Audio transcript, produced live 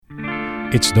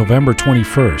It's November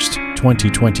 21st,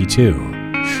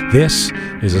 2022. This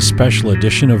is a special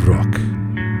edition of Rock.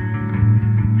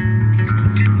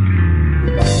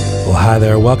 Well, hi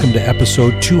there. Welcome to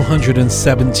episode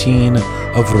 217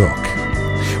 of Rock.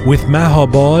 With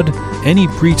Mahabad, any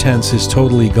pretense is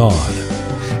totally gone.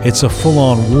 It's a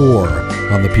full-on war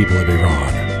on the people of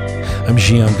Iran. I'm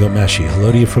Jian Ghomeshi.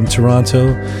 Hello to you from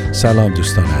Toronto. Salam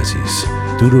Dustan Aziz.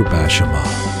 Durud Bar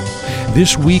Shama.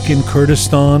 This week in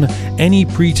Kurdistan, any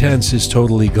pretense is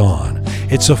totally gone.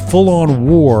 It's a full-on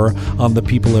war on the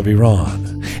people of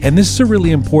Iran. And this is a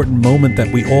really important moment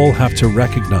that we all have to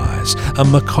recognize, a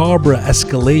macabre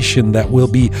escalation that will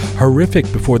be horrific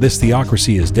before this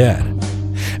theocracy is dead.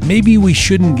 Maybe we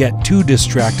shouldn't get too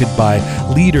distracted by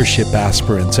leadership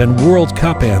aspirants and World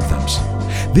Cup anthems.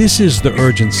 This is the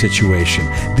urgent situation.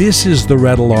 This is the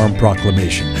Red Alarm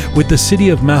proclamation. With the city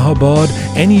of Mahabad,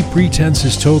 any pretense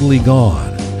is totally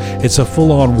gone. It's a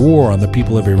full-on war on the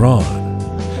people of Iran.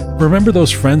 Remember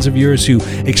those friends of yours who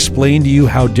explained to you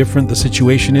how different the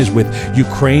situation is with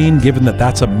Ukraine, given that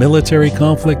that's a military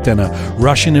conflict and a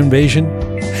Russian invasion?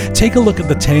 Take a look at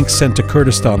the tanks sent to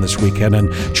Kurdistan this weekend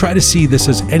and try to see this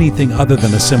as anything other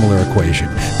than a similar equation.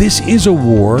 This is a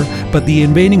war, but the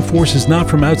invading force is not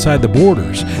from outside the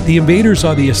borders. The invaders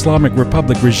are the Islamic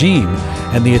Republic regime,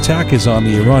 and the attack is on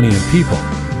the Iranian people.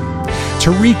 To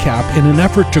recap, in an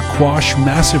effort to quash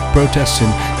massive protests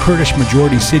in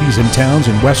Kurdish-majority cities and towns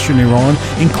in western Iran,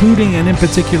 including and in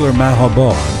particular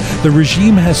Mahabad, the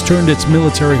regime has turned its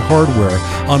military hardware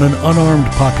on an unarmed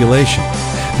population.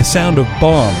 The sound of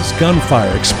bombs,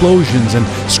 gunfire, explosions, and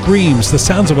screams, the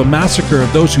sounds of a massacre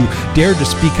of those who dared to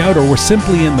speak out or were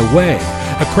simply in the way,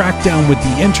 a crackdown with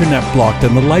the internet blocked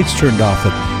and the lights turned off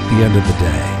at the end of the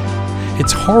day.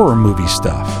 It's horror movie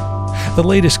stuff. The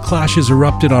latest clashes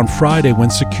erupted on Friday when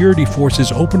security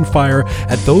forces opened fire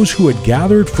at those who had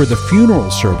gathered for the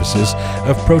funeral services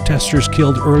of protesters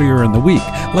killed earlier in the week.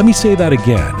 Let me say that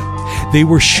again. They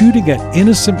were shooting at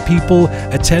innocent people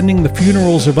attending the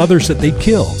funerals of others that they'd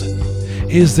killed.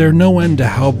 Is there no end to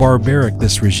how barbaric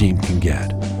this regime can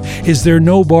get? Is there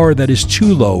no bar that is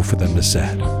too low for them to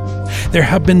set? There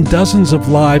have been dozens of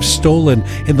lives stolen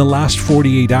in the last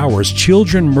 48 hours,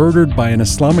 children murdered by an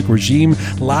Islamic regime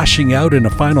lashing out in a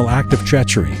final act of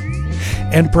treachery.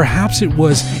 And perhaps it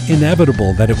was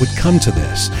inevitable that it would come to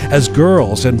this, as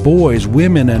girls and boys,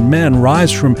 women and men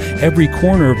rise from every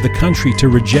corner of the country to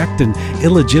reject an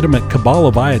illegitimate cabal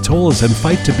of ayatollahs and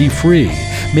fight to be free.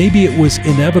 Maybe it was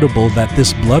inevitable that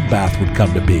this bloodbath would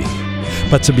come to be.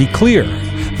 But to be clear,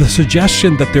 the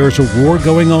suggestion that there is a war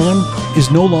going on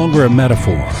is no longer a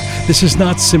metaphor. This is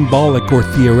not symbolic or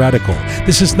theoretical.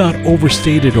 This is not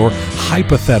overstated or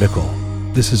hypothetical.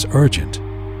 This is urgent.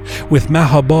 With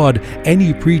Mahabad,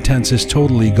 any pretense is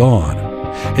totally gone.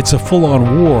 It's a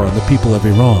full-on war on the people of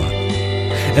Iran.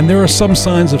 And there are some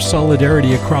signs of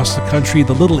solidarity across the country,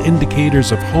 the little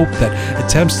indicators of hope that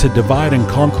attempts to divide and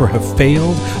conquer have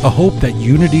failed, a hope that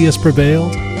unity has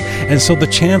prevailed. And so the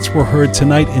chants were heard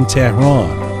tonight in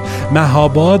Tehran.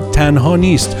 Mahabad tanha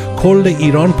nist, kol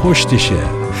Iran pushteshe,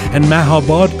 and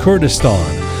Mahabad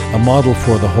Kurdistan, a model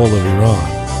for the whole of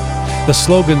Iran. The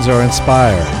slogans are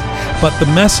inspired, but the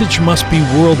message must be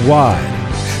worldwide.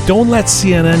 Don't let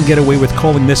CNN get away with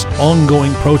calling this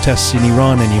ongoing protests in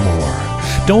Iran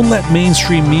anymore. Don't let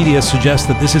mainstream media suggest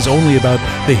that this is only about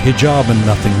the hijab and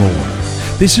nothing more.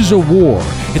 This is a war.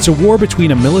 It's a war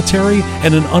between a military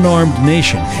and an unarmed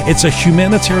nation. It's a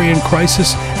humanitarian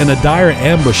crisis and a dire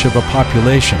ambush of a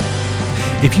population.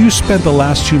 If you spent the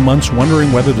last 2 months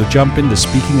wondering whether to jump into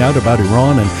speaking out about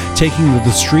Iran and taking to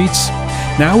the streets,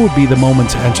 now would be the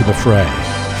moment to enter the fray.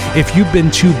 If you've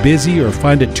been too busy or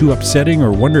find it too upsetting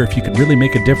or wonder if you could really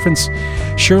make a difference,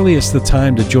 surely it's the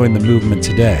time to join the movement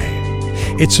today.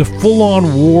 It's a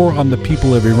full-on war on the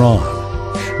people of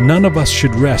Iran. None of us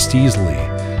should rest easily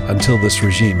until this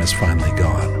regime is finally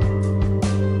gone.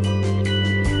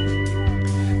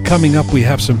 Coming up, we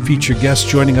have some featured guests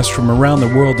joining us from around the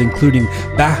world, including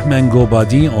Bahman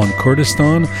Gobadi on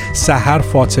Kurdistan, Sahar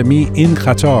Fatemi in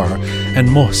Qatar, and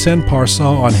Mohsen Parsa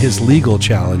on his legal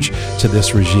challenge to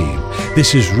this regime.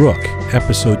 This is Rook,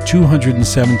 episode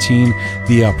 217,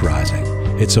 The Uprising.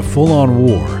 It's a full-on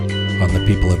war on the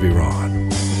people of Iran.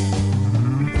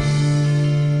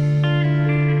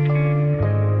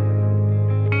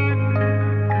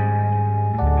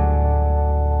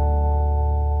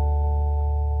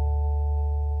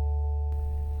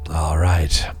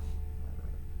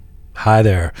 Hi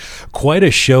there. Quite a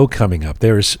show coming up.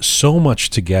 There is so much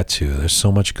to get to. There's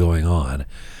so much going on.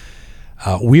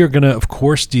 We are going to, of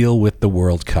course, deal with the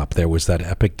World Cup. There was that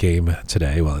epic game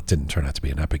today. Well, it didn't turn out to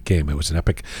be an epic game. It was an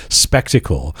epic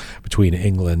spectacle between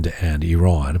England and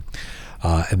Iran.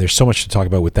 And there's so much to talk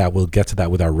about with that. We'll get to that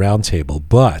with our roundtable.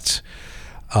 But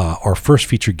our first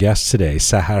featured guest today,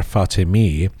 Sahar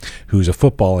Fatemi, who's a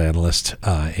football analyst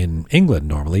in England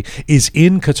normally, is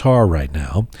in Qatar right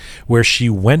now, where she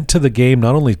went to the game.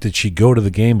 Not only did she go to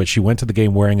the game, but she went to the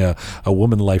game wearing a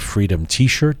Woman Life Freedom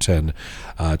t-shirt and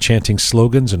chanting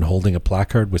slogans and holding a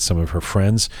placard with some of her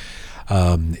friends,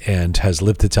 and has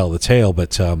lived to tell the tale.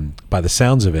 But by the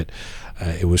sounds of it,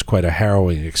 it was quite a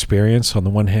harrowing experience on the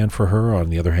one hand for her,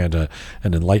 on the other hand, an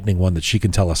enlightening one that she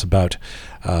can tell us about.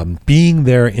 Being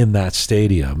there in that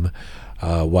stadium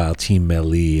while Team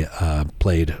Melli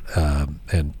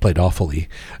played awfully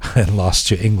and lost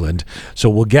to England. So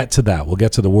we'll get to that. We'll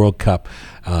get to the World Cup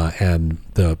and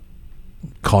the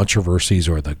controversies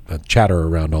or the chatter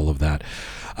around all of that.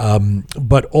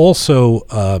 But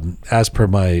also, as per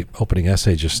my opening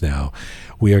essay just now,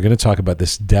 we are going to talk about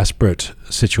this desperate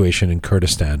situation in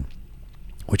Kurdistan,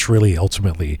 which really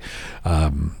ultimately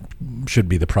should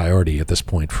be the priority at this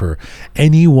point for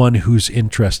anyone who's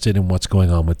interested in what's going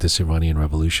on with this Iranian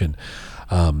revolution.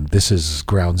 This is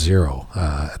ground zero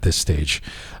at this stage.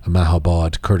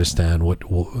 Mahabad, Kurdistan,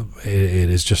 it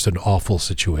is just an awful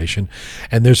situation.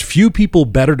 And there's few people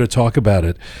better to talk about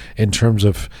it in terms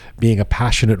of being a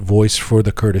passionate voice for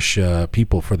the Kurdish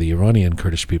people, for the Iranian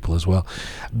Kurdish people as well.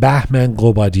 Bahman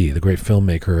Globadi, the great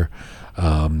filmmaker,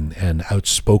 and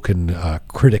outspoken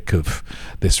critic of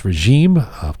this regime.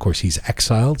 Of course, he's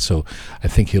exiled, so I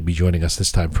think he'll be joining us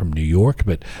this time from New York.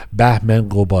 But Bahman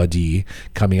Globadi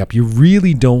coming up. You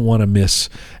really don't want to miss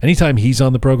anytime he's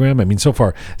on the program. I mean, so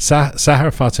far,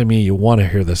 Sahar Fatemi, you want to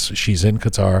hear this. She's in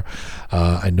Qatar.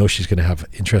 I know she's going to have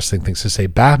interesting things to say.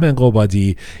 Bahman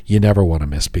Globadi, you never want to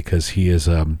miss because he's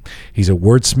a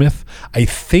wordsmith. I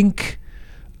think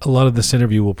a lot of this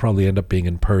interview will probably end up being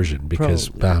in Persian because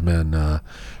Bahman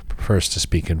prefers to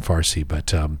speak in Farsi.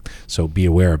 But so be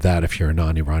aware of that if you're a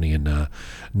non-Iranian,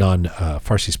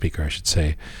 non-Farsi speaker, I should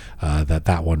say.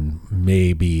 That one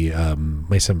may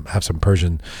have some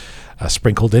Persian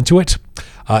sprinkled into it.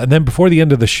 And then before the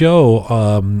end of the show,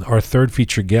 our third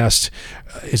featured guest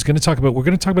is going to talk about, we're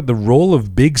going to talk about the role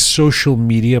of big social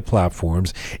media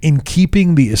platforms in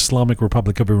keeping the Islamic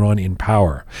Republic of Iran in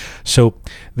power. So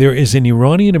there is an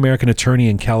Iranian-American attorney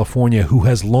in California who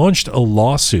has launched a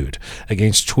lawsuit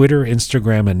against Twitter,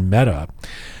 Instagram, and Meta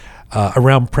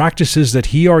around practices that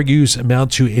he argues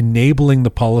amount to enabling the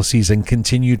policies and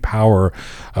continued power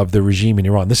of the regime in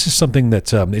Iran. This is something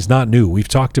that is not new. We've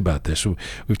talked about this.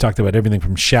 We've talked about everything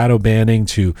from shadow banning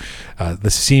to the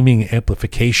seeming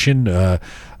amplification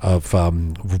of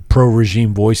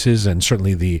pro-regime voices, and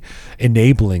certainly the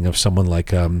enabling of someone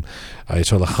like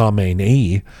Ayatollah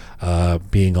Khamenei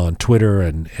being on Twitter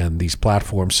and these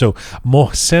platforms. So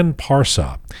Mohsen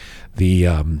Parsa,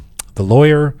 the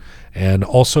lawyer, and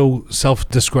also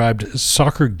self-described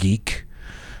soccer geek,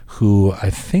 who I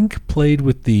think played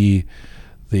with the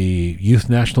youth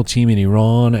national team in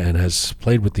Iran and has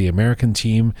played with the American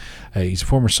team. He's a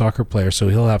former soccer player, so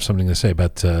he'll have something to say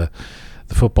about the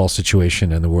football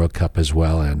situation and the World Cup as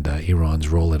well, and Iran's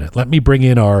role in it. Let me bring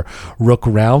in our Rook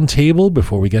Roundtable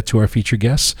before we get to our featured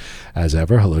guests. As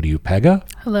ever, hello to you, Pega.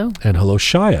 Hello. And hello,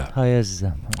 Shaya. Hi,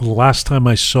 Aziza. Last time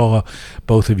I saw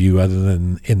both of you, other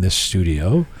than in this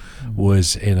studio,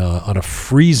 was on a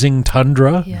freezing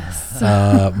tundra, yes.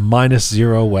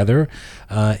 -0 weather,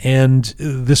 and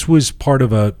this was part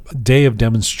of a day of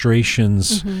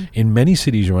demonstrations in many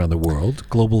cities around the world,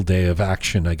 global day of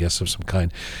action, I guess, of some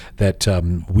kind, that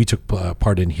we took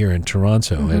part in here in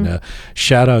Toronto. And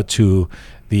shout out to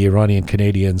the Iranian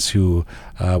Canadians who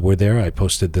were there. I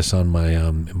posted this on my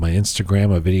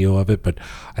Instagram, a video of it, but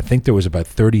I think there was about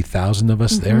 30,000 of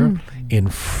us there in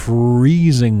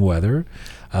freezing weather.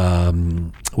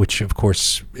 Which of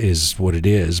course is what it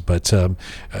is, but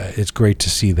it's great to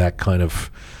see that kind of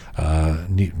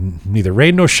neither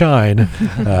rain nor shine,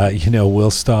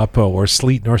 will stop, or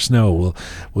sleet nor snow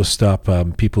will stop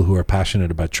people who are passionate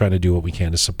about trying to do what we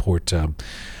can to support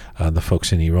the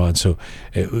folks in Iran. So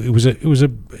it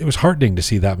was heartening to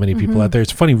see that many people out there.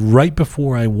 It's funny, right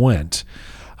before I went,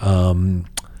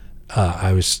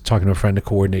 I was talking to a friend to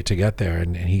coordinate to get there,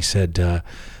 and he said,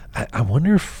 I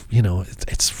wonder if,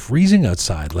 it's freezing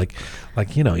outside, like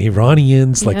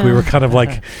Iranians, like we were kind of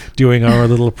like doing our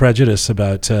little prejudice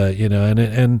about,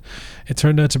 and it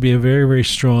turned out to be a very, very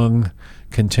strong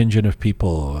contingent of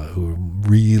people who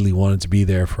really wanted to be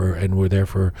there and were there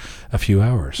for a few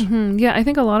hours. Mm-hmm. Yeah, I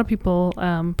think a lot of people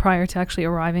prior to actually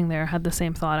arriving there had the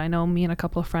same thought. I know me and a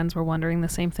couple of friends were wondering the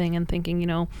same thing and thinking,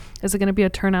 is it going to be a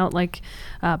turnout like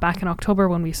back in October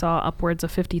when we saw upwards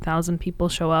of 50,000 people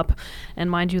show up?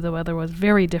 And mind you, the weather was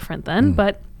very different then,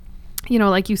 but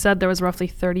like you said, there was roughly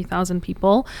 30,000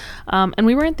 people, and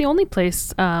we weren't the only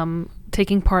place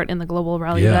taking part in the global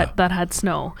rally that had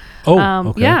snow.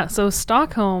 Okay. Yeah, so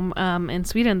Stockholm in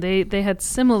Sweden, they had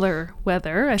similar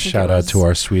weather. I think Shout out to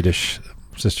our Swedish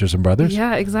sisters and brothers.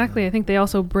 Yeah, exactly. I think they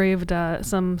also braved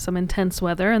some intense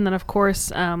weather. And then, of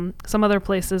course, some other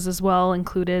places as well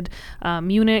included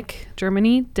Munich,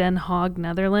 Germany, Den Haag,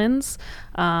 Netherlands,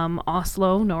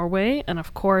 Oslo, Norway, and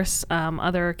of course,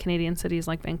 other Canadian cities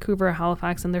like Vancouver,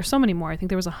 Halifax, and there's so many more. I think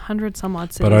there was 100 some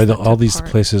odd cities. But are all these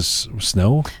places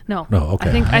snow? No.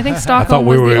 Okay. I think Stockholm I thought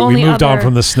was the only we moved on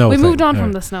from the snow. We moved on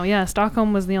from the snow. Yeah,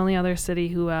 Stockholm was the only other city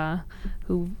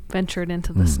who ventured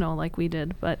into the snow like we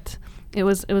did, but it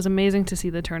was amazing to see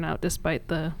the turnout despite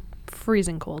the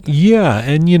freezing cold. Yeah,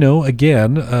 and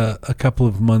again, a couple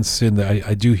of months in,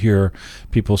 I do hear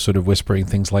people sort of whispering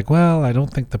things like, "Well, I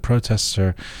don't think the protests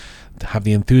have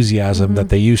the enthusiasm that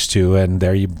they used to," and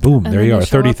there you are,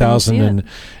 30,000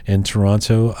 in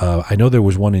Toronto. I know there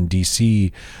was one in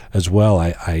DC as well.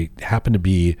 I happened to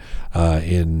be I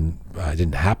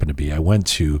didn't happen to be. I went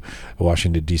to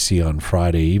Washington DC on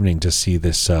Friday evening to see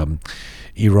this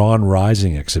Iran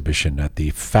Rising exhibition at the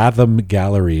Fathom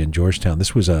Gallery in Georgetown.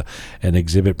 This was an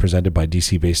exhibit presented by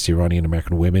DC-based Iranian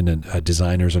American women and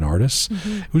designers and artists.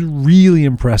 It was really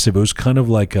impressive. It was kind of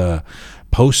like a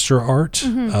poster art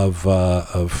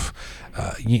of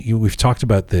we've talked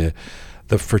about the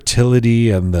fertility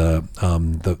and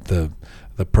the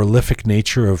prolific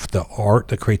nature of the art,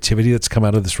 the creativity that's come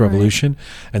out of this revolution.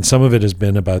 Right. And some of it has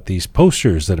been about these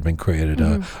posters that have been created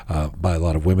by a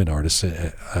lot of women artists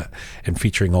and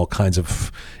featuring all kinds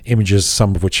of images,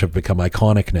 some of which have become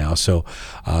iconic now. So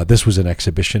this was an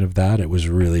exhibition of that. It was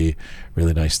really,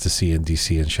 really nice to see in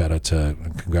DC, and shout out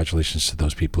and congratulations to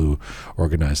those people who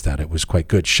organized that. It was quite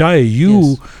good. Shaya,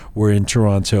 you were in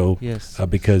Toronto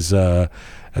because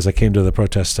as I came to the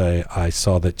protest, I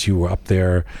saw that you were up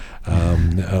there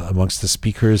amongst the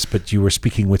speakers, but you were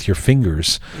speaking with your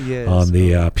fingers on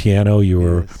the piano. You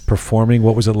were performing.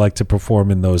 What was it like to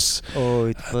perform in those? Oh,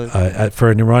 it was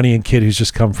for an Iranian kid who's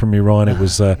just come from Iran. It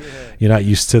was you're not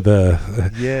used to the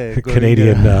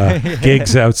Canadian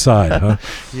gigs outside, huh?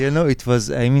 It was.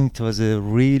 It was a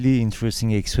really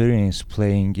interesting experience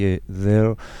playing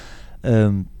there.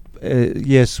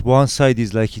 Yes, one side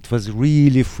is like it was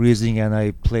really freezing, and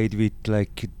I played with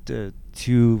like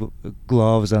two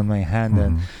gloves on my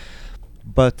hand,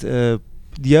 but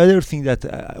the other thing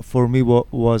that for me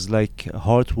was like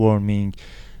heartwarming.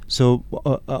 So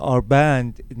our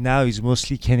band now is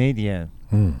mostly Canadian,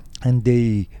 and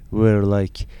they were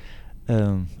like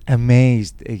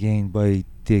amazed again by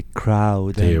the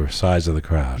crowd, the size of the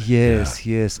crowd.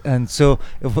 Yes, and so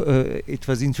it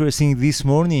was interesting. This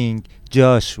morning,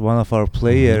 Josh, one of our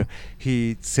player,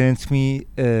 he sent me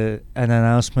an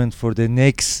announcement for the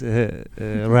next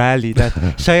rally. That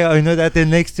Shaya, I know that the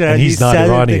next rally. And he's not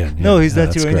Iranian. No, he's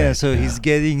not Iranian. Great. So he's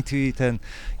getting to it, and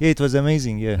it was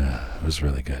amazing. It was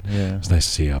really good. It was nice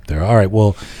to see you up there. All right,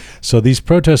 well, so these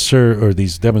protests or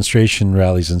these demonstration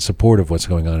rallies in support of what's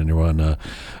going on in Iran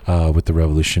with the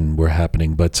revolution were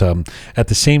happening. But at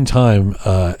the same time,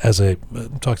 as I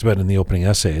talked about in the opening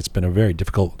essay, it's been a very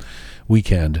difficult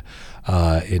weekend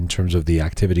in terms of the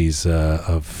activities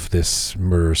of this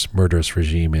murderous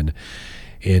regime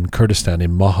in Kurdistan,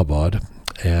 in Mahabad.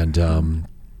 And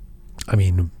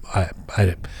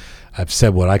I've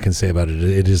said what I can say about it.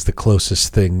 It is the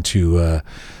closest thing to a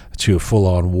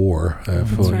full-on war,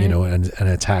 an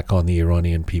attack on the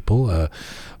Iranian people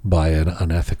by an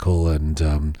unethical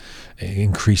and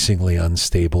increasingly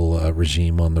unstable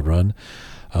regime on the run.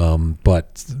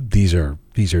 But these are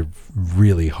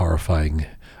really horrifying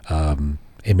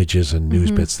images and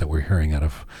news bits that we're hearing out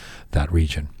of that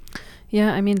region.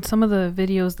 Yeah, some of the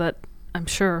videos that I'm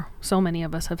sure so many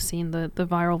of us have seen, the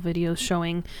viral videos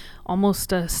showing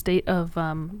almost a state of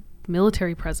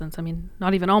military presence.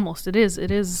 Not even almost. It is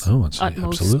utmost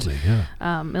absolutely,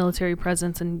 military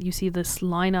presence, and you see this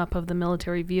lineup of the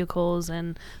military vehicles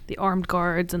and the armed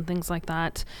guards and things like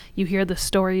that. You hear the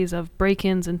stories of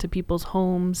break-ins into people's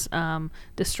homes,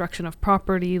 destruction of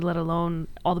property, let alone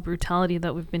all the brutality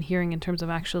that we've been hearing in terms of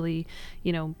actually,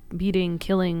 beating,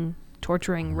 killing,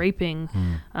 torturing, raping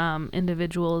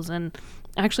individuals. And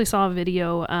I actually saw a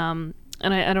video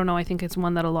and I don't know, I think it's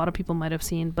one that a lot of people might have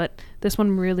seen, but this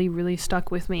one really, really stuck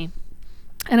with me.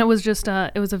 And it was just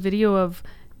it was a video of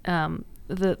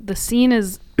the scene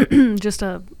is just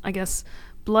I guess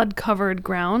blood covered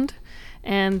ground,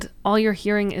 and all you're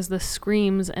hearing is the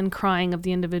screams and crying of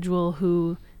the individual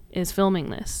who is filming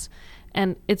this.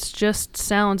 And it's just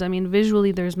sounds. I mean,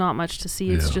 visually there's not much to see.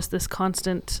 It's just this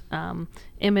constant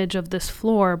image of this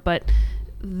floor, but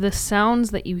the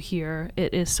sounds that you hear,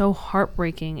 it is so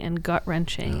heartbreaking and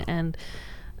gut-wrenching. And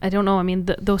I don't know, I mean,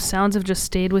 those sounds have just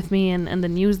stayed with me, and the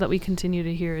news that we continue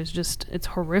to hear is just, it's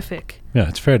horrific. Yeah,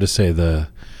 it's fair to say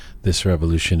this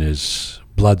revolution is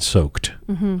blood-soaked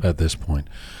at this point.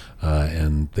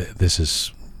 And this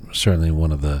is certainly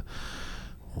one of the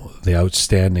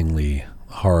outstandingly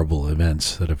horrible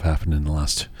events that have happened in the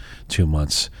last 2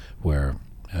 months, where,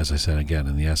 as I said again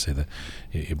in the essay, that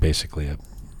you basically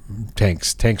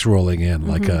tanks rolling in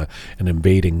like an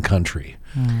invading country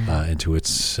into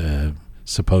its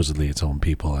supposedly its own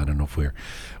people. I don't know if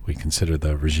we consider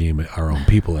the regime our own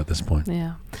people at this point.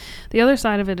 Yeah. The other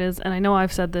side of it is, and I know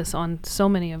I've said this on so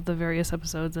many of the various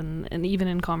episodes and even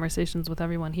in conversations with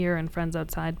everyone here and friends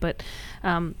outside, but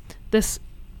this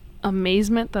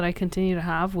amazement that I continue to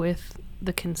have with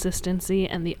the consistency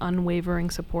and the unwavering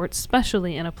support,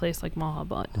 especially in a place like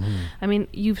Mahabad. I mean,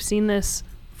 you've seen this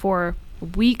for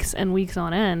weeks and weeks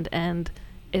on end, and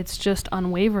it's just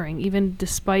unwavering. Even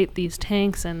despite these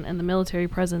tanks and the military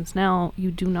presence now, you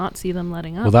do not see them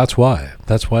letting up. Well, that's why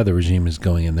the regime is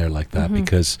going in there like that,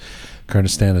 because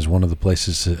Kurdistan is one of the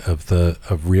places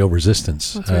of real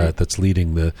resistance. That's right. That's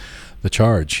leading the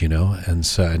charge, and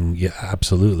so, and yeah,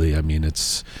 absolutely. I mean,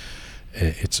 it's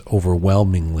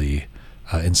overwhelmingly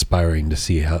inspiring to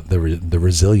see how the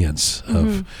resilience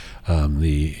of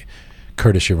the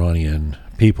Kurdish Iranian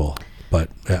people. But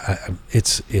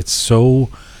it's so.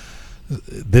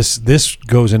 This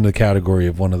goes into the category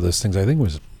of one of those things. I think it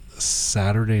was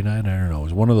Saturday night. I don't know. It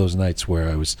was one of those nights where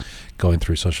I was going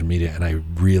through social media and I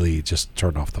really just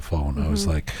turned off the phone. I was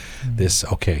like,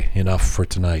 okay, enough for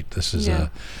tonight. This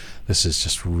is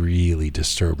just really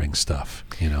disturbing stuff.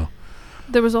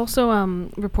 There was also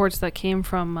reports that came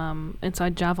from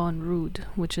inside Javan Rud,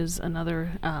 which is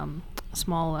another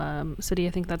small city. I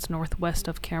think that's northwest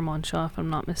of Kermanshah, if I'm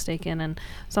not mistaken. And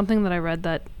something that I read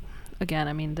that, again,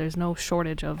 I mean, there's no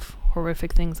shortage of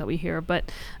horrific things that we hear,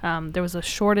 but there was a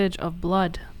shortage of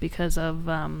blood because of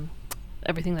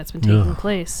everything that's been taking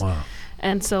place. Wow.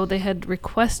 And so they had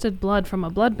requested blood from a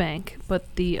blood bank,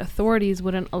 but the authorities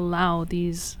wouldn't allow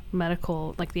these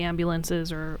medical, like the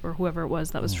ambulances or whoever it was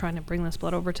that was trying to bring this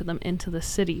blood over to them into the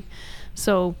city.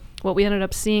 So what we ended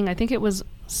up seeing, I think it was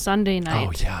Sunday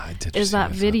night, I did is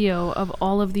that video of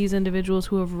all of these individuals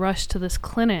who have rushed to this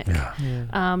clinic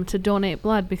to donate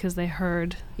blood because they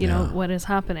heard, you know, what is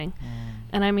happening.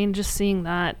 And I mean, just seeing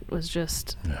that was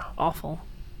just awful.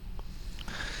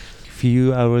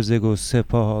 Few hours ago,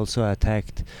 Sepah also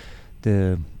attacked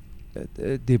the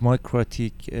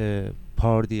Democratic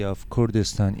Party of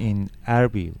Kurdistan in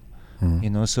Erbil.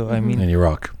 So I mean, in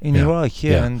Iraq. Iraq,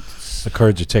 and the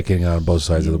Kurds are taking out on both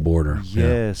sides of the border.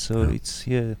 It's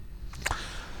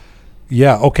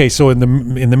Yeah. Okay. So in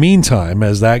the meantime,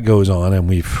 as that goes on, and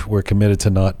we're committed to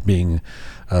not being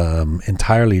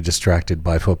entirely distracted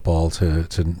by football, to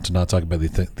not talk about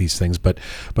these things, but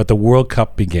the World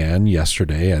Cup began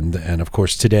yesterday, and of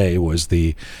course today was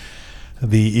the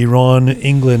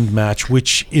Iran-England match,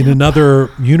 which in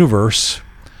another universe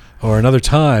or another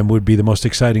time would be the most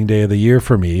exciting day of the year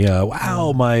for me.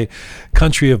 Wow, my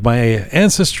country of my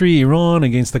ancestry, Iran,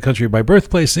 against the country of my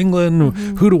birthplace, England.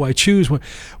 Who do I choose?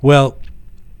 Well,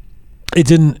 it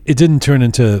didn't turn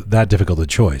into that difficult a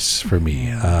choice for me,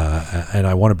 and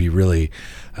I want to be really.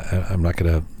 I'm not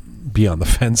going to be on the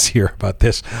fence here about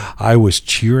this. I was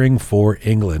cheering for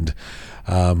England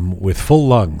with full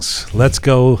lungs. Let's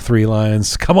go, Three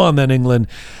Lions! Come on, then, England.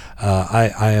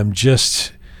 I am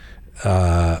just.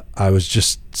 I was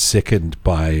just sickened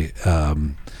by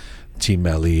Team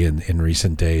Melli in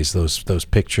recent days. Those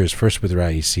pictures, first with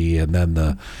Raisi, and then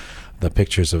the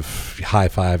pictures of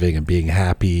high-fiving and being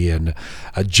happy, and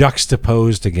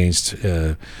juxtaposed against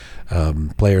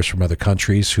players from other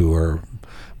countries who are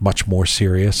much more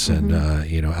serious. And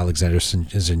Alexander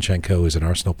Zinchenko is an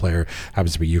Arsenal player,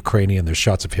 happens to be Ukrainian. There's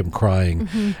shots of him crying,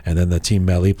 and then the Team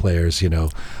Melli players,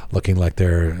 looking like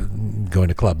they're going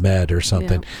to Club Med or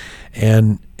something.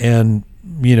 And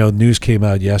news came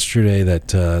out yesterday that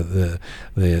the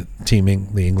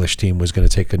English team was going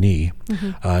to take a knee.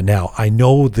 Now I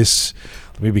know this.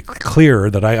 Let me be clear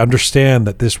that I understand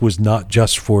that this was not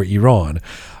just for Iran.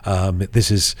 This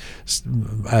is,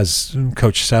 as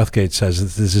Coach Southgate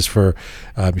says, this is for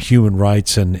human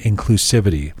rights and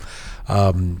inclusivity.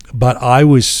 But I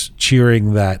was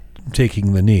cheering that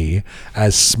taking the knee,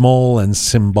 as small and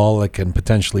symbolic and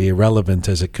potentially irrelevant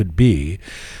as it could be,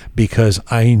 because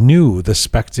I knew the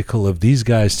spectacle of these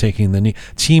guys taking the knee,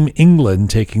 Team England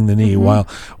taking the knee,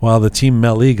 while the Team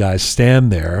Melli guys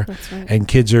stand there, and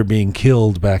kids are being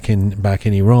killed back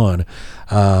in Iran.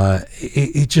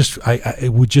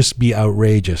 It would just be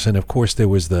outrageous. And of course, there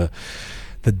was the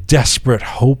desperate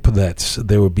hope that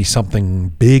there would be something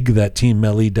big that Team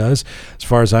Melli does. As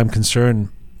far as I'm concerned,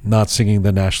 not singing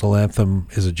the national anthem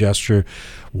as a gesture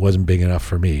wasn't big enough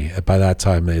for me. By that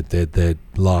time, they'd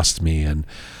lost me, and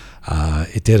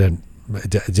it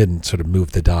didn't sort of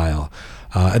move the dial.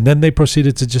 And then they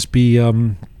proceeded to just be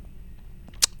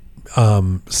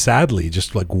sadly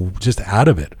just out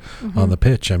of it on the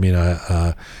pitch. I mean,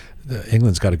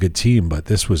 England's got a good team, but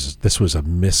this was a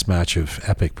mismatch of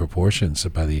epic proportions.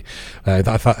 I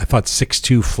thought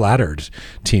 6-2 flattered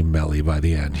Team Melli by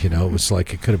the end. It was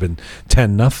like it could have been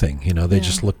 10-0. They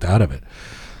just looked out of it.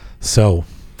 So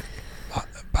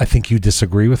I think you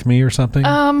disagree with me or something.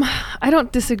 I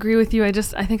don't disagree with you. I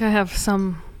think I have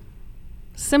some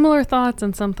similar thoughts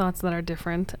and some thoughts that are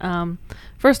different.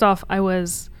 First off, I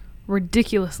was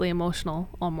ridiculously emotional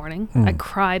all morning. I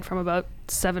cried from about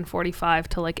 7:45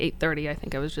 to like 8:30. I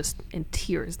think I was just in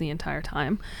tears the entire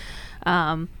time.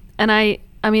 And I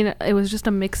mean, it was just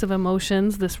a mix of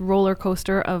emotions, this roller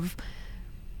coaster of,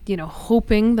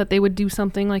 hoping that they would do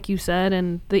something like you said,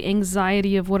 and the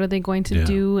anxiety of what are they going to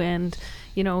do, and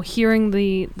hearing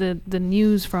the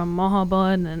news from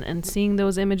Mahabad and seeing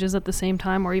those images at the same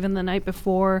time, or even the night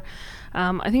before.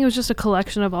 I think it was just a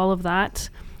collection of all of that.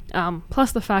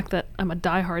 Plus the fact that I'm a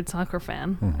diehard soccer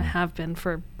fan. I have been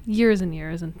for years and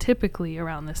years, and typically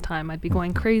around this time I'd be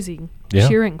going crazy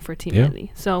cheering for Team Melli.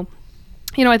 So,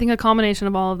 I think a combination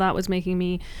of all of that was making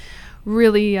me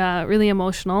really, really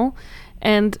emotional.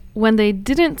 And when they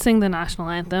didn't sing the national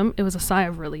anthem, it was a sigh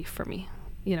of relief for me,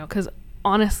 because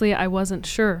honestly, I wasn't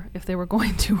sure if they were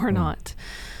going to or not.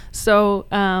 So,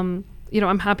 I'm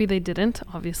happy they didn't,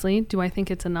 obviously. Do I think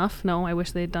it's enough? No, I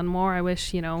wish they'd done more. I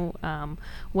wish,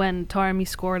 when Taremi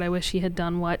scored, I wish he had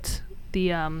done what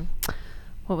the,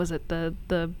 what was it?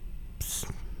 The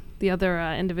other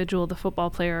individual, the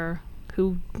football player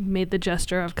who made the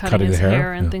gesture of cutting his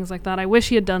hair and things like that. I wish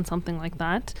he had done something like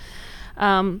that.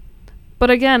 But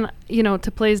again,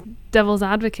 to play devil's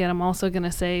advocate, I'm also going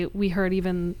to say we heard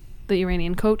even the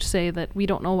Iranian coach say that we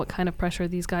don't know what kind of pressure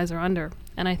these guys are under.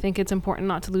 And I think it's important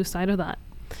not to lose sight of that.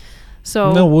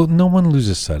 So no one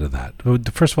loses sight of that.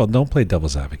 First of all, don't play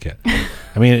devil's advocate.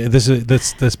 I mean,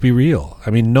 let's be real.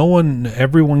 I mean,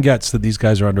 everyone gets that these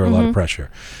guys are under a lot of pressure,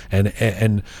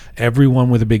 and everyone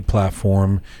with a big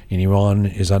platform in Iran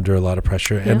is under a lot of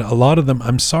pressure, and a lot of them.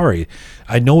 I'm sorry,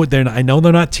 I know they're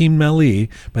not Team Melli,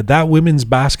 but that women's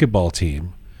basketball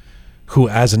team, who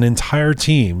as an entire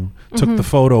team took the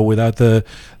photo without the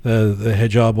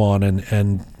hijab on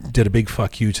and did a big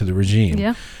fuck you to the regime.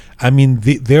 Yeah. I mean,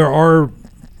 there are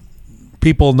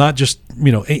people, not just,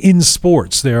 in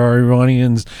sports, there are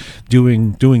Iranians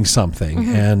doing something.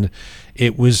 And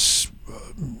it was,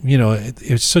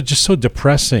 it's so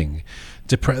depressing.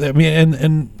 I mean,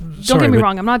 and don't get me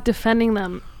wrong, I'm not defending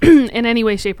them in any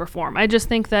way, shape, or form. I just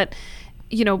think that,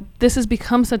 this has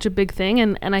become such a big thing,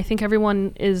 and I think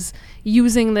everyone is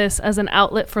using this as an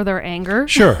outlet for their anger.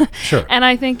 Sure. And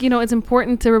I think, it's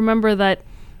important to remember that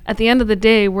at the end of the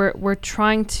day, we're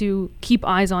trying to keep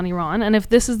eyes on Iran. And if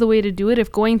this is the way to do it,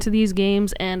 if going to these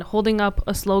games and holding up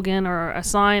a slogan or a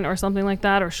sign or something like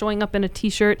that, or showing up in a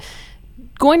T-shirt,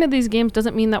 going to these games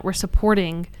doesn't mean that we're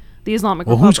supporting the Islamic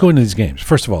Republic. Well, who's going to these games?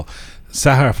 First of all,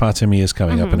 Sahar Fatemi is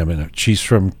coming up in a minute. She's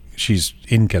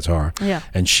in Qatar,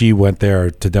 and she went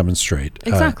there to demonstrate.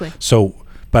 Exactly.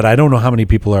 But I don't know how many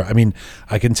people are. I mean,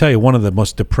 I can tell you one of the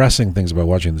most depressing things about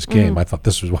watching this game, I thought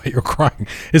this was why you're crying,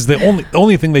 is the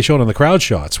only thing they showed on the crowd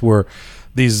shots were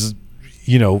these,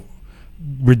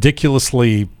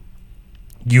 ridiculously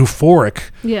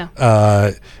euphoric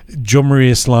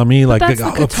Jumhuri Islami,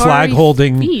 like flag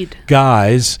holding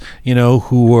guys,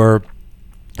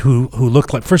 who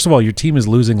look like, first of all, your team is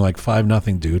losing like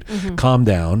 5-0, dude. Calm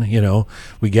down.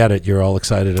 We get it. You're all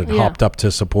excited and hopped up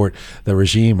to support the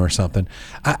regime or something.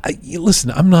 Listen,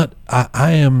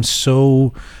 I am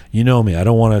so, me. I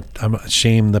don't want to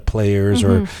shame the players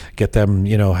or get them,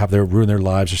 ruin their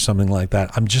lives or something like that.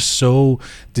 I'm just so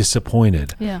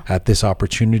disappointed at this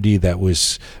opportunity that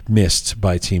was missed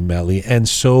by Team Melli. And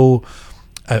so,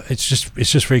 it's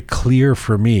just very clear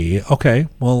for me. Okay,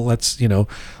 well, let's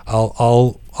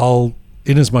I'll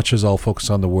in as much as I'll focus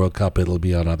on the World Cup, it'll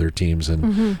be on other teams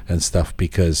and stuff,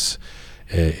 because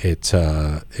it's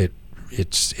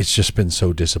just been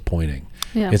so disappointing.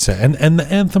 Yeah. And the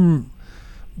anthem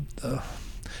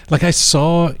like I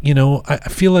saw, I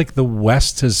feel like the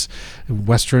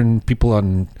Western people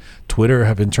on Twitter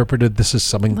have interpreted this as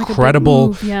some incredible,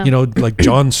 move, yeah. Like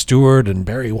Jon Stewart and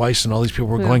Barry Weiss and all these people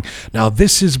were going, now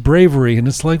this is bravery. And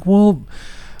it's like, well,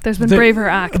 there's been braver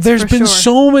acts. There's been sure.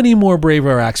 so many more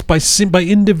braver acts by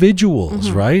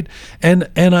individuals, right? And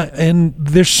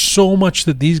there's so much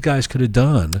that these guys could have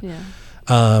done. Yeah.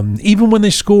 Even when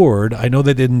they scored, I know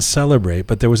they didn't celebrate,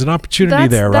 but there was an opportunity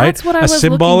there, right? That's what I was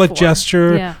symbolic looking for.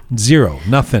 gesture, Yeah. zero,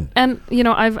 nothing. And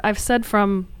I've said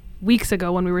from weeks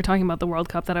ago when we were talking about the World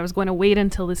Cup that I was going to wait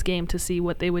until this game to see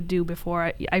what they would do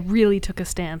before I really took a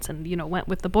stance and went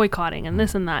with the boycotting and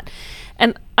this and that.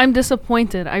 And I'm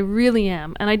disappointed. I really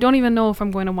am. And I don't even know if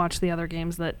I'm going to watch the other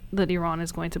games that Iran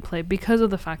is going to play because of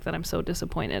the fact that I'm so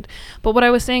disappointed. But what I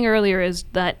was saying earlier is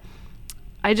that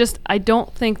I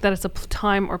don't think that it's a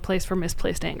time or place for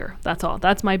misplaced anger. That's all.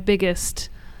 That's my biggest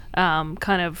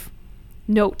kind of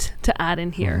note to add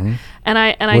in here. Mm-hmm.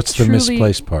 And what's the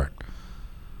misplaced part?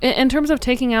 In terms of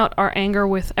taking out our anger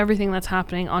with everything that's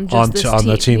happening on just this team. On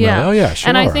the team. Yeah. Oh, yeah, sure.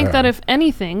 And I think that if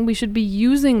anything, we should be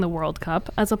using the World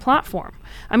Cup as a platform.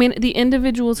 I mean, the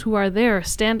individuals who are there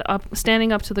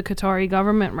standing up to the Qatari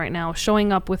government right now,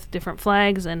 showing up with different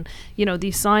flags and,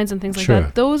 these signs and things like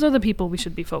that. Those are the people we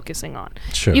should be focusing on.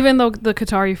 Sure. Even though the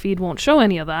Qatari feed won't show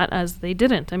any of that, as they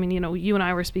didn't. I mean, you and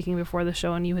I were speaking before the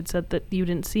show and you had said that you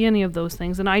didn't see any of those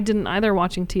things. And I didn't either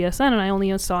watching TSN, and I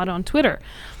only saw it on Twitter.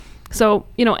 So,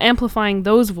 amplifying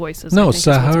those voices. No,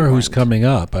 Sahar, who's coming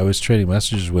up, I was trading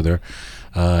messages with her,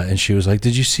 and she was like,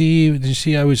 did you see,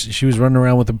 she was running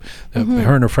around with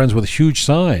her and her friends with a huge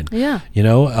sign. Yeah.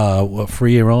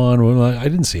 Free Iran. I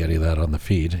didn't see any of that on the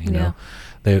feed, know.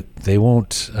 They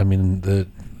won't, I mean, the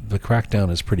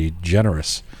crackdown is pretty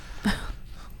generous.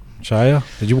 Shaya,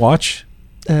 did you watch?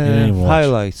 You didn't even watch.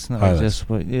 Highlights. No, Highlights.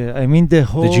 I mean, the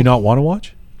whole... Did you not want to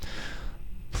watch?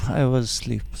 I was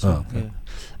asleep. So, okay. Yeah.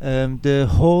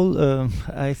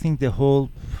 I think the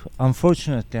whole,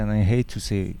 unfortunately, and I hate to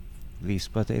say this,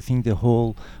 but I think the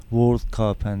whole World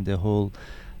Cup and the whole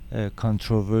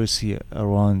controversy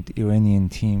around Iranian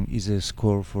team is a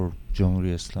score for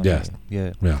Jamhuri Islami. Yes.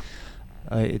 Yeah.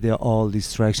 They're all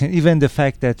distraction. Even the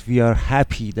fact that we are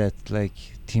happy that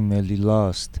Team Melli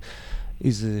lost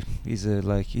is a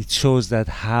it shows that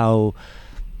how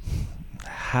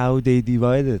they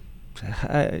divided.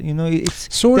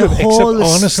 It's sort of, except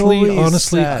honestly,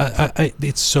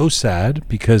 it's so sad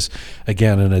because,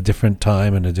 again, in a different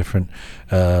time and a different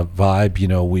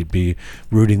vibe, we'd be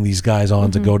rooting these guys on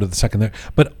to go to the second there.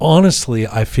 But honestly,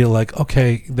 I feel like,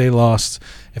 okay, they lost.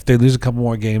 If they lose a couple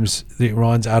more games, the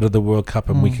Iran's out of the World Cup,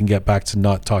 and we can get back to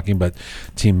not talking about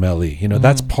Team Melli.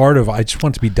 That's part of. I just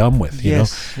want to be done with.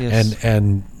 Yes.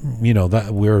 And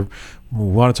that we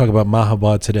want to talk about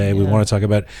Mahabad today. Yeah. We want to talk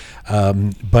about,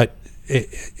 but.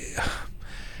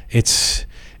 It's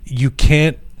you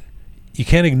can't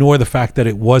ignore the fact that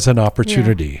it was an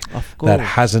opportunity that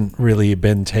hasn't really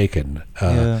been taken,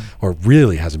 or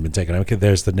really hasn't been taken. Okay,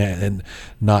 there's the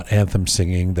not anthem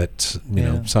singing that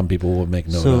some people will make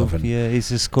note of. And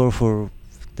it's a score for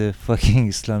the fucking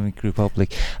Islamic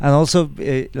Republic, and also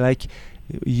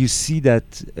you see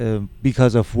that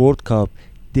because of World Cup,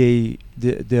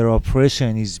 their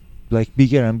operation is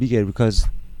bigger and bigger because.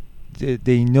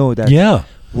 They know that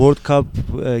World Cup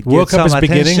is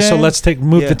beginning, so let's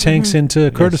move the tanks into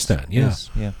Kurdistan.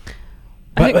 Yes.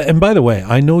 And by the way,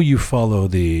 I know you follow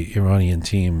the Iranian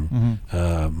team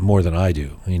more than I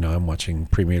do. I'm watching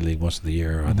Premier League most of the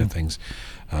year, other things,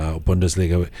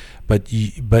 Bundesliga. But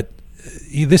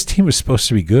this team was supposed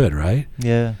to be good, right?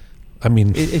 Yeah. I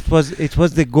mean, it was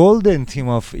the golden team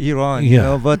of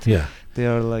Iran, but. Yeah. They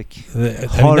are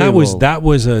horrible. That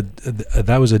was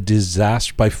a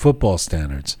disaster by football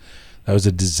standards. That was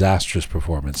a disastrous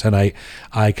performance, and I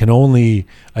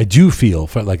do feel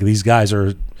like these guys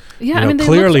are,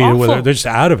 clearly they're just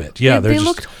out of it. Yeah, they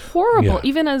looked horrible. Yeah.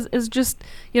 Even as just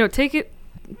take it.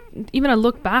 Even a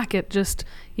look back at just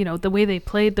the way they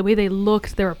played, the way they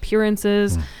looked, their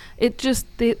appearances. It just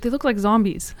they look like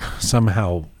zombies.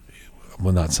 Somehow,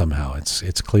 well, not somehow. It's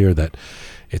clear that.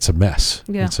 It's a mess.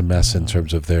 Yeah. It's a mess in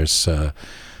terms of there's, in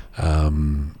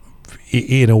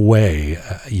a way,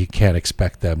 you can't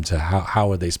expect them to.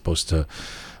 How are they supposed to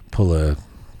pull a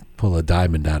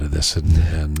diamond out of this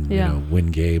and win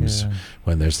games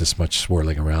when there's this much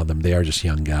swirling around them? They are just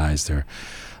young guys. They're,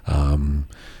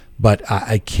 but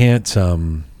I can't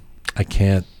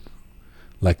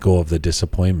let go of the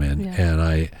disappointment, and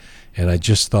I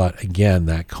just thought again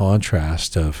that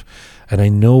contrast of, and I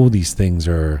know these things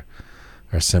are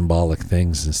are symbolic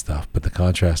things and stuff, but the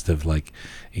contrast of like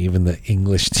even the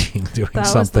English team doing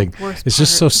something, it's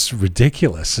just so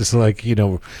ridiculous. It's like,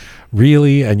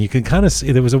 really, and you can kind of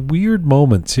see there was a weird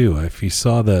moment too. If you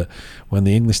saw when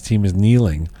the English team is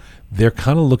kneeling, they're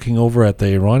kind of looking over at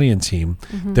the Iranian team.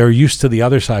 Mm-hmm. They're used to the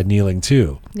other side kneeling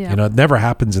too. Yeah. It never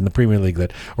happens in the Premier League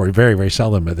or very, very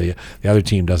seldom, the other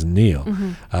team doesn't kneel.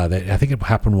 Mm-hmm. I think it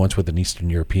happened once with an Eastern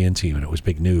European team, and it was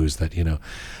big news that,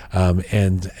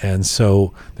 and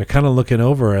so they're kind of looking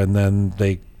over, and then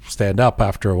they stand up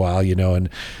after a while, and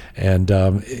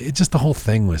it just, the whole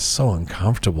thing was so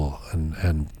uncomfortable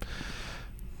and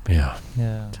yeah.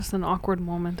 Just an awkward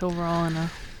moment overall, and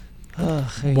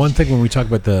one thing when we talk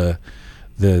about the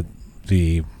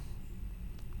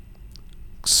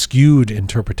skewed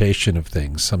interpretation of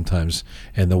things sometimes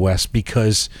in the West,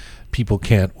 because people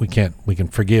we can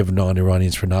forgive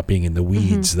non-Iranians for not being in the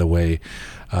weeds mm-hmm. the way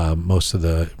most of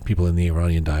the people in the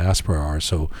Iranian diaspora are.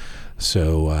 So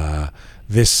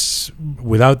this,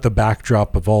 without the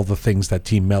backdrop of all the things that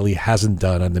Team Melli hasn't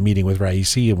done on the meeting with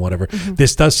Raisi and whatever, mm-hmm.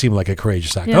 this does seem like a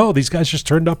courageous act. Yeah. Oh, these guys just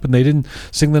turned up and they didn't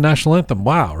sing the national anthem.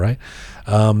 Wow, right?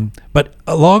 But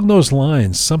along those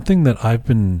lines, something that I've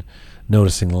been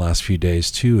noticing the last few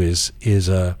days too is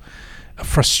a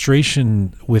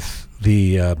frustration with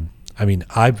the.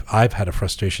 I've had a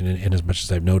frustration in as much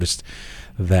as I've noticed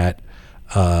that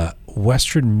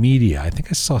Western media. I think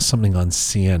I saw something on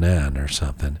CNN or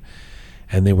something.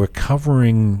 And they were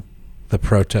covering the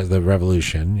protest, the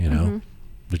revolution, mm-hmm.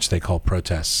 which they call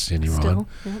protests in Iran. Still,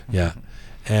 yeah.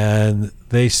 And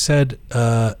they said,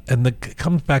 it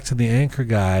comes back to the anchor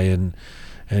guy, and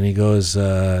he goes,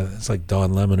 it's like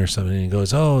Don Lemon or something. And he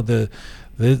goes,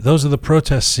 those are the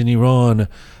protests in Iran,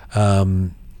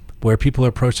 where people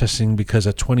are protesting because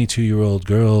a 22-year-old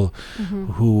girl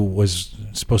mm-hmm. who was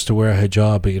supposed to wear a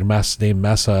hijab, named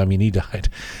Mahsa Amini, died,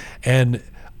 and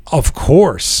of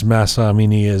course, Mahsa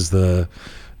Amini is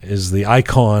the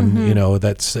icon, mm-hmm.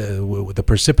 That's the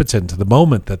precipitant, the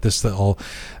moment that this all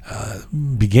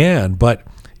began. But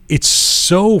it's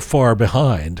so far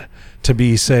behind to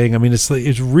be saying. I mean,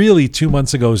 it's really 2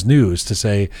 months ago's news to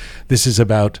say this is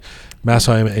about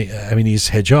Mahsa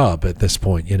Amini's hijab at this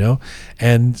point,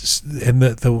 and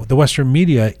the Western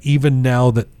media, even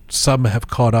now that some have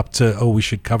caught up to, we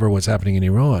should cover what's happening in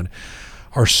Iran,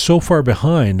 are so far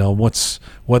behind on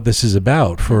what this is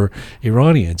about for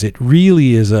Iranians. It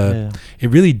really is it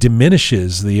really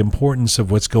diminishes the importance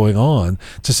of what's going on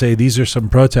to say these are some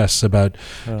protests about,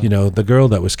 the girl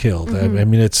that was killed. Mm-hmm. I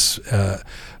mean, it's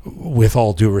with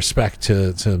all due respect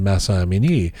to Mahsa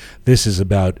Amini, this is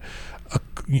about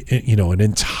an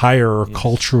entire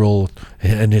cultural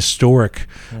and historic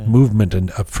movement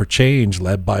and for change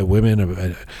led by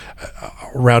women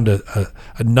around a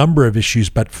number of issues,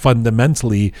 but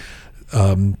fundamentally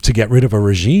to get rid of a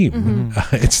regime.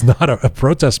 Mm-hmm. It's not a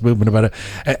protest movement about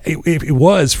it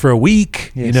was for a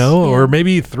week, yes. Or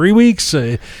maybe 3 weeks.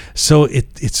 So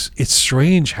it's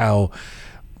strange how,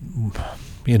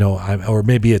 or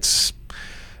maybe it's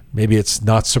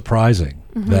not surprising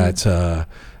mm-hmm. that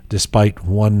despite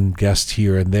one guest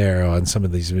here and there on some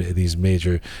of these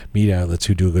major media outlets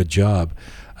who do a good job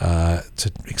to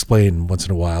explain once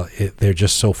in a while, they're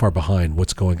just so far behind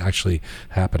what's actually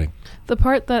happening. The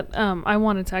part that I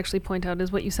wanted to actually point out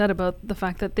is what you said about the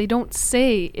fact that they don't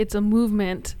say it's a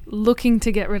movement looking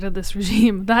to get rid of this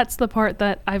regime. That's the part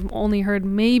that I've only heard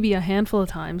maybe a handful of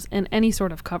times in any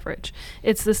sort of coverage.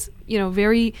 It's this,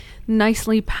 very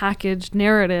nicely packaged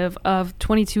narrative of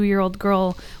 22-year-old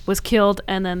girl was killed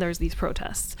and then there's these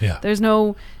protests. Yeah. There's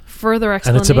no further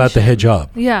explanation. And it's about the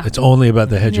hijab. Yeah. It's only about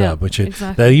the hijab, yeah, which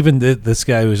exactly. that even this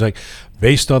guy was like,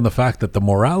 based on the fact that the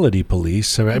morality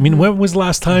police, I mean, when was the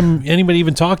last time anybody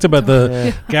even talked about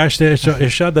the Gasht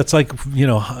Irshad? That's like,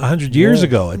 100 years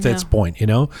ago at this point,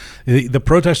 The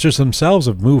protesters themselves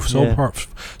have moved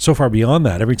so far beyond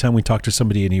that. Every time we talk to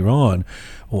somebody in Iran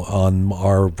on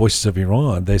our Voices of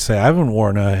Iran, they say, I haven't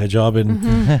worn a hijab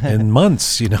in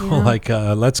months,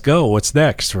 let's go. What's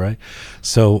next, right?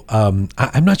 So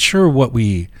I'm not sure what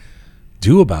we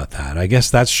do about that. I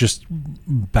guess that's just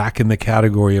back in the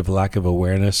category of lack of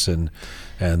awareness and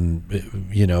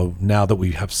now that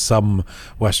we have some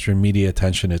Western media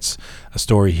attention, it's a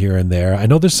story here and there. I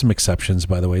know there's some exceptions,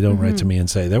 by the way. Don't write to me and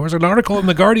say there was an article in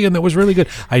The Guardian that was really good.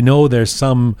 I know there's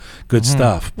some good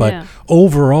stuff, but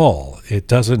overall it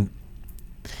doesn't,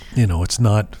 it's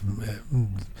not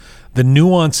the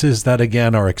nuances that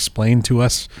again are explained to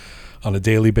us on a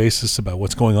daily basis about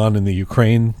what's going on in the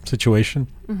Ukraine situation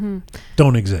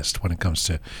don't exist when it comes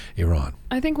to Iran.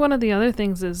 I think one of the other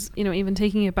things is, even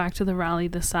taking it back to the rally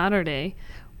this Saturday,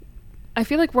 I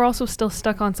feel like we're also still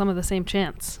stuck on some of the same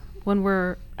chants. when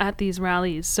we're at these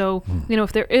rallies. So, you know,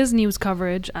 if there is news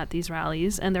coverage at these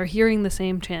rallies and they're hearing the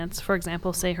same chants, for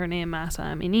example, say her name, Mahsa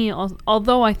Amini,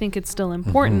 although I think it's still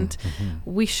important,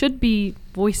 we should be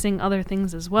voicing other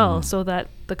things as well so that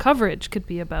the coverage could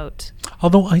be about.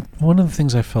 Although one of the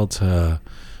things I felt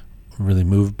really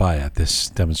moved by at this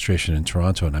demonstration in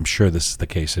Toronto, and I'm sure this is the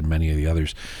case in many of the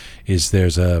others, is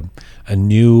there's a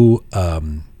new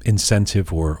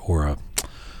incentive or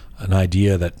an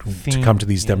idea that to come to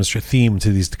these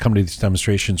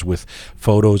demonstrations with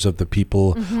photos of the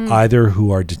people either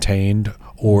who are detained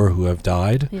or who have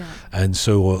died. And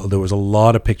so there was a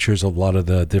lot of pictures of a lot of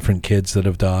the different kids that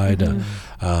have died,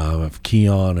 of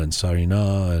Keon and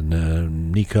Sarina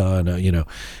and Nika, and you know,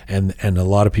 and a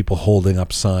lot of people holding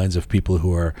up signs of people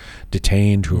who are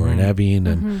detained, who are in Evin,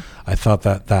 and I thought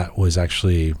that was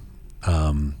actually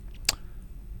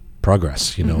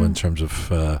progress, you know, in terms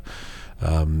of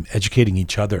educating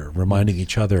each other, reminding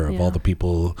each other of all the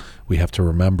people we have to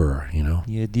remember, you know.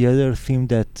 Yeah, the other theme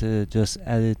that just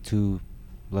added to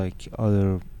like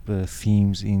other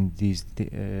themes in this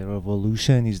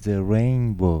revolution is the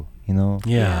rainbow, you know.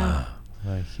 Yeah.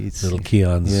 Like it's little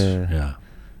Keon's. Yeah.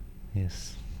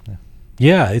 Yes.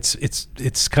 Yeah,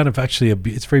 it's kind of actually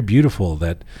it's very beautiful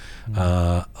that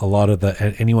a lot of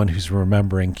anyone who's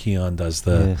remembering Keon does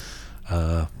the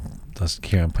does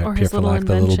Kieran Pierre-Falac,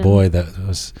 the little boy that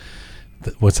was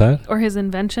what's that? Or his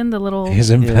invention, his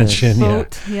invention,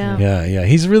 boat, yeah.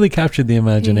 He's really captured the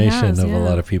imagination of a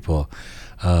lot of people.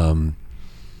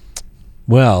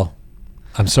 Well,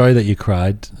 I'm sorry that you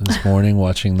cried this morning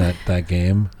watching that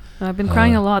game. I've been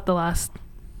crying a lot the last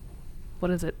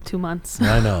 2 months.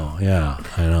 I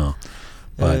know.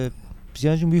 But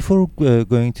before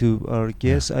going to our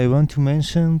guest, I want to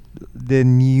mention the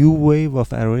new wave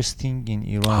of arresting in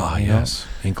Iran. Yes,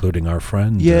 including our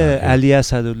friend. Ali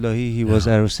Asadullahi, he was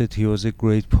arrested. He was a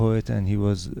great poet, and he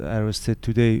was arrested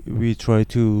today. We try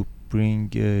to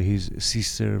bring his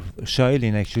sister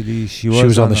Shailin. Actually, she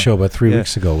was on the show about 3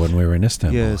 weeks ago when we were in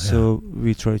Istanbul. So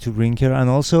we try to bring her, and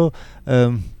also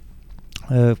a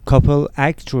couple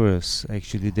actresses.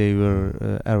 Actually, they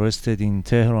were arrested in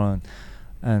Tehran.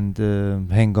 And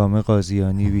Hengame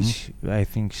Ghaziani, which I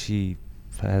think she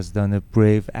has done a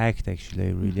brave act. Actually,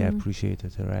 I really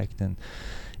appreciated her act. And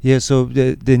so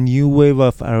the new wave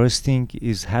of arresting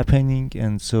is happening,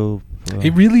 and so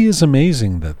it really is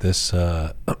amazing that this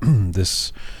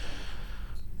this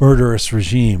murderous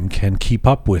regime can keep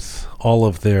up with all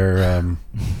of their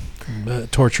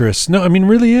torturous. No, I mean,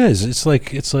 really is. It's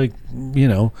like you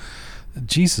know.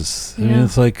 Jesus, I mean,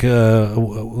 it's like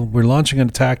we're launching an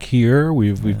attack here.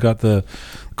 We've got the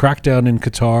crackdown in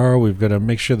Qatar. We've got to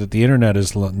make sure that the internet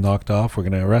is knocked off. We're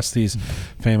going to arrest these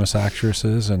famous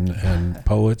actresses and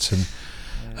poets, and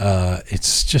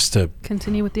it's just a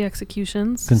continue with the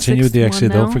executions. Continue with the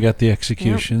executions. Don't forget the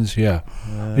executions.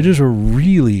 It is a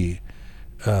really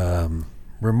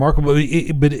remarkable.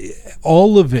 But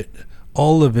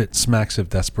all of it smacks of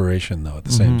desperation, though, at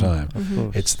the same time.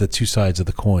 It's the two sides of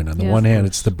the coin. On the one hand,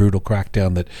 it's the brutal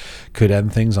crackdown that could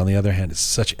end things. On the other hand, it's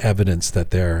such evidence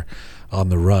that they're on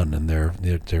the run and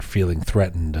they're feeling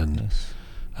threatened. And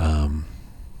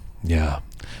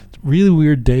really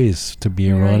weird days to be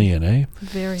Iranian, eh?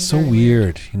 Very, so very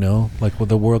weird, you know? Like with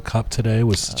the World Cup today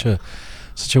was such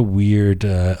a weird...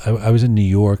 I was in New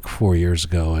York 4 years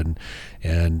ago, and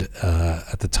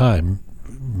at the time...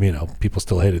 you know, people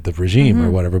still hated the regime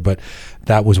or whatever, but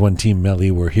that was when Team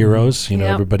Melli were heroes. You know,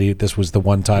 everybody. This was the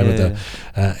one time of the,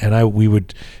 we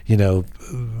would, you know,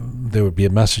 there would be a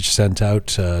message sent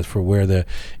out for where the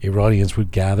Iranians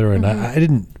would gather, and I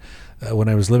didn't. When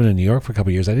I was living in New York for a couple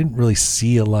of years, I didn't really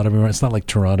see a lot of Iranians. It's not like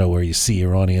Toronto where you see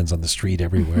Iranians on the street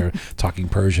everywhere talking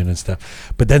Persian and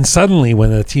stuff. But then suddenly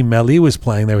when the Team Melli was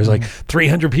playing, there was like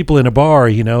 300 people in a bar,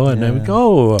 you know, and I would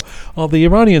go, all the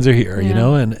Iranians are here, you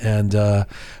know, and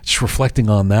just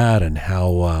reflecting on that and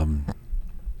how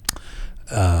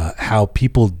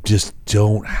people just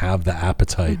don't have the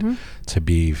appetite to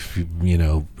be, you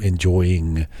know,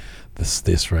 enjoying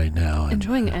this right now.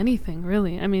 Enjoying anything,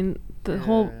 really. I mean, the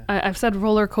whole I've said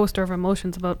roller coaster of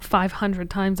emotions about 500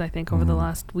 times I think over the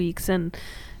last weeks, and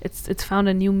it's found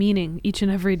a new meaning each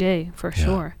and every day for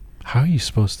sure. How are you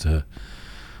supposed to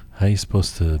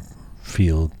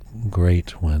feel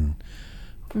great when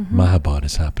Mahabad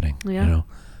is happening? You know?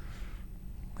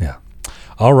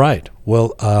 All right,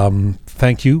 well,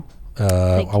 thank you.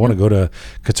 I want to go to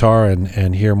Qatar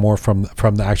and hear more from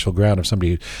the actual ground of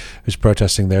somebody who's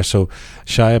protesting there. So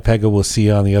Shaya Pega, we'll see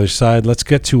you on the other side. Let's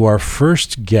get to our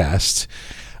first guest.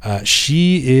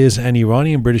 She is an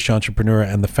Iranian-British entrepreneur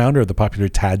and the founder of the popular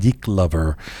Tahdik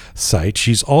Lover site.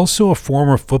 She's also a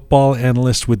former football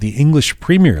analyst with the English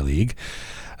Premier League.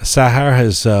 Sahar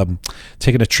has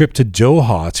taken a trip to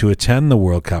Doha to attend the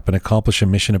World Cup and accomplish a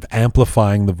mission of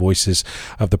amplifying the voices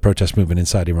of the protest movement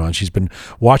inside Iran. She's been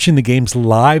watching the games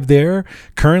live there,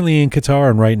 currently in Qatar,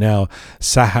 and right now,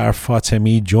 Sahar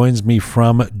Fatemi joins me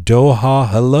from Doha.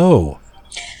 Hello.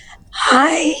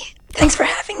 Hi. Thanks for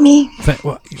having me.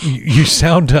 You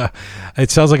sound, it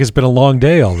sounds like it's been a long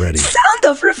day already. Sound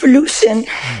of revolution.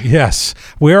 Yes.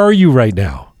 Where are you right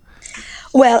now?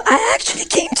 Well, I actually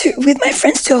came with my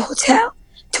friends to a hotel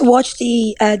to watch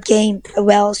the game,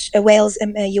 Wales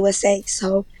USA.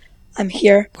 So I'm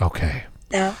here. Okay.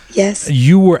 Now, yes.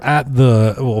 You were at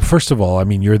first of all, I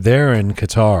mean, you're there in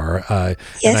Qatar, Yes.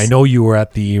 and I know you were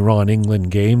at the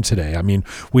Iran-England game today. I mean,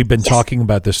 we've been talking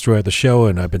about this throughout the show,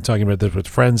 and I've been talking about this with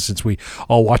friends since we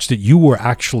all watched it. You were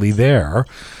actually there.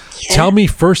 Yeah. Tell me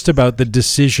first about the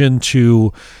decision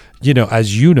to,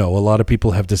 as you know, a lot of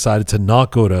people have decided to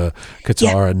not go to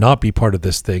Qatar and not be part of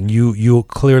this thing. You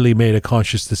clearly made a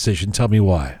conscious decision. Tell me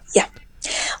why. Yeah.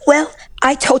 Well,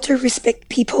 I totally respect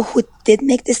people who did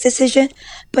make this decision,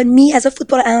 but me as a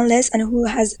football analyst and who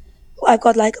I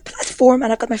got like a platform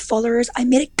and I got my followers, I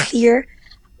made it clear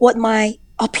what my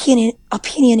opinion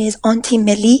is on Team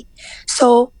Melli.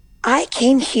 So I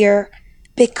came here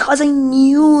because I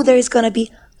knew there is going to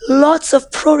be lots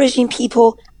of pro-regime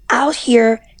people out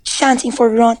here chanting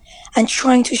for Iran and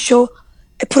trying to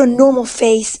put a normal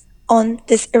face on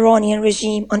this Iranian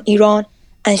regime, on Iran,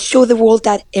 and show the world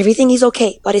that everything is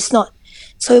okay, but it's not.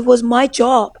 So it was my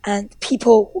job and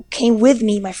people who came with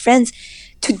me, my friends,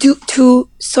 to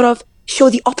sort of show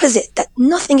the opposite, that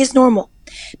nothing is normal.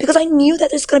 Because I knew that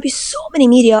there's going to be so many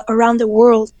media around the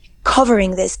world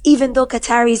covering this, even though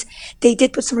Qataris, they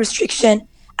did put some restriction,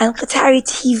 and Qatari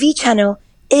TV channel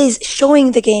is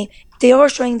showing the game. They are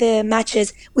showing the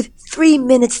matches with 3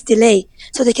 minutes delay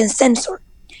so they can censor.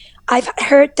 I've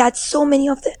heard that so many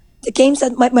of the games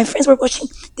that my friends were watching,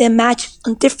 the match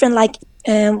on different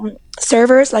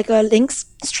servers, links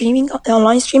streaming,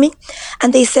 online streaming,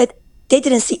 and they said they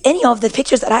didn't see any of the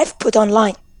pictures that I've put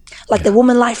online, the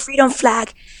Women Life Freedom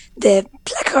flag, the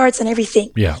placards and everything.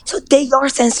 Yeah. So they are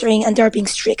censoring and they're being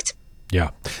strict.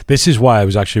 Yeah. This is why I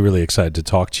was actually really excited to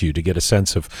talk to you, to get a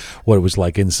sense of what it was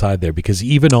like inside there, because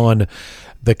even on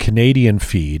the Canadian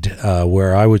feed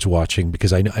where I was watching,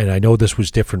 because I know this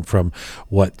was different from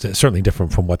certainly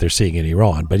different from what they're seeing in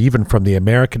Iran, but even from the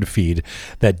American feed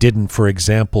that didn't, for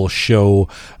example, show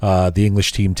the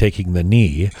English team taking the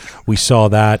knee, we saw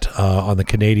that on the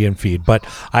Canadian feed. But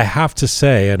I have to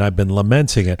say, and I've been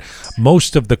lamenting it,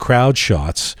 most of the crowd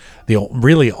shots,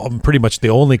 pretty much the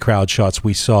only crowd shots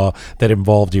we saw that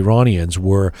involved Iranians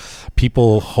were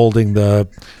people holding the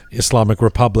Islamic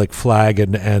Republic flag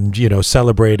and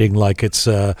celebrating like it's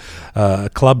a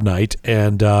club night,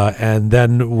 and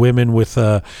then women with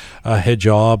a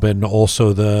hijab and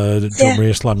also the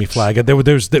Jamhuriya Islami flag. And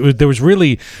there was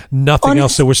really nothing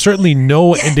else. There was certainly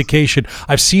no indication.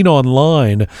 I've seen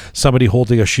online somebody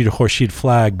holding a Shir Khorshid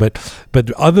flag,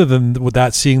 but other than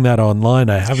that, seeing that online,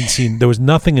 I haven't seen. There was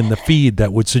nothing in the feed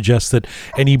that would suggest that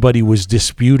anybody was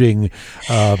disputing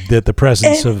the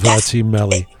presence of Team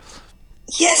Melli.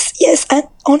 Yes, and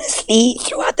honestly,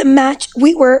 throughout the match,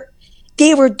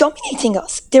 they were dominating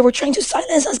us. They were trying to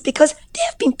silence us because they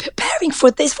have been preparing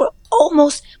for this for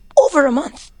almost over a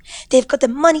month. They've got the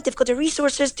money, they've got the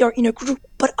resources, they're in a group.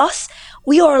 But us,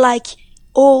 we are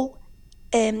all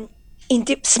in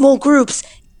small groups,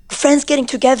 friends getting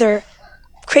together,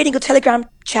 creating a Telegram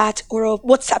chat or a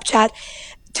WhatsApp chat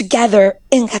together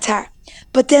in Qatar.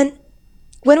 But then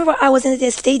whenever I was in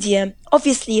the stadium,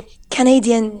 obviously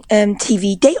Canadian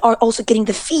TV, they are also getting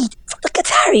the feed from the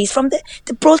Qataris, from the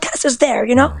broadcasters there,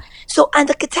 So, and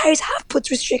the Qataris have put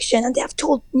restriction and they have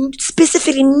told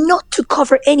specifically not to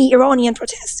cover any Iranian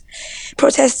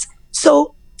protests.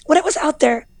 So when I was out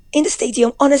there in the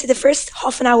stadium, honestly, the first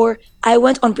half an hour, I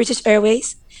went on British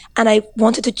Airways and I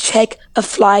wanted to check a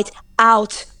flight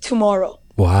out tomorrow.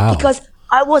 Wow. Because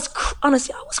I was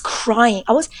crying.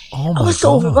 I was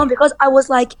so overwhelmed because I was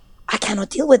like, I cannot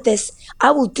deal with this.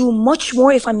 I will do much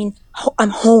more if I'm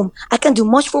home. I can do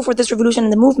much more for this revolution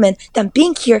and the movement than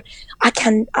being here. I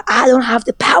don't have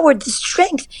the power, the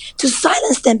strength to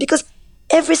silence them, because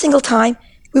every single time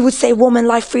we would say Woman,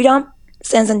 Life, Freedom,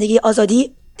 Zan Zandagi,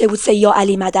 Azadi, they would say Ya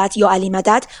Ali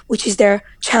Madad, which is their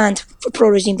chant for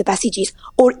pro-regime, the Basijis,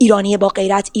 or Iraniye ba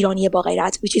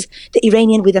Ghairat, which is the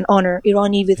Iranian with an honor,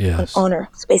 Irani with an honor,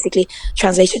 basically,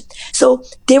 translation. So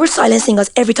they were silencing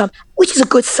us every time, which is a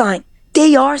good sign,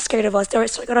 they are scared of us. They're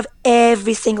scared of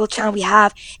every single channel we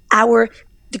have.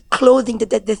 The clothing,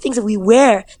 the things that we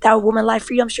wear, that our woman life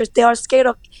freedom shirts, they are scared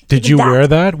of. Did you wear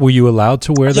that? Were you allowed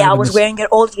to wear that? Yeah, I was wearing it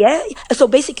all. Yeah. So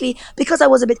basically, because I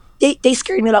was a bit, they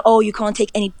scared me like, oh, you can't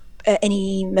take any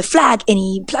flag,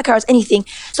 any placards, anything.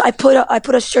 So I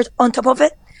put a shirt on top of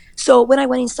it. So when I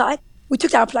went inside, we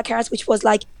took our placards, which was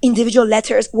like individual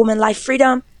letters: woman life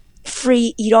freedom,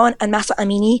 free Iran, and Mahsa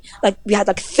Amini. Like we had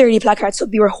like 30 placards. So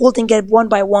we were holding it one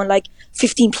by one, like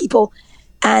 15 people,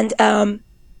 and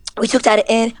we took that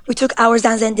in. We took our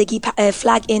Zan Zendegi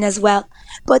flag in as well.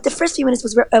 But the first few minutes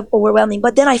was overwhelming.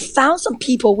 But then I found some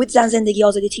people with Zan Zendegi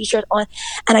also the t-shirt on,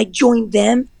 and I joined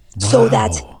them. Wow. So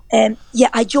that,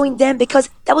 I joined them because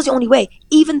that was the only way.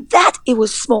 Even that, it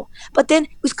was small. But then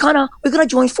we're going to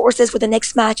join forces for the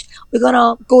next match. We're going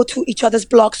to go to each other's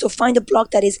blocks. So find a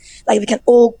block that is like we can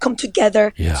all come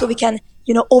together so we can,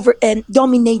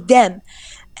 dominate them.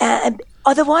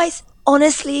 Otherwise,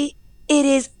 honestly, it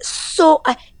is so...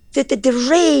 The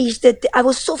rage that I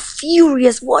was so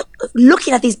furious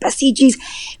looking at these Basijis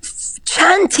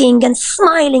chanting and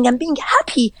smiling and being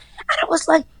happy, and I was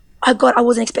like, oh God, I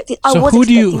wasn't expecting. So who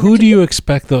do you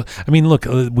expect though? I mean, look,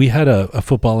 we had a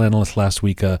football analyst last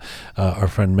week, our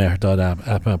friend Mehrdad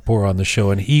Ahmadpour on the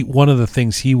show, and one of the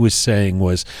things he was saying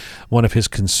was one of his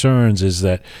concerns is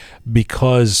that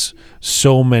because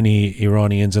so many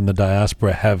Iranians in the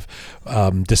diaspora have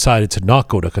decided to not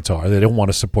go to Qatar, they don't want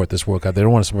to support this World Cup, they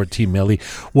don't want to support Team Melli.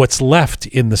 What's left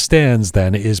in the stands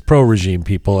then is pro-regime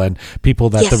people and people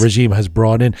that the regime has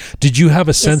brought in. Did you have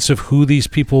a sense of who these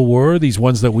people were? These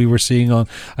ones that we were seeing on?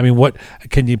 I mean, what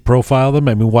can you profile them?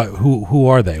 I mean, who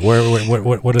are they?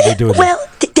 What are they doing? Well,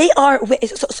 they are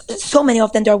so many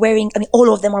of them. They're wearing. I mean,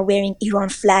 all of them are wearing Iran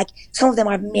flag. Some of them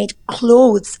are made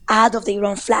clothes out of the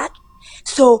Iran flag.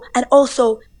 So, and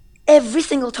also, every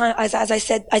single time, as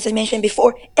I mentioned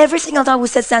before, every single time we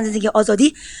said Zan Zendegi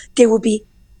Azadi, there will be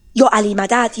Ya Ali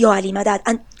Madad, Ya Ali Madad.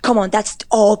 And come on, that's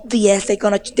obvious. They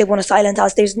want to silence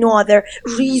us. There's no other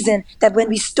reason that when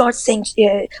we start saying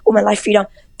women life freedom,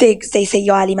 they say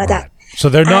Ya Ali Madad. Right. So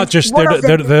they're not just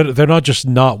they're not just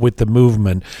not with the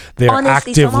movement. They're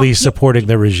actively supporting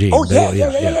the regime. Oh yeah.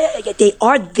 They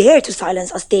are there to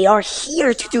silence us. They are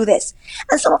here to do this.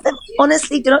 And some of them,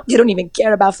 honestly, they don't even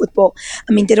care about football.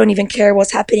 I mean, they don't even care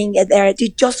what's happening there. They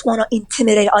just want to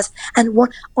intimidate us. And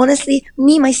honestly,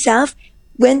 me myself,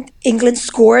 when England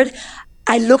scored,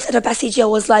 I looked at Basiji. I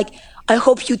was like, I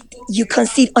hope you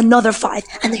concede another 5.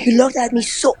 And he looked at me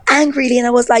so angrily, and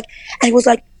he was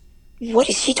like, what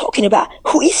is she talking about?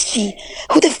 Who is she?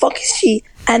 Who the fuck is she?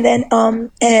 And then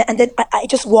I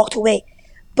just walked away.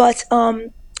 But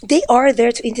they are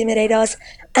there to intimidate us,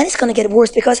 and it's gonna get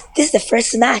worse because this is the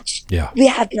first match. Yeah. We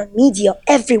have been on media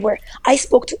everywhere. I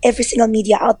spoke to every single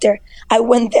media out there. I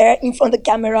went there in front of the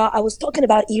camera. I was talking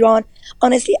about Iran.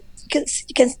 Honestly,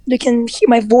 you can hear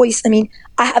my voice. I mean,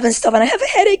 I haven't stopped and I have a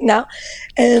headache now.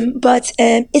 But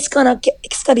it's gonna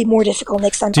be more difficult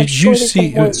next time. Did you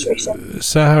see,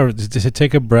 Sahar? To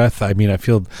take a breath. I mean, I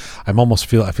feel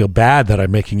bad that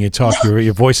I'm making you talk.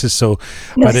 Your voice is so,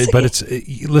 but it's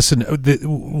listen.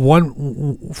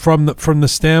 From the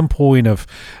standpoint of,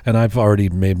 and I've already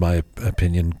made my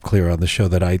opinion clear on the show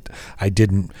that I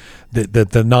didn't.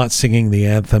 The not singing the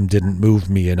anthem didn't move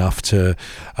me enough to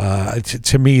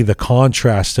me the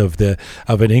contrast of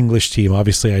an English team.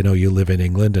 Obviously, I know you live in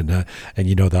England and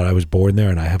you know that I was born there,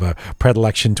 and I have a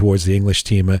predilection towards the English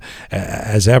team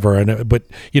as ever. But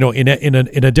you know, in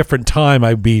a different time,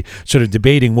 I'd be sort of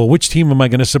debating, well, which team am I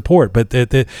going to support? But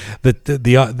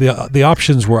the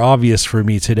options were obvious for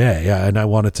me today, and I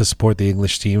wanted to support the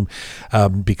English team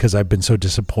because I've been so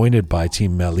disappointed by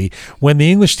Team Melli. When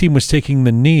the English team was taking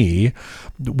the knee,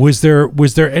 was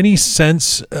there any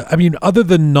sense, I mean, other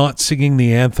than not singing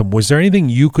the anthem, was there anything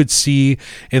you could see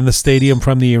in the stadium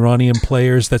from the Iranian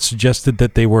players that suggested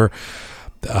that they were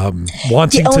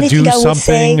wanting to do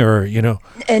something, or you know?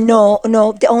 No.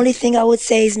 The only thing I would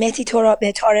say is Mehdi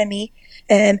Taremi.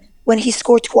 When he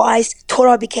scored twice,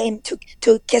 Tora to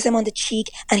kiss him on the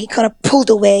cheek, and he kind of pulled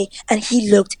away, and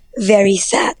he looked very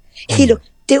sad.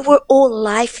 They were all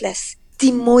lifeless,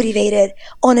 demotivated.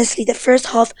 Honestly, the first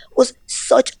half was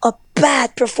such a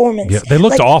bad performance. Yeah, they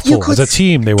looked awful as a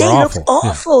team. They looked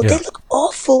awful. Yeah. They look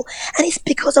awful, and it's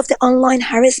because of the online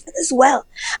harassment as well.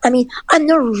 I mean, I'm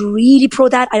not really pro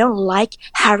that. I don't like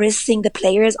harassing the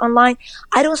players online.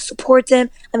 I don't support them.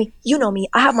 I mean, you know me.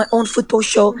 I have my own football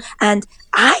show, and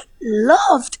I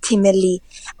loved Team Melli,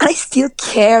 and I still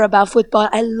care about football.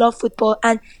 I love football,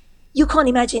 and you can't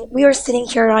imagine. We are sitting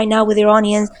here right now with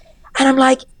Iranians, and I'm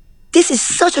like, this is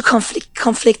such a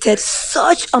conflicted,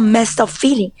 such a messed up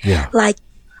feeling. Yeah. Like,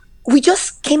 we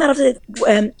just came out of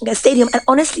the stadium, and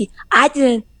honestly, I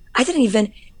didn't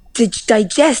even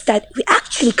digest that we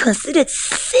actually conceded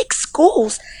 6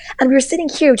 goals, and we were sitting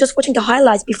here just watching the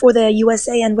highlights before the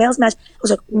USA and Wales match. I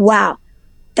was like, wow,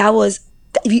 that was.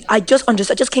 I just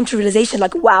understood. I just came to realization,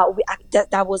 like, wow, we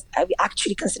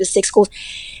actually considered 6 goals.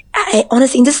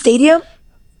 Honestly, in the stadium,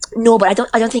 no, but I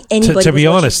don't think anybody. To be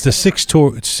honest, the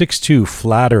 6-2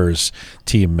 flatters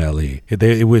Team Melli.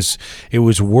 It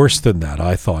was worse than that,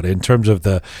 I thought, in terms of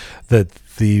the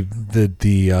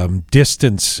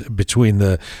distance between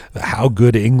the how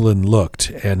good England looked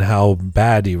and how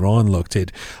bad Iran looked.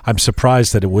 I'm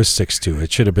surprised that it was 6-2.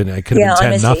 It should have been. It could have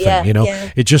been 10-0. Yeah, you know,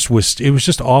 yeah. It was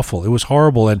just awful. It was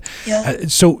horrible. And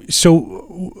so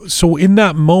in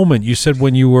that moment, you said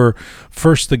when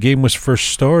the game was first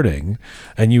starting,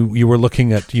 and you were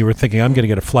thinking, I'm going to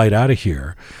get a flight out of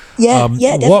here. Yeah,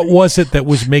 what was it that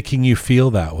was making you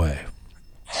feel that way?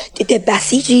 The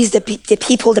Basijis, the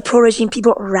people, the pro-regime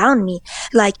people around me.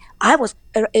 Like, I was,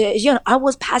 I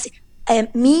was passing.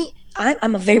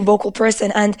 I'm a very vocal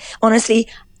person, and honestly,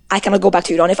 I cannot go back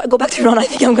to Iran. If I go back to Iran, I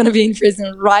think I'm going to be in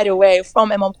prison right away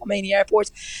from Imam Khomeini Airport.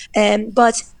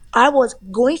 But I was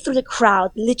going through the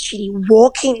crowd, literally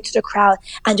walking into the crowd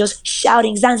and just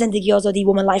shouting, Zan Zendegi Azadi,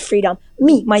 woman life freedom.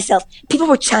 Me, myself. People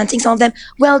were chanting, some of them,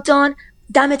 well done,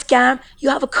 damn it, Gam, you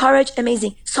have a courage,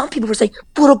 amazing. Some people were saying,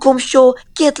 Buro Gum Sho,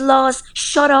 get lost,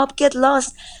 shut up, get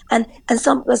lost. And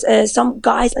some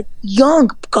guys, like young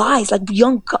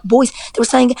boys, they were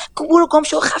saying, Buro Gum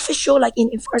Sho, Khafe Sho, like in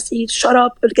Farsi, shut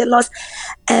up, get lost,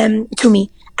 to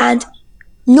me. And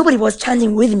nobody was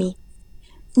chanting with me.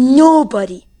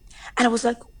 Nobody. And I was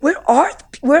like, where are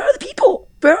the people?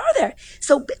 Where are they?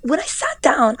 So when I sat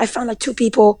down, I found like 2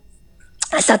 people.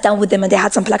 I sat down with them and they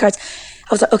had some placards. I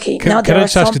was like, okay, now there are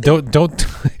some. Can I just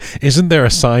ask you, isn't there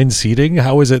assigned seating?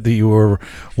 How is it that you were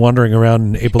wandering around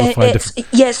and able to find different?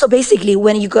 Yeah, so basically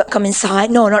when you come inside,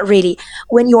 no, not really.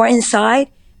 When you are inside,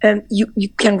 you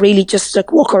can really just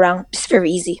like walk around. It's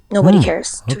very easy. Nobody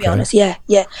cares, to be honest. Yeah.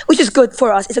 Which is good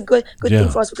for us. It's a good thing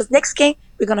for us, because next game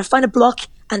we're gonna find a block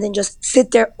and then just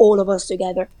sit there, all of us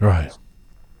together. Right.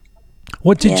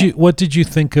 What did you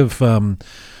think of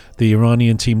the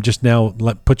Iranian team? Just now,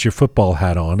 put your football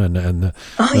hat on and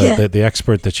the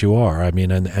expert that you are. I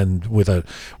mean, and with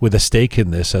a stake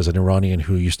in this as an Iranian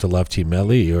who used to love Team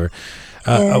Melli, or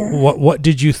what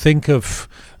did you think of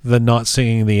the not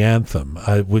singing the anthem?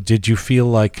 Did you feel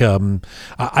like honestly,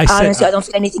 I don't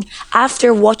feel anything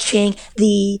after watching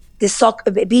the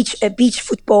soccer, beach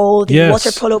football, the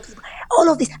water polo, all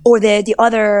of this, or the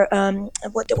other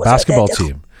the basketball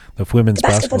team, the women's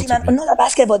basketball team. Not a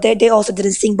basketball. They also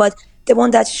didn't sing, but the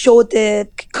one that showed the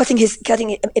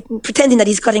pretending that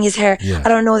he's cutting his hair. Yeah. I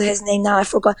don't know his name now. I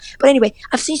forgot. But anyway,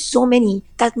 I've seen so many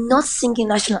that not singing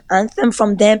national anthem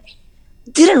from them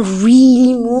didn't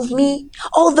really move me.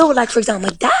 Although, like, for example,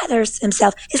 my dad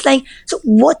himself is like, so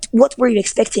what were you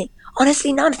expecting?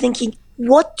 Honestly, now I'm thinking,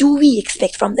 what do we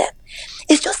expect from them?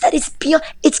 It's just that it's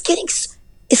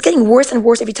getting worse and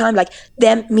worse every time. Like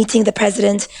them meeting the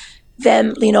president,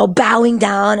 them, bowing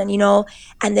down,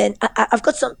 and then I've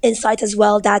got some insight as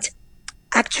well that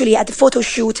actually at the photo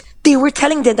shoot, they were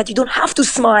telling them that you don't have to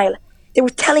smile. They were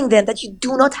telling them that you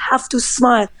do not have to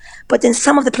smile. But then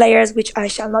some of the players, which I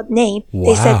shall not name,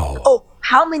 they said, oh,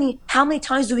 how many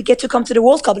times do we get to come to the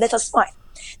World Cup? Let us smile.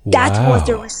 Wow. That was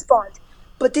the response.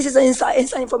 But this is inside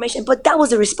information. But that was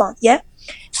the response, yeah?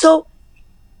 So,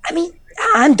 I mean,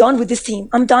 I'm done with this team.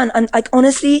 I'm done. And like,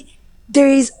 honestly,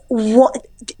 there's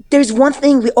one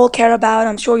thing we all care about.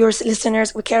 I'm sure your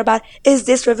listeners will care about. Is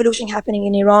this revolution happening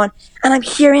in Iran? And I'm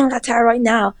hearing Qatar right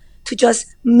now to just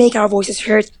make our voices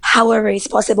heard however it's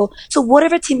possible. So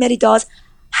whatever Team Melli does,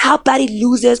 how bad it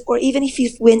loses, or even if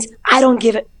it wins, I don't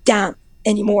give a damn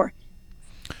anymore.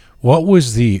 What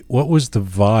was the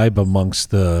vibe amongst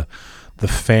the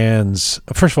fans?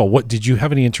 First of all, what did you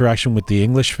have any interaction with the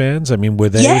English fans? I mean, were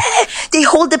they? Yeah, they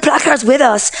hold the placards with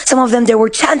us. Some of them, they were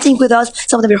chanting with us.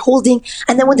 Some of them were holding.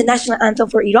 And then when the national anthem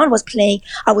for Iran was playing,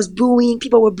 I was booing.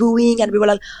 People were booing, and we were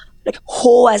like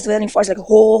ho as well in Farsi, like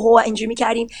ho injury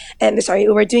karim. We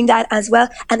were doing that as well.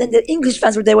 And then the English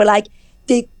fans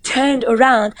they turned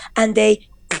around and they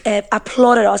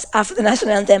applauded us after the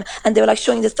national anthem, and they were like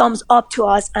showing the thumbs up to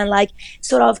us and like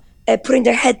sort of putting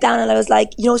their head down, and I was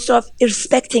like, sort of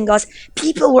respecting us.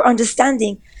 People were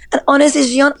understanding. And honestly,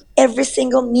 Gian, every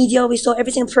single media we saw,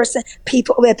 every single person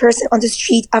on the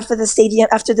street after the stadium,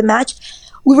 after the match,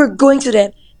 we were going to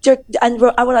them. I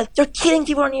was like, they're killing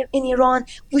people in Iran.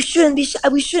 We shouldn't be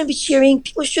cheering.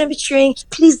 People shouldn't be cheering.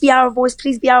 Please be our voice.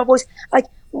 Please be our voice. Like,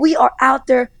 we are out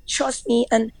there. Trust me,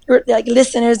 and your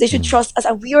listeners, they should trust us.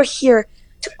 And we are here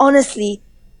to honestly,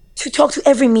 to talk to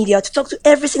every media, to talk to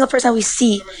every single person we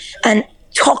see, and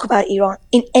talk about Iran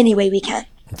in any way we can.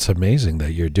 It's amazing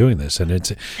that you're doing this, and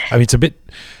it's a bit,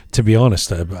 to be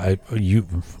honest,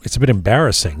 it's a bit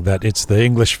embarrassing that it's the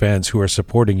English fans who are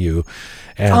supporting you,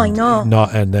 and I know.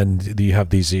 and then you have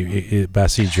these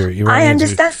Basij or Iranians. I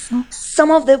understand some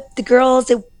of the girls,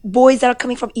 the boys that are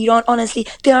coming from Iran, honestly,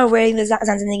 they are wearing the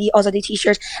Zanzandagi Azadi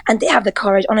t-shirts, and they have the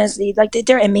courage, honestly, like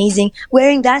they're amazing.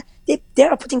 Wearing that, they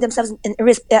are putting themselves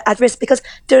at risk because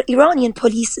they're Iranian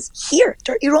police is here.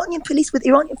 They're Iranian police with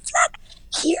Iranian flag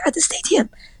here at the stadium.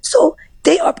 So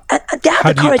they are, they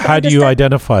have the courage. How do you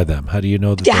identify them? How do you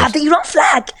know that they have the Iran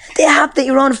flag? They have the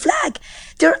Iran flag.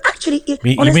 They're actually,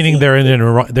 honestly, meaning they're in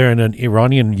an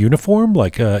Iranian uniform,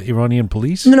 like Iranian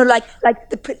police? No, like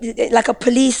a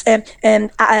police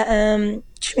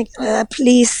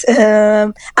police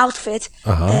outfit,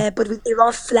 but with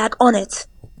Iran flag on it.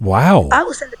 Wow! I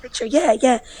will send the picture.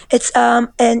 Yeah. It's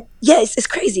and yeah, it's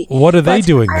crazy. What are they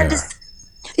doing there?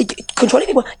 Controlling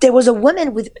people. There was a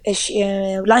woman with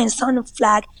a Lion Sun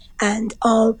flag, and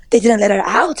they didn't let her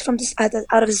out from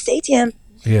out of the stadium.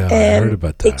 Yeah, I heard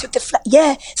about that. They took the flag.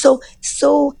 Yeah, so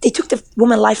they took the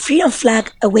Women Life Freedom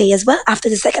flag away as well after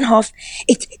the second half.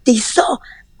 They saw.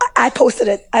 I posted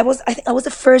it. I think I was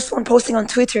the first one posting on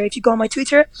Twitter. If you go on my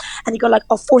Twitter, and you got like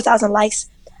 4,000 likes,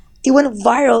 it went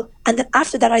viral. And then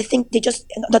after that, I think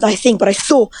but I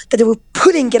saw that they were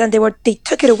putting it, and they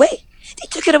took it away. They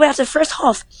took it away after the first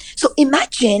half. So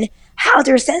imagine how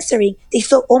they're censoring. They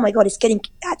saw, oh my God, it's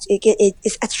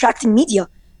attracting media.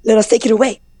 Let us take it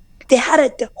away. They had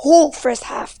it the whole first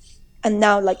half, and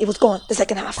now like it was gone the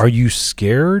second half. Are you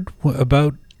scared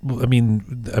about? I mean,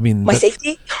 my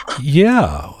safety?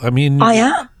 Yeah, I mean, I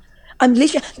am. I'm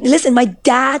literally. Listen, my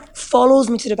dad follows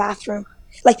me to the bathroom.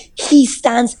 Like he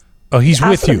stands. Oh, he's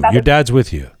with you. Your dad's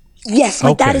with you. Yes,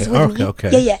 my dad is with me.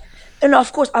 Okay. Yeah. No,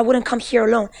 of course, I wouldn't come here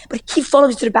alone. But he followed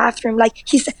me to the bathroom. Like,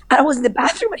 he said, I was in the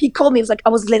bathroom and he called me. He was like, I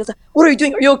was late. I was like, what are you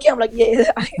doing? Are you okay? I'm like, yeah,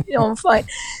 I'm fine.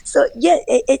 So, yeah,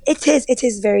 it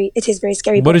is very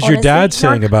scary. What is your dad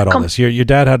saying about all this? Your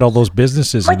dad had all those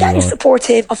businesses. My dad is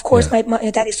supportive. Of course, my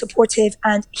dad is supportive.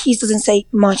 And he doesn't say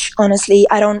much, honestly.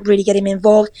 I don't really get him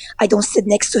involved. I don't sit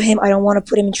next to him. I don't want to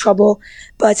put him in trouble.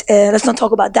 But let's not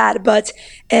talk about that. But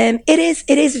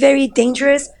it is very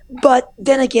dangerous. But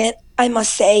then again, I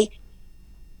must say,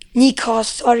 Nika,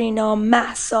 Sarina,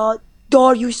 Masa,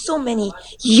 Darius, so many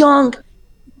young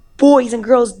boys and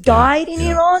girls died in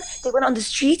Iran. They went on the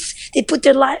streets. They put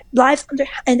their lives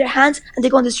in their hands, and they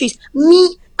go on the streets.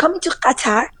 Me, coming to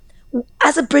Qatar,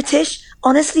 as a British,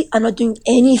 honestly, I'm not doing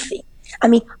anything. I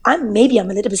mean, I'm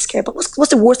a little bit scared, but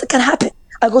what's the worst that can happen?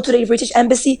 I go to the British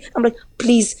embassy. I'm like,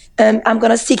 please, I'm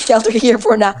going to seek shelter here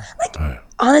for now. Like,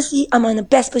 honestly, I'm in the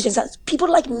best position. People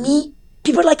like me,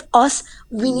 people like us,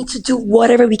 we need to do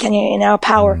whatever we can in our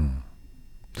power.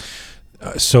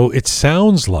 So it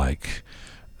sounds like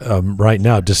right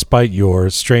now, despite your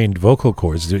strained vocal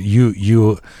cords,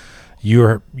 you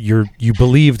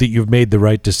believe that you've made the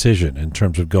right decision in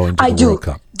terms of going to the World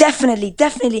Cup. Definitely.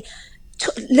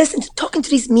 Talking to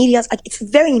these medias, like, it's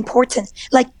very important.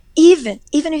 Like, even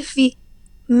if we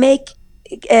make,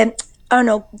 get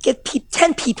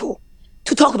 10 people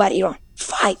to talk about Iran,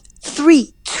 5,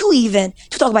 3, 2 even,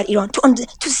 to talk about Iran, to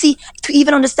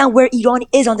even understand where Iran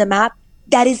is on the map,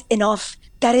 that is enough.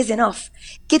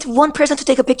 Get one person to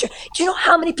take a picture. Do you know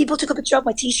how many people took a picture of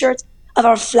my t-shirts, of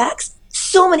our flags?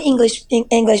 So many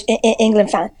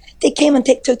England fans. They came and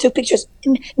took pictures.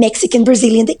 Mexican,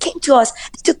 Brazilian, they came to us.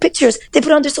 They took pictures. They put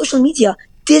it on their social media.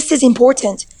 This is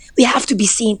important. We have to be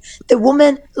seen. The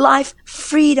woman life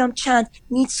freedom chant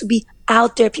needs to be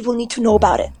out there. People need to know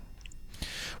about it.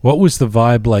 What was the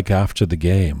vibe like after the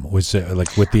game? Was it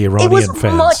like with the Iranian fans? It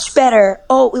was much better.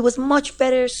 It was much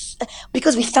better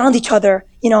because we found each other.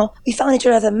 We found each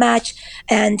other at the match,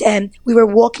 and we were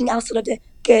walking outside of the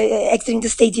exiting the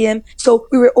stadium. So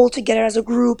we were all together as a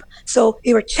group. So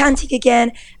we were chanting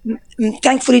again.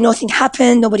 Thankfully, nothing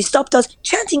happened. Nobody stopped us.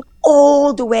 Chanting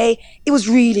all the way. It was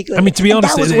really good. I mean, to be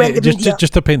honest,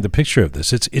 just to paint the picture of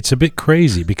this, it's a bit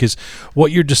crazy because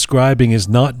what you're describing is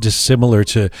not dissimilar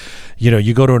to,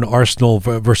 you go to an Arsenal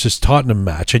versus Tottenham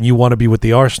match and you want to be with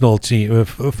the Arsenal team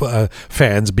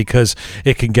fans because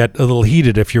it can get a little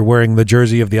heated if you're wearing the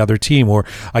jersey of the other team, or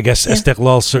I guess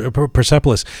Istiqlal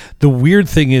Persepolis. The weird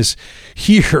thing is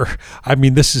here, I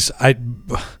mean, this is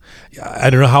I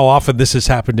don't know how often this has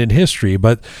happened in history,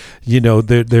 but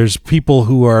there's people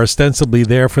who are ostensibly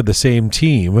there for the same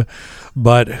team,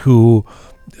 but who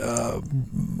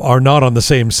are not on the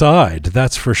same side.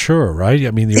 That's for sure, right?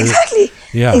 I mean, exactly.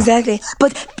 Yeah, exactly.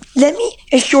 But let me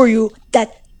assure you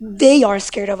that they are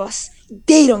scared of us.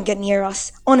 they don't get near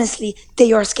us. Honestly,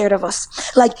 they are scared of us.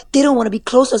 Like, they don't want to be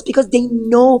close to us because they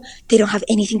know they don't have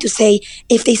anything to say.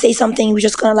 If they say something, we're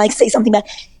just gonna like say something bad.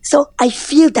 So I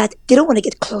feel that they don't want to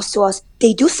get close to us.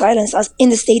 They do silence us in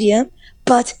the stadium,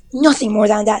 but nothing more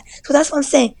than that. So that's what I'm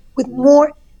saying. With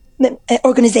more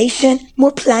organization,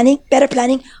 more planning, better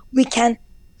planning, we can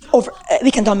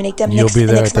dominate them. You'll be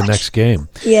there at the match. next game.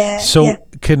 Yeah. So yeah.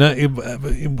 can I,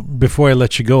 before I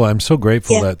let you go, I'm so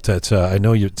grateful Yeah. that I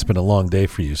know it's been a long day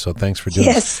for you. So thanks for doing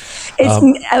Yes,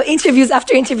 it's interviews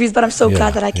after interviews, but I'm so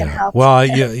glad that I can help. Well,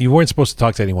 you weren't supposed to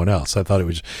talk to anyone else. I thought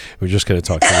we were just going to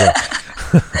talk to you.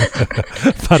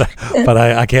 but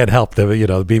I can't help them.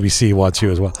 The BBC wants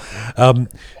you as well.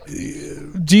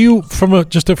 Do you, from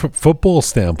just a football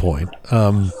standpoint?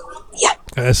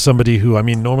 As somebody who, I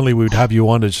mean, normally we would have you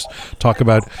on to just talk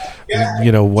about,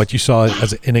 what you saw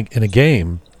as in a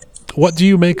game. What do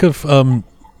you make of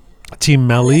Team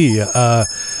Mali?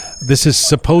 This is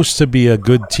supposed to be a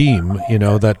good team,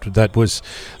 that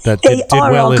did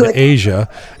well in good. Asia.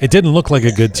 It didn't look like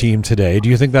a good team today. Do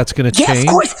you think that's going to change? Yeah, of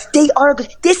course they are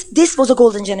good. This was a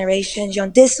golden generation,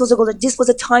 John. This was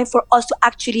a time for us to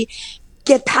actually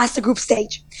get past the group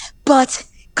stage. But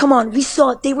come on, we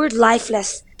saw they were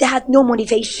lifeless. They had no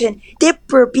motivation. They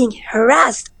were being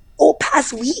harassed all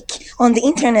past week on the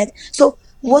internet. So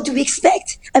what do we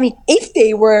expect? I mean, if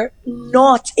they were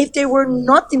not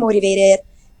demotivated,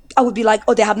 I would be like,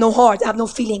 oh, they have no heart, they have no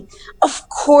feeling. Of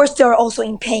course, they are also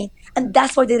in pain, and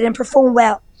that's why they didn't perform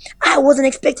well. I wasn't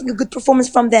expecting a good performance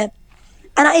from them,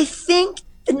 and I think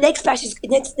the next match is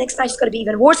going to be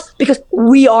even worse because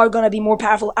we are going to be more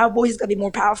powerful. Our voice is going to be more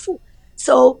powerful.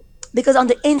 So, because on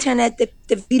the internet, the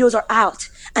videos are out,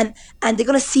 and they're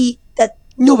going to see that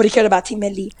nobody cared about Team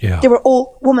Melli. Yeah. They were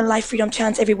all women life freedom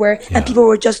chants everywhere, and people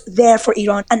were just there for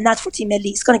Iran and not for Team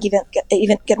Melli. It's going to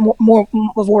get more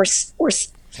worse.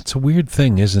 It's a weird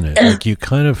thing, isn't it? Like you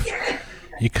kind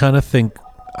of think.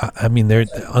 I mean, they're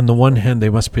on the one hand they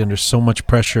must be under so much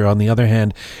pressure. On the other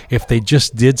hand, if they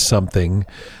just did something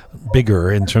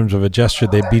bigger in terms of a gesture,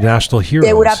 they'd be national heroes.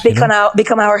 They would have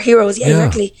become our heroes. Yeah,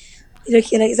 exactly.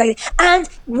 And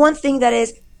one thing that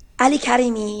is Ali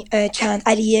Karimi chant,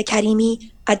 Ali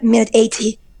Karimi at minute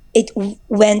 80, it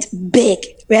went big,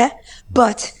 yeah.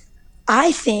 But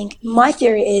I think my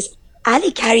theory is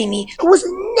Ali Karimi, who was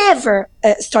never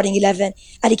starting 11,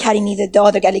 Ali Karimi, the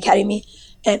other Ali Karimi,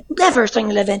 never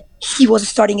starting 11, he was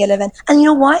starting 11. And you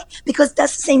know why? Because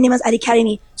that's the same name as Ali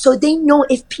Karimi. So they know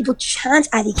if people chant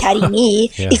Ali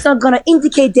Karimi, it's not going to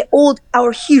indicate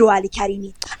our hero Ali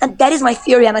Karimi. And that is my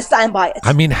theory, and I stand by it.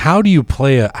 I mean, how do you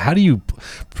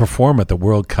perform at the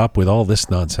World Cup with all this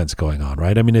nonsense going on,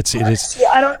 right? I mean, it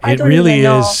really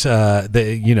is,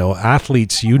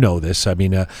 athletes, this. I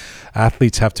mean,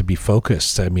 athletes have to be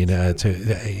focused. I mean,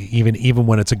 even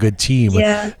when it's a good team,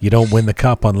 you don't win the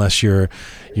cup unless you're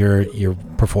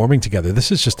performing together.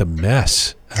 This is just a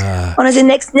mess. Honestly,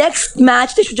 next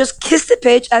match, they should just kiss the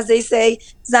pitch, as they say,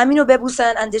 Zamino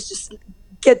Bebusan, and just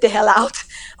get the hell out.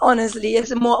 Honestly,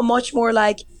 it's much more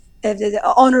like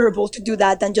honorable to do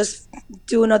that than just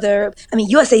do another. I mean,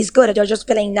 USA is good. They're just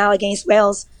playing now against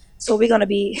Wales, so we're gonna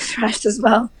be thrashed as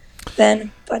well.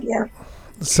 Then, but yeah.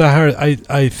 Sahar,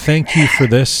 I thank you for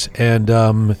this, and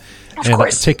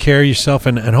take care of yourself,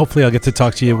 and hopefully I'll get to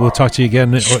talk to you. We'll talk to you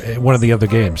again at one of the other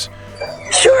games.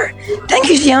 Sure. Thank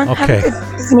you, Gian. Okay. Have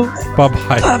a good evening.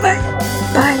 Bye-bye. Bye-bye.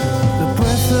 Bye. The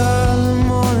breath of the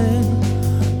morning,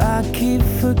 I keep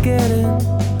forgetting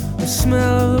the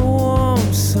smell of the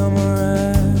warm summer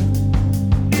air.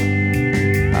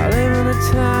 I live in a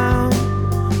town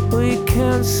where you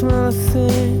can't smell a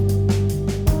thing.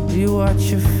 You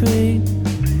watch your feet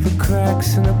for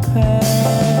cracks in the pavement.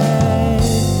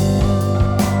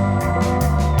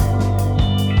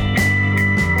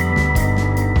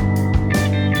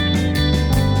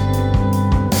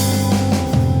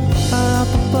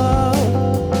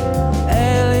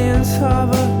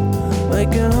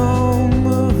 Making home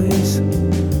movies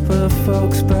for the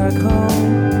folks back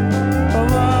home.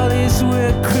 Of all these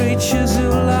weird creatures who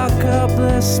lock up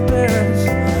their spirits,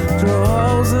 throw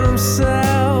holes in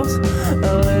themselves, and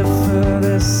live for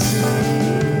the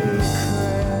secrets.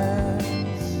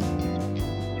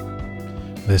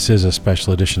 This is a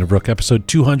special edition of Rook, episode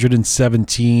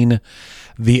 217,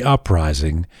 The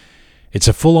Uprising. It's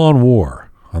a full-on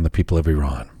war on the people of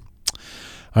Iran.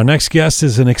 Our next guest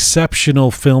is an exceptional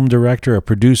film director, a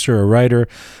producer, a writer,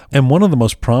 and one of the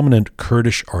most prominent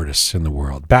Kurdish artists in the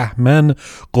world. Bahmen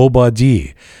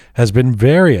Gobadi has been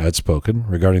very outspoken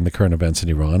regarding the current events in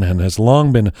Iran and has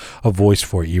long been a voice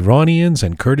for Iranians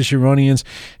and Kurdish Iranians.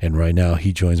 And right now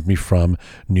he joins me from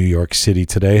New York City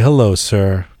today. Hello,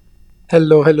 sir.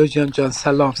 Hello, John.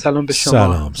 Salam be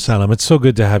shoma. Salam. It's so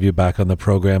good to have you back on the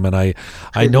program, and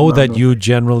I know that you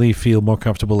generally feel more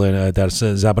comfortable in در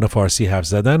زبان فارسی حرف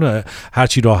زدن.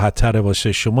 هرچی راحت‌تر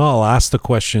باشه شما. I'll ask the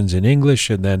questions in English,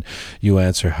 and then you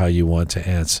answer how you want to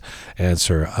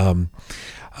answer.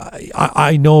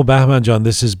 I know, Bahman John,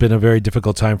 this has been a very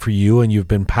difficult time for you, and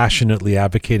you've been passionately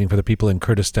advocating for the people in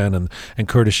Kurdistan and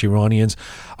Kurdish Iranians.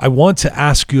 I want to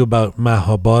ask you about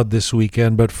Mahabad this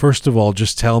weekend, but first of all,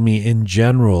 just tell me in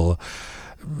general,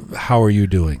 how are you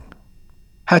doing?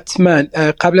 حتما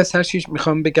قبل از هر چیز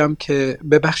میخوام بگم که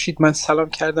ببخشید من سلام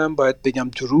کردم، باید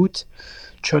بگم درود،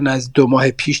 چون از 2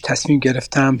 ماه پیش تصمیم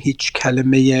گرفتم هیچ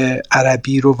کلمه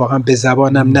عربی رو واقعا به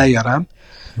زبانم نیارم.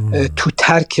 تو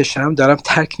ترکشم دارم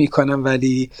ترک میکنم،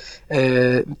 ولی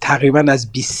تقریبا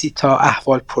از 20 تا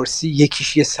احوال پرسی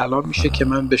یکیش یه سلام میشه که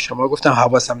من به شما گفتم،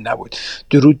 حواسم نبود.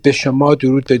 درود به شما،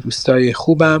 درود به دوستای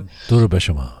خوبم. درود به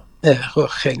شما.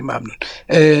 خیلی ممنون.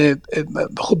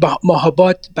 خب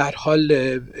ماهاباد به هر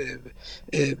حال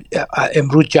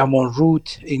امروز جمانرود،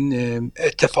 این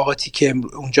اتفاقاتی که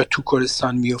اونجا تو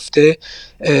کردستان میفته،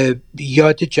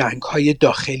 یاد جنگ‌های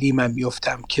داخلی من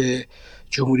میفتم که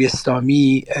جمهوری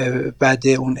اسلامی بعد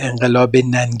اون انقلاب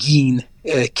ننگین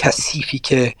کثیفی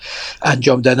که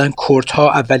انجام دادن،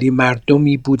 کردها اولین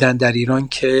مردمی بودن در ایران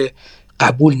که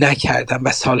قبول نکردن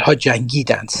و سالها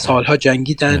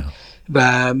جنگیدن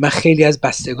و من خیلی از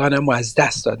بستگانم رو از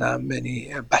دست دادم. یعنی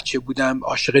بچه بودم،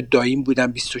 عاشق داییم بودم،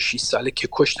 26 ساله که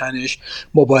کشتنش،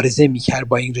 مبارزه میکرد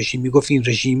با این رژیم، میگفت این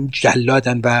رژیم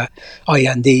جلادن و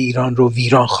آینده ایران رو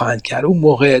ویران خواهند کرد. اون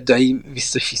موقع داییم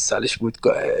 26 سالش بود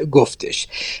گفتش.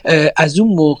 از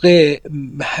اون موقع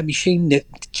همیشه این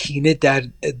کینه در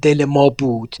دل ما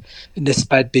بود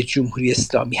نسبت به جمهوری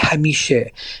اسلامی،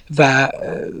 همیشه، و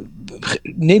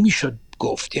نمیشد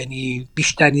گفت. یعنی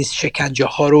بیشترین شکنجه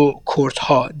ها رو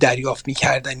کردها دریافت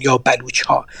می‌کردن یا بلوچ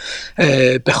ها،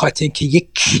 به خاطر اینکه یک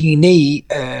کینه‌ای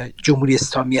جمهوری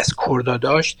اسلامی از کردها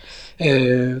داشت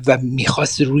و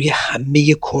میخواست روی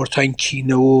همه کردها این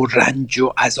کینه و رنج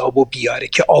و عذاب و بیاره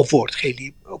که آورد،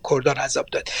 خیلی کردها رو عذاب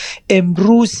داد.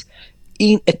 امروز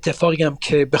این اتفاقی هم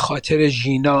که به خاطر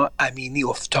ژینا امینی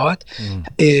افتاد،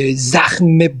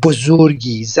 ضربه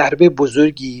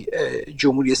بزرگی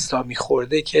جمهوری اسلامی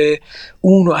خورده که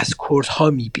اونو از کردها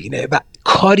میبینه و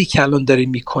کاری که الان داره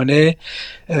میکنه،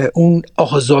 اون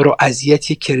آزار و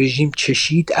اذیتی که رژیم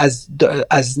چشید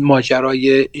از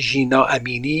ماجرای ژینا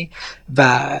امینی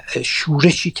و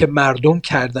شورشی که مردم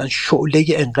کردن، شعله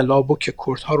انقلابو که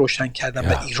کردها روشن کردن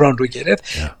و ایران رو گرفت،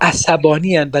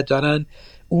 عصبانی هستند و دارن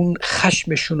اون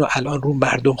خشمشون رو الان رو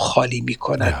مردم خالی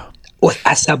میکنن و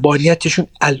عصبانیتشون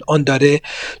الان داره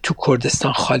تو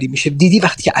کردستان خالی میشه. دیدی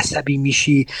وقتی که عصبی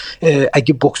میشی،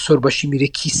 اگه بوکسور باشی میره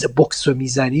کیسه بوکس رو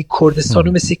میزنی، کردستان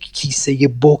رو مثل کیسه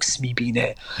بوکس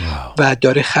میبینه و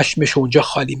داره خشمش اونجا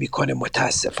خالی میکنه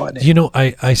متاسفانه. You know,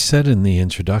 I said in the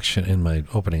introduction, in my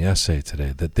opening essay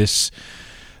today, that this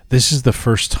is the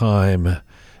first time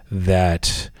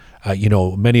that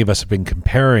many of us have been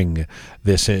comparing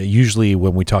this. Usually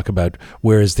when we talk about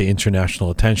where is the international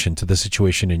attention to the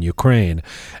situation in Ukraine,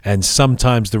 and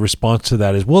sometimes the response to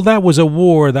that is, well, that was a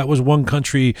war. That was one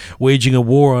country waging a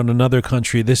war on another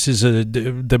country. This is a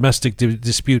domestic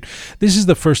dispute. This is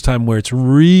the first time where it's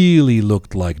really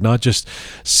looked like, not just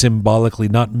symbolically,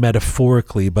 not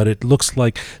metaphorically, but it looks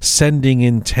like sending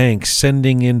in tanks,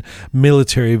 sending in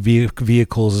military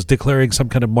vehicles, declaring some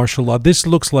kind of martial law. This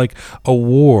looks like a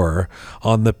war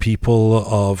on the people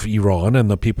of Iran and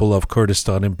the people of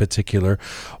Kurdistan in particular.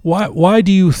 Why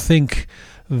do you think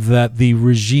that the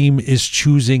regime is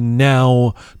choosing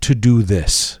now to do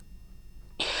this?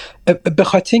 به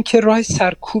خاطر اینکه راه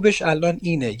سرکوبش الان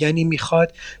اینه، یعنی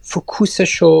میخواد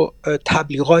فوکوسش و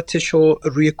تبلیغاتش رو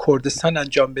روی کردستان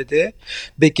انجام بده،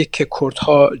 بگه که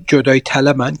کردها جدایی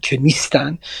طلبن که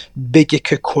نیستن، بگه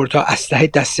که کردها اسلحه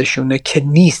دستشونه که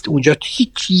نیست. اونجا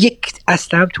هیچ یک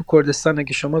اسلحه هم تو کردستان،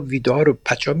 اگه شما ویدیوها رو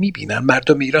بچه‌ها میبینن،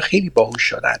 مردم ایران خیلی باهوش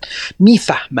شدن،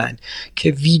 میفهمن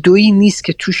که ویدئویی نیست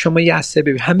که تو شما یه اسلحه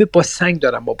ببینید، همه با سنگ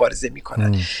دارن مبارزه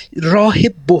میکنن.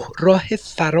 راه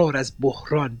فرار از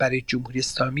بحران برای جمهوری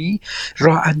اسلامی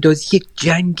راه اندازی یک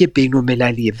جنگ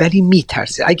بین‌المللیه، ولی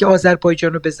میترسه. اگه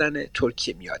آذربایجان رو بزنه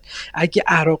ترکیه میاد، اگه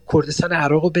کردستان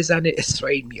عراق رو بزنه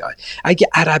اسرائیل میاد، اگه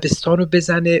عربستان رو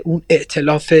بزنه اون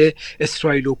ائتلاف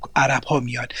اسرائیل و عرب ها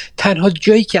میاد. تنها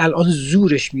جایی که الان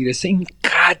زورش میرسه، این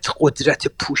قدر قدرت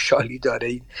پوشالی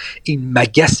داره این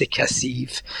مگس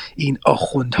کثیف، این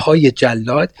آخوندهای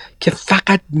جلاد که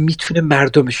فقط میتونه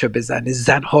مردمش رو بزنه،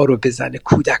 زنها رو بزنه،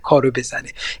 کودک ها رو بزنه.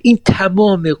 این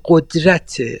تمام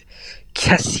قدرت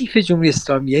کثیف جمهوری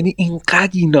اسلامی، یعنی اینقدر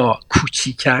اینا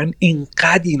کوچیکن،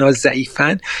 اینقدر اینا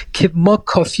ضعیفن که ما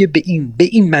کافیه به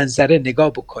این منظره نگاه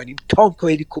بکنیم. تانک و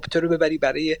هلیکوپتر رو ببری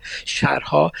برای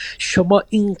شهرها، شما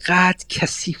اینقدر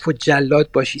کثیف و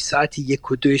جلاد باشی ساعت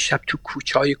 1 و 2 شب تو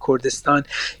کوچه‌های کردستان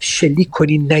شلیک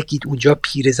کنی، نگید اونجا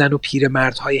پیرزن و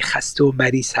پیرمردهای خسته و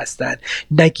مریض هستن،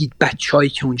 نگید بچه‌هایی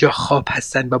که اونجا خواب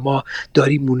هستن و ما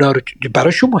داریم اونا رو،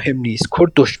 براشون مهم نیست.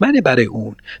 کرد دشمنه، برای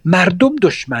اون مردم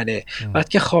دشمنه. وقتی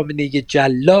که خامنه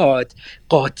جلاد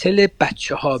قاتل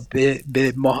بچه‌ها به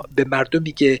مردم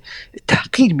میگه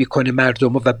تحقیر میکنه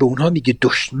مردم و به اونها میگه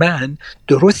دشمن،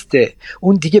 درسته،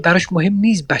 اون دیگه براش مهم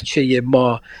نیست بچه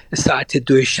ما ساعت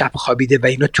 2 شب خوابیده و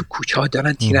اینا تو کوچه ها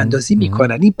دارن تیراندازی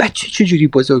میکنن. این بچه چجوری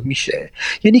بزرگ میشه؟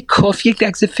 یعنی کافی یک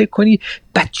لحظه فکر کنی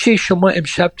بچه شما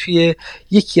امشب توی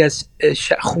یکی از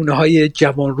خونه های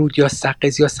جوانرود یا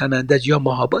سقز یا سنندج یا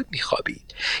ماهاباد میخوابید.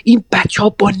 این بچه ها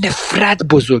با نفرت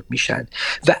بزرگ میشن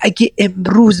و اگه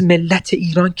امروز ملت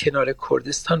ایران کنار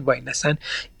کردستان وای نسن،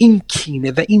 این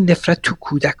کینه و این نفرت تو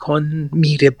کودکان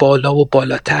میره بالا و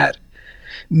بالاتر،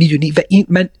 میدونی. و این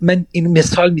من این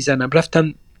مثال میزنم،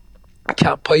 رفتم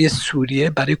کمپای سوریه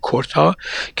برای کردها،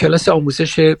 کلاس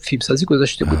آموزش فیلمسازی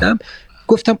گذاشته بودم،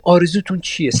 گفتم آرزوتون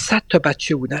چیه؟ 100 تا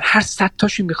بچه بودن، هر 100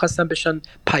 تاشون میخواستن بشن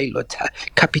پایلوت،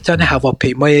 کاپیتان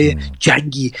هواپیمای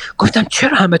جنگی. گفتم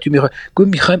چرا همتون میخواید؟ گفت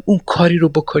میخوایم اون کاری رو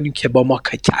بکنیم که با ما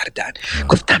کردن.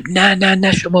 گفتم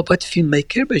نه شما باید فیلم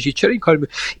میکر بشید. چرا این کار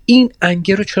این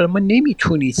انگه رو چرا ما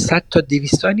نمیتونید؟ 100 تا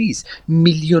 200 تا نیست،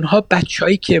 میلیون ها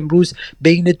بچه‌ای که امروز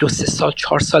بین 2-3 سال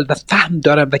 4 سال و فهم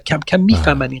دارن و کم کم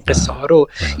میفهمن این قصه ها رو،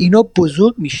 اینا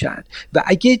بزرگ میشن. و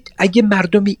اگه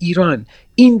مردم ایران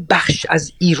این بخش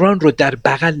از ایران رو در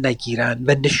بغل نگیرن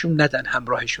و نشون ندن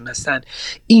همراهشون هستن،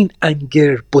 این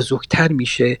انگر بزرگتر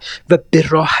میشه و به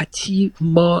راحتی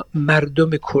ما مردم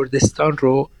کردستان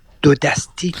رو 2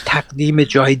 دستی تقدیم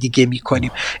جای دیگه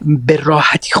میکنیم. به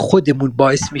راحتی خودمون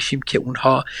باعث میشیم که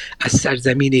اونها از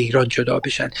سرزمین ایران جدا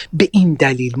بشن. به این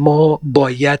دلیل ما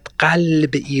باید قلب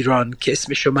ایران که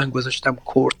اسمشو من گذاشتم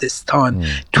کردستان،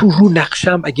 تو رو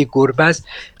نقشم اگه گربه است،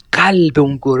 قلب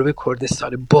اون گربه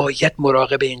کردستان، باید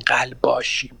مراقب این قلب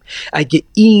باشیم. اگه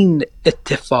این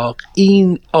اتفاق،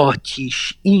 این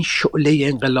آتیش، این شعله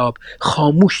انقلاب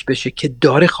خاموش بشه که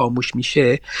داره خاموش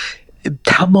میشه،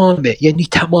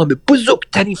 تمام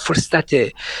بزرگترین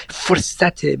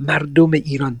فرصت مردم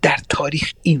ایران در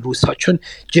تاریخ این روزها، چون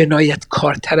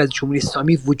جنایتکارتر از جمهوری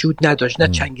اسلامی وجود نداشت. نه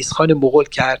چنگیزخان مغول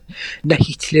کرد، نه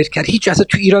هیتلر کرد، هیچ. اصلا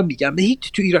تو ایران میگم،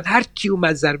 هیچ تو ایران هر کی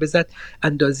اومد ضربه زد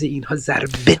اندازه اینها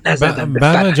ضربه نزدن به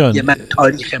فرهنگ من،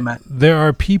 تاریخ من. There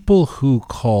are people who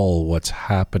call what's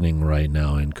happening right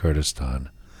now in Kurdistan,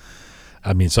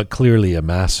 I mean, it's clearly a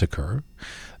massacre.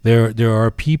 There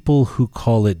are people who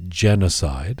call it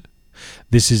genocide.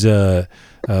 This is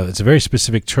it's a very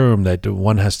specific term that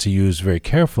one has to use very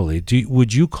carefully.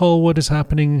 Would you call what is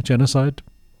happening genocide?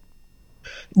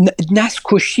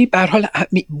 نسل‌کشی به هر حال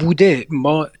بوده.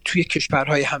 ما توی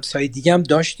کشورهای همسایه دیگه هم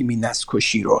داشتیم این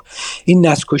نسل‌کشی رو. این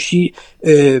نسل‌کشی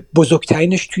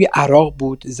بزرگترینش توی عراق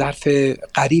بود. ظرف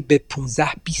قریب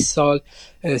 15-20 سال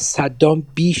صدام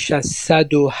بیش از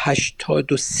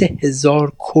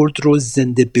 183,000 کرد رو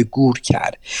زنده به گور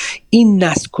کرد. این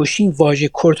نسل‌کشی، واژه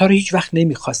کردها رو هیچ وقت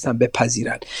نمیخواستن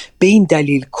بپذیرن. به این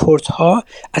دلیل کردها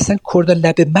اصلا کردها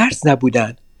لب مرز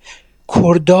نبودن.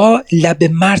 کردا لب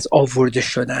مرز آورده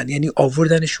شدن، یعنی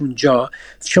آوردنش اونجا.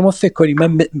 شما فکر کنید،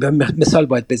 من مثال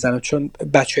باید بزنم چون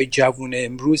بچهای جوون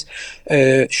امروز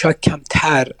شاید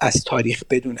کمتر از تاریخ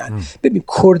بدونن. ببین،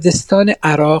 کردستان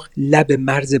عراق لب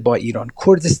مرز با ایران،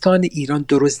 کردستان ایران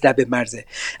درست لب مرزه.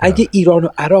 اگه ایران و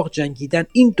عراق جنگیدن،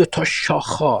 این 2 تا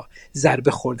شاخا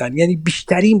ضربه خوردن، یعنی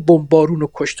بیشترین بمبارون و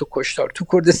کشت و کشتار تو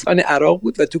کردستان عراق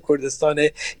بود و تو کردستان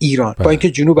ایران، با اینکه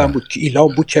جنوب هم بود،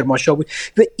 ایلام بود، کرمانشاه بود.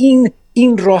 و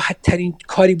این راحت ترین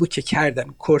کاری بود که کردن.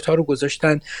 کردها رو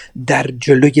گذاشتن در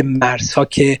جلوی مرزها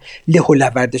که له و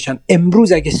لوردشن.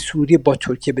 امروز اگه سوریه با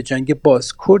ترکیه به جنگ،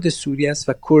 باز کرد سوریه است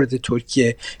و کرد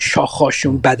ترکیه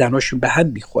شاخاشون، بدناشون به هم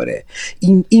میخوره.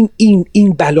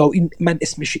 این بلا، من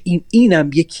اسمش اینم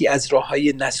یکی از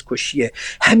راههای نسل‌کشیه.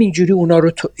 همینجوری اونا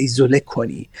رو تو ایزوله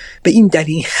کنی. به این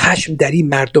دلیل خشم در این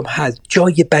مردم هست،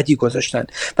 جای بدی گذاشتن.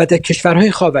 و در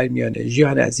کشورهای خاورمیانه،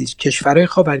 جیان عزیز، کشورهای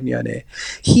خاورمیانه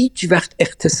هیچ وقت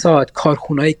اقتصاد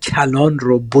کارخونه‌های کلان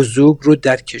رو، بزرگ رو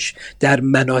در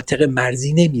مناطق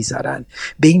مرزی نمیذارن.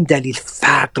 به این دلیل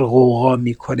فقر غوغا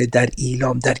میکنه در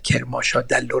ایلام، در کرمانشاه،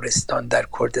 در لرستان، در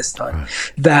کردستان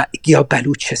و یا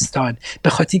بلوچستان، به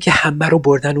خاطر اینکه همه رو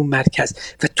بردن اون مرکز.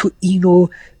 و تو این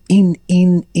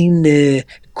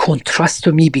کنتراست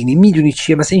رو میبینی. میدونی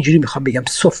چیه؟ مثلا اینجوری میخوام بگم،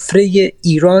 سفره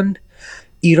ایران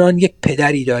ایران یک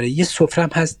پدری داره، یه سفره هم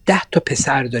هست 10 تا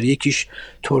پسر داره، یکیش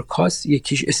ترکاست،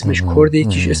 یکیش اسمش کرده،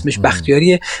 یکیش اسمش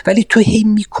بختیاریه، ولی تو هی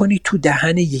میکنی تو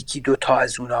دهن یکی دوتا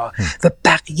از اونا و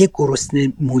بقیه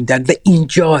گرسنه موندن. و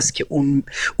اینجاست که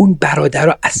اون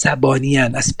برادرها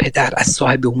عصبانیان از پدر، از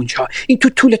صاحب اونجا. این تو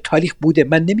طول تاریخ بوده.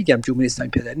 من نمیگم جمهوری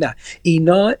اسلامی پدر، نه،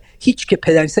 اینا هیچ که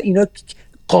پدر نیستن، اینا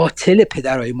قاتل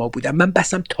پدرای ما بودن. من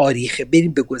بسم تاریخه،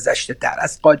 بریم به گذشته تر،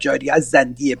 از قاجاری، از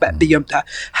زندیه، بگم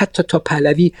حتی تا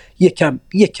پهلوی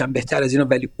یکم بهتر از اینا،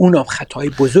 ولی اونام خطای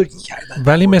بزرگی کردن.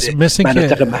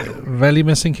 ولی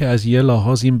مثل که از یه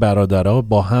لحاظ این برادرها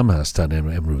با هم هستن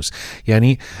امروز.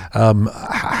 یعنی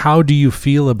how do you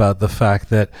feel about the fact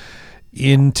that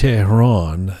in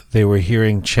Tehran they were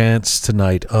hearing chants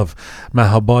tonight of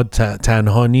Mahabad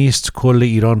tanha nist kol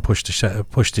Iran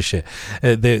pushteshe,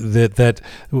 that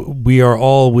we are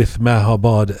all with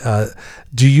Mahabad.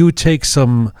 Do you take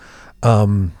some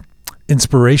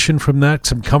inspiration from that,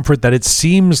 some comfort that it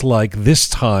seems like this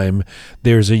time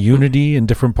there's a unity in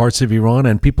different parts of Iran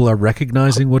and people are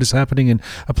recognizing what is happening in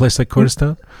a place like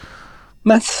Kurdistan?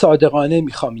 من صادقانه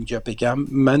میخوام اینجا بگم،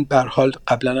 من به هر حال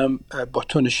قبلا هم با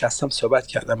تو نشستم صحبت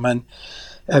کردم، من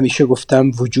همیشه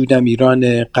گفتم وجودم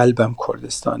ایران، قلبم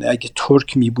کردستانه. اگه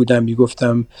ترک میبودم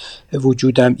میگفتم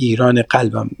وجودم ایران،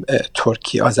 قلبم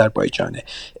ترکی، آذربایجانه.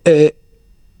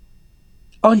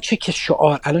 آنچه که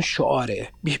الان شعاره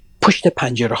پشت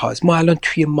پنجره هاست. ما الان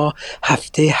توی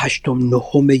هفته 8 و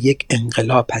 9 یک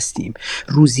انقلاب هستیم،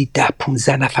 روزی 10-15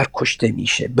 نفر کشته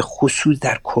میشه، به خصوص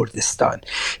در کردستان.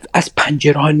 از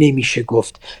پنجره ها نمیشه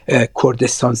گفت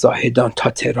کردستان زاهدان تا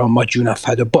تهران ما جون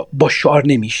فدا، با شعار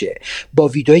نمیشه. با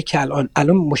ویدئویی که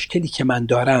الان مشکلی که من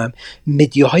دارم،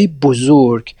 مدیاهای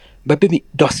بزرگ، و ببین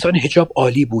داستان حجاب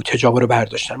عالی بود، حجاب رو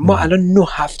برداشتن. ما الان 9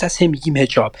 هفته است میگیم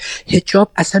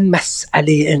حجاب اصلا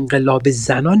مسئله انقلاب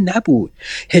زنان نبود.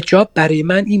 حجاب برای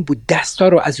من این بود دستا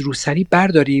رو از روسری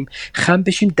برداریم، خم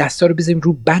بشیم، دستا رو بزنیم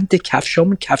رو بند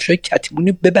کفشامون، کفشای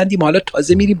کتمونی ببندیم، حالا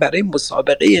تازه میریم برای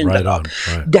مسابقه انقلاب.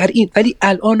 در این ولی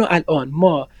الان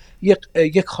ما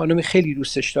یک خانم خیلی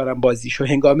دوستش دارم، بازیشو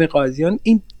هنگام قاضیان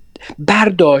این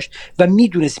برداشت و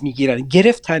میدونست میگیرن،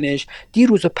 گرفتنش.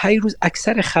 دیروز و پیروز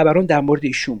اکثر خبران در مورد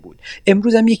ایشون بود،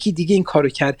 امروز هم یکی دیگه این کارو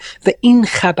کرد و این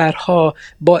خبرها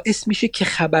باعث میشه که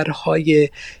خبرهای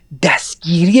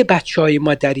دستگیری بچهای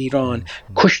ما در ایران،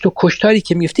 کشت و کشتاری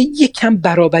که میفته، یکم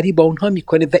برابری با اونها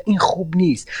میکنه و این خوب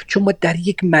نیست، چون ما در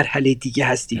یک مرحله دیگه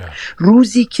هستیم.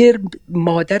 روزی که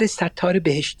مادر ستار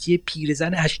بهشتی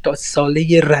پیرزن 80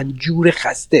 ساله رنجور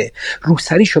خسته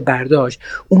روسریشو برداشت،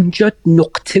 اونجا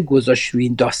نقطه گذاشت روی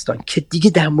این داستان که دیگه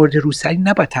در مورد روسری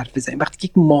نباید حرف بزنیم. وقتی که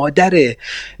یک مادر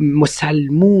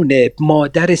مسلمون،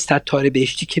 مادر ستار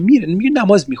بهشتی که میگه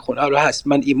نماز میخونه، آره هست،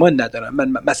 من ایمان ندارم،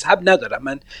 من مذهب ندارم،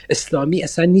 من اسلامی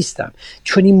اصلا نیستم،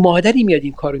 چون این مادری میاد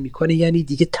این کارو میکنه، یعنی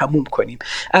دیگه تموم کنیم.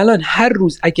 الان هر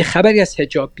روز اگه خبری از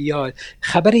حجاب بیاد،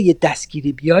 خبر یه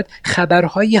دستگیری بیاد،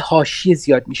 خبرهای حاشیه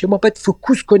زیاد میشه. ما باید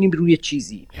فوکوس کنیم روی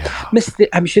چیزی. مثل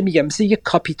همیشه میگم، مثل یک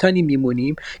کاپیتانی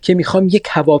میمونیم که میخوام یک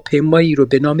هواپیمایی رو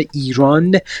به نام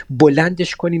ایران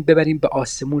بلندش کنیم ببریم به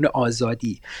آسمون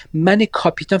آزادی. من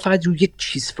کاپیتان فقط روی یک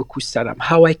چیز فوکوس دارم،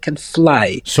 how I can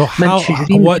fly. So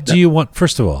what do you want?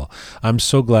 First of all, I'm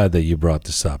so glad that you brought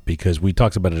this up, because we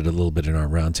talked about it a little bit in our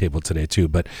roundtable today too.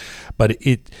 But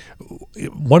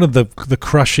one of the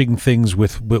crushing things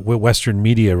with Western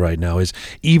media right now is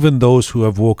even those who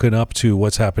have woken up to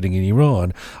what's happening in Iran.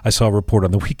 I saw a report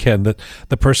on the weekend that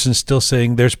the person's still saying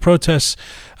there's protests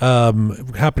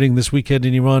happening this weekend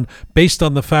in Iran based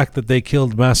on the fact that they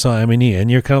killed Mahsa Amini, and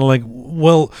you're kind of like,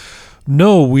 well,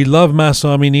 no, we love Mahsa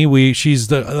Amini. She's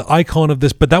the icon of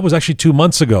this, but that was actually 2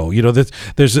 months ago. You know,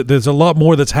 there's a lot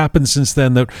more that's happened since then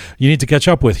that you need to catch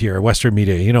up with here, Western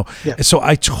media. You know, so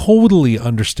I totally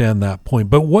understand that point.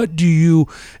 But what do you,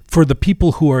 for the people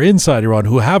who are inside Iran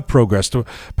who have progressed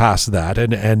past that,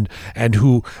 and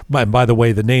who, by the way,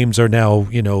 the names are now,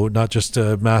 you know, not just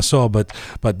Mahsa,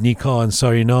 but Nika and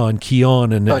Sarina and Kian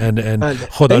and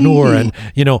Khodanur, and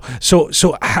you know, so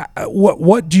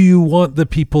what do you want the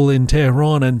people in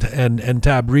Tehran and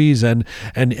Tabriz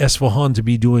and Esfahan to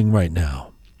be doing right now?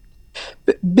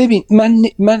 ببین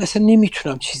من اصلا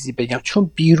نمیتونم چیزی بگم،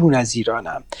 چون بیرون از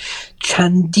ایرانم.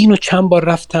 چند بار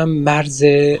رفتم مرز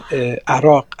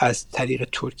عراق از طریق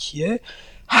ترکیه،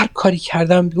 هر کاری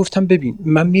کردم گفتم ببین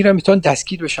من میرم میتونم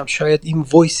دستگیر بشم، شاید این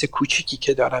وایس کوچیکی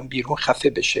که دارم بیرون خفه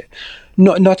بشه.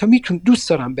 ناتا دوست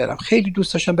دارم برم، خیلی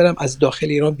دوست داشتم برم از داخل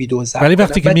ایران ویدیو ضبط کنم. ولی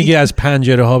وقتی که میگه از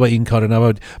پنجره ها و این کار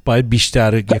نباید، باید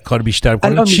بیشتر یک کار بیشتر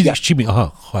کنم، چی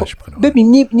خواهش میکنم.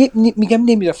 ببین میگم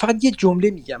نمیرم، فقط یه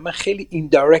جمله میگم، من خیلی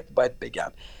ایندایرکت باید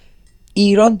بگم.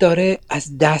 ایران داره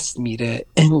از دست میره.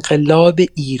 انقلاب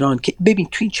ایران که ببین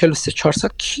تو این 43-4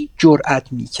 سال کی جرأت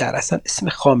میکرد اصلا اسم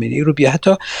خامنه‌ای رو بیا؟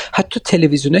 حتی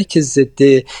تلویزیونایی که ضد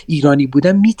ایرانی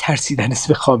بودن میترسیدن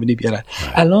اسم خامنه‌ای بیارن.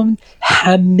 الان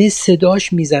همه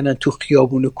صداش میزنن تو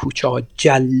خیابون و کوچه ها،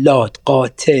 جلاد،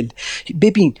 قاتل.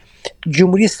 ببین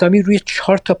جمهوری اسلامی روی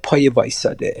 4 تا پایه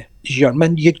وایساده.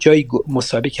 من یک جایی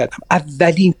مسابقه کردم،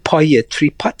 اولین پایه 3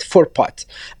 پات 4 پات،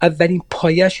 اولین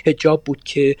پایش حجاب بود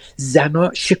که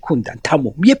زنا شکوندن،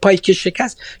 تموم. یه پای که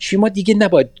شکست شما دیگه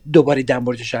نباید دوباره در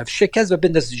موردش حرف، شکست و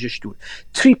بندازیش دور.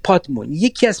 3 پات مون.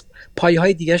 یکی از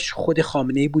پایه‌های دیگهش خود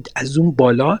خامنه‌ای بود، از اون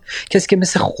بالا کسی که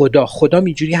مثل خدا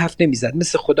اینجوری حرف نمیزد،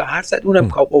 مثل خدا حرف زد،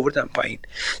 اونم آوردن پایین.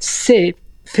 3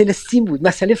 فلسطین بود.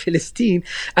 مسئله فلسطین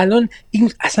الان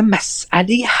این اصلا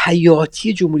مسئله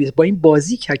حیاتی جمهوری با این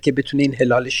بازی کرد که بتونه این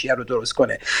هلال شیعه رو درست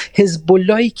کنه. حزب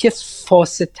اللهی که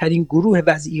فاسدترین گروه و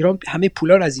از ایران همه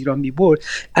پولا رو از ایران میبرد،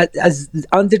 از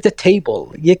under the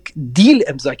table یک دیل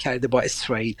امضا کرده با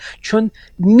اسرائیل، چون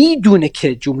میدونه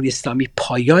که جمهوری اسلامی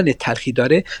پایان تلخی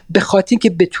داره، به خاطر اینکه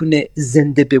بتونه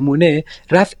زنده بمونه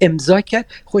رفت امضا کرد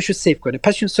خودش رو سیو کنه.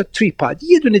 پس این 3 پاد.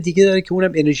 یه دونه دیگه داره که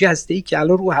اونم انرژی هسته‌ای که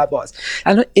الان رو هواست.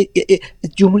 الان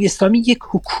جمهوری اسلامی یک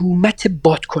حکومت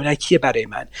بادکنکیه برای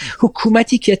من،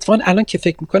 حکومتی که اتفاقا الان که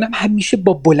فکر میکنم همیشه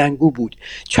با بلنگو بود.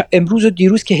 امروز و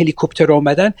دیروز که هلیکوپتر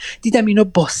آمدن دیدم اینا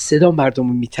با صدا مردم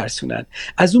رو میترسونن.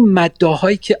 از اون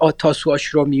مداهایی که آتاسواش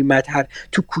رو میومد هر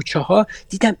تو کوچه ها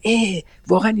دیدم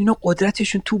واقعا اینا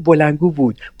قدرتشون تو بلنگو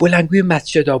بود، بلنگوی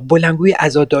مسجدها، بلنگوی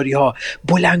عزاداری ها،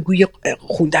 بلنگوی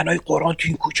خوندنهای قرآن تو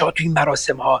این کوچه ها، تو این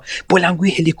مراسم ها،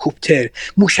 بلنگوی هلیکوپتر،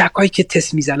 موشکایی که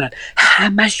تست میزنن،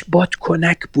 همش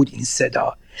بادکنک بود این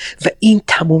صدا. و این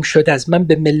تموم شده. از من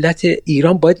به ملت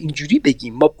ایران باید اینجوری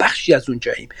بگیم، ما بخشی از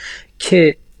اونجاییم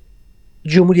که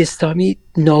جمهوری اسلامی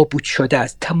نابود شده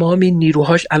است. تمام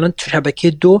نیروهاش الان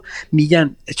شبکه 2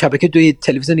 میگن، شبکه 2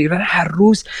 تلویزیون ایران هر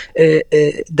روز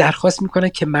درخواست میکنن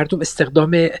که مردم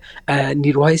استخدام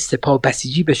نیروهای سپاه و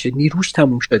بسیجی بشه. نیروش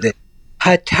تموم شده.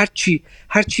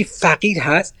 هر چی فقیر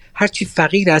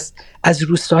هست از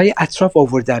روستاهای اطراف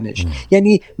آوردنش.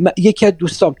 یعنی یکی از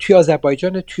دوستام توی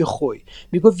آذربایجان، توی خوی،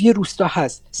 میگفت یه روستا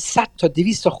هست 100 تا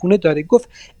 200 تا خونه داره، گفت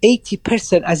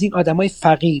 80% از این آدمای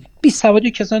فقیر بی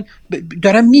سوادی که اصلا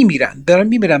دارن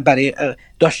میمیرن برای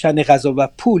داشتن غذا و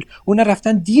پول، اونا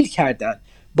رفتن دیل کردن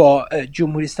با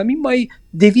جمهوری اسلامی، مایی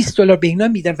 $200 به اینا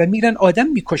میدن و میرن آدم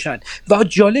میکشن. و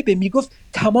جالبه میگفت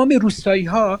تمام روستایی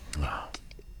ها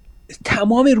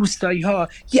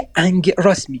یه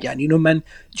راست میگن اینو، من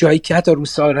جایی که حتی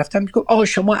روستا رفتم میگم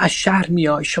شما از شهر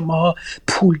میای، شما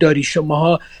پول داری،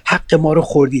 شما حق ما رو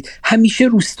خوردید. همیشه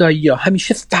روستایی ها،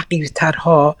 همیشه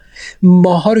فقیرترها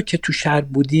ماها رو که تو شهر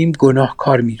بودیم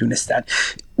گناهکار میدونستن.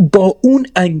 با اون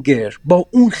انگر، با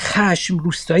اون خشم،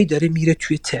 روستایی داره میره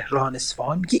توی تهران،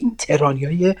 اصفهان، میگه این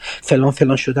تهرانیای فلان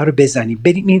فلان شده رو بزنیم،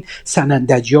 بریم این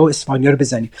سنندجی‌ها و اصفهانی‌ها رو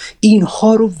بزنیم.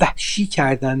 اینها رو وحشی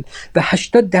کردن و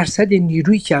 80%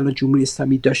 نیرویی که الان جمهوری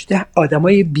اسلامی داشته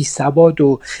آدمای بی سواد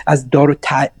و از دار و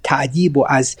تعدیب و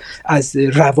از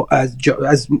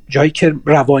جایی که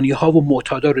روانی ها و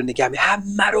معتادا رو نگه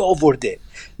همه رو آورده.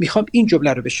 میخوام این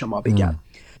جمله رو به شما بگم.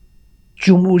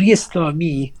 جمهوری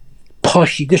اسلامی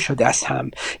پاشیده شده از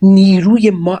هم، نیروی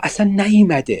ما اصلا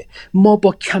نیامده، ما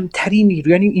با کمترین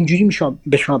نیروی، یعنی اینجوری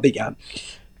به شما بگم،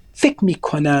 فکر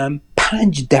میکنم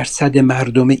 5%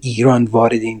 مردم ایران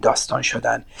وارد این داستان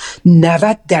شدن،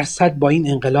 90% با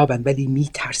این انقلابن ولی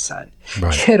میترسن.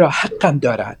 چرا؟ حقم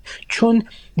دارن، چون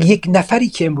یک نفری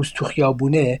که امروز تو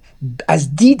خیابونه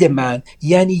از دید من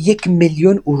یعنی 1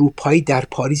 میلیون اروپایی در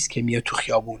پاریس که میاد تو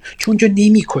خیابون، چون اونجا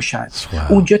نمیکشن،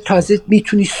 اونجا تازه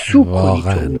میتونی سوق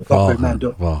کنی تو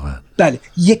واقعا. بله،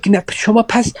 شما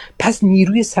پس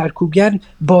نیروی سرکوبگر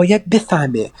باید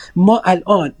بفهمه ما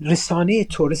الان رسانه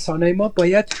ما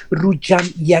باید رو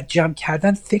جمعیت جمع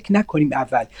کردن فکر نکنیم،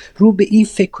 اول رو به این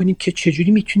فکر کنیم که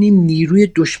چجوری میتونیم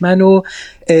نیروی دشمن رو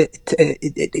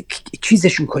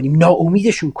چیزشون کنیم،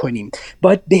 ناامیدشون کنیم.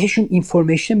 باید بهشون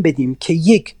اینفورمیشن بدیم که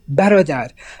یک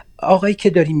برادر، آقایی که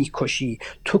داری میکشی،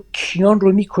 تو کیان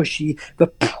رو میکشی و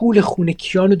پول خون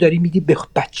کیان رو داری میدی به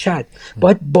بچت.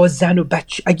 باید با زن و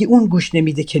بچه، اگه اون گوش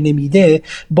نمیده که نمیده،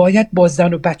 باید با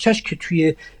زن و بچهش که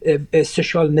توی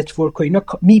سوشال نتورک و اینا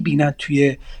میبینن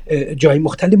توی جای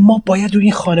مختلف، ما باید روی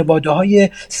این خانواده های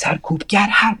سرکوبگر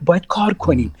باید کار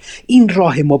کنیم. این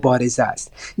راه مبارزه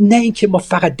است، نه اینکه ما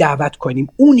فقط دعوت کنیم.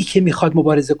 اونی که میخواد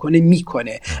مبارزه کنه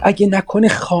میکنه، اگه نکنه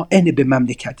خائن به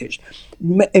مملکتش.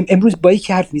 امروز با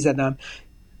یک حرف میزدم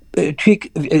توی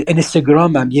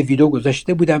اینستاگرامم، یه ویدیو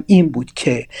گذاشته بودم، این بود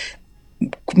که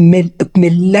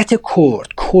ملت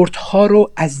کردها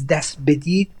رو از دست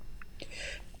بدید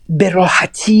به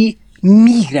راحتی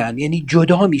میرن، یعنی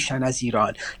جدا میشن از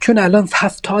ایران، چون الان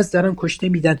هفتاز دارن کشته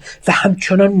میدن و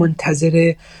همچنان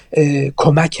منتظر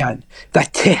کمکن. و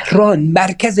تهران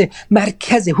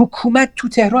مرکز حکومت تو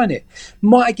تهرانه.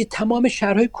 ما اگه تمام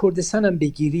شهرهای کردستان هم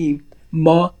بگیریم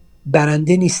ما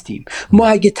برنده نیستیم. ما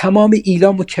اگه تمام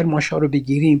ایلام و کرمانشاه رو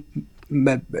بگیریم،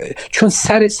 چون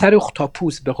سر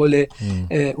اختاپوس به قول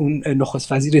اون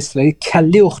نخست وزیر اسرائیل،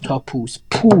 کله اختاپوس،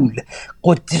 پول،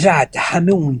 قدرت،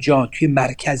 همه اونجا توی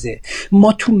مرکزه.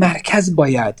 ما تو مرکز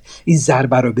باید این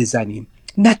ضربه رو بزنیم،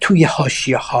 نه توی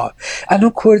حاشیه ها.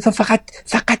 الان کردستان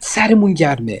فقط سرمون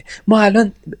گرمه. ما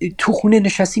الان تو خونه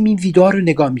نشستیم این ویدیوها رو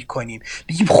نگاه میکنیم،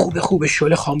 بگیم خوبه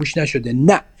شعله خاموش نشده.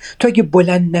 نه، تو اگه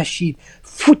بلند نشید،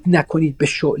 فوت نکنید به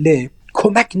شعله،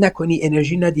 کمک نکنی،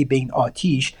 انرژی ندی به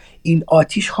این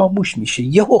آتیش خاموش میشه،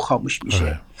 یهو خاموش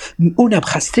میشه. اونم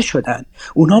خسته شدن،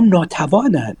 اونام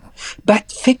ناتوانن.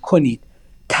 بعد فکر کنید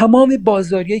تمام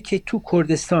بازاریایی که تو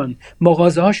کردستان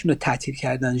مغازه هاشون رو تعطیل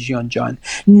کردن، ژیان جان،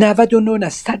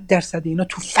 99% اینا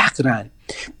تو فقرن،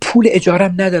 پول اجاره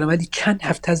هم ندارن، ولی چند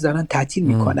هفته از دارن تعطیل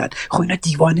میکنن. خب اینا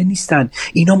دیوانه نیستن،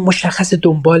 اینا مشخص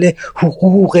دنبال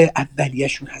حقوق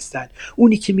اولیه‌شون هستن.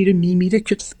 اونی که میمیره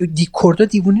که کردا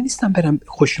دیوانه نیستن برن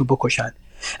خوشنو بکشن.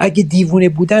 اگه دیوانه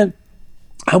بودن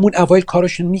همون اوایل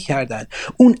کاراشون میکردن.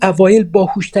 اون اوایل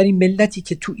باهوشترین ملتی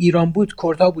که تو ایران بود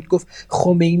کردها بود. گفت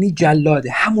خمینی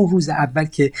جلاده. همون روز اول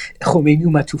که خمینی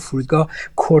اومد تو فرودگاه،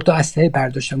 کردها اسلحه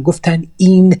برداشتن، گفتن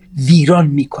این ویران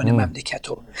میکنه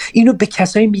مملکتو. اینو به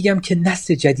کسایی میگم که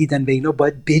نسل جدیدن و اینا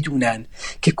باید بدونن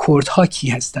که کردها کی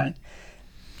هستن.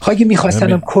 اگه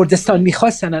میخواستنم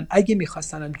کردستان اگه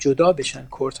میخواستنم جدا بشن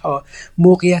کردها،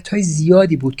 موقعیت‌های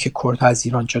زیادی بود که کردها از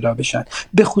ایران جدا بشن،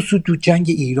 به خصوص تو جنگ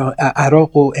ایران،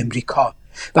 عراق و امریکا.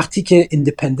 وقتی که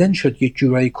ایندیپندنت شد یک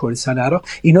جورایی کردستان عراق،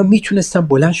 اینا میتونستن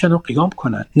بلندشن و قیام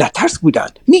کنن، نترس بودن،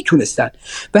 میتونستن.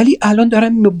 ولی الان دارن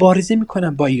مبارزه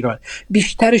میکنن با ایران.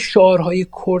 بیشتر شعارهای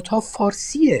کردها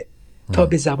فارسیه تا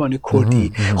به زبان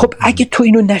کردی. خب اگه تو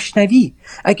اینو نشنوی،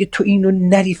 اگه تو اینو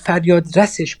نری فریاد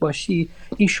رسش باشی،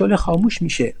 این شعله خاموش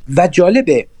میشه. و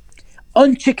جالبه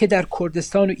آنچه که در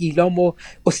کردستان و ایلام و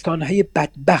استانهای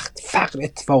بدبخت فقر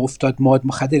اتفاق افتاد، مواد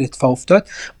مخدر اتفاق افتاد،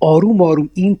 آروم آروم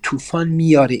این طوفان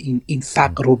میاره این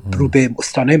فقر رو به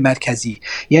استانهای مرکزی.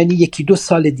 یعنی 1-2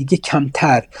 سال دیگه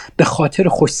کمتر، به خاطر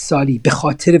خوشسالی، به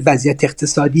خاطر وضعیت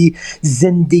اقتصادی،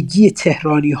 زندگی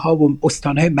تهرانی ها و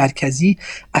استانهای مرکزی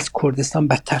از کردستان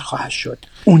بدتر خواهد شد.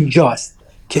 اونجاست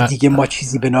که دیگه ما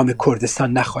چیزی به نام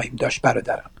کردستان نخواهیم داشت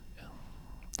برادرم.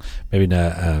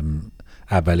 ببینه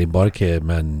اولین بار که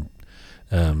من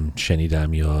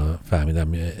شنیدم یا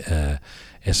فهمیدم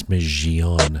اسم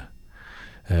ژیان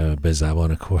به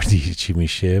زبان کردی چی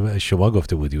میشه، شما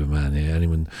گفته بودی به من. یعنی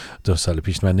من 2 سال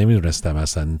پیش من نمیدونستم،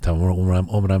 اصلا تمام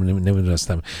عمرم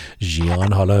نمیدونستم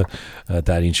ژیان. حالا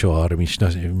در این شعار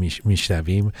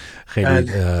میشنویم،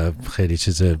 خیلی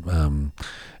چیز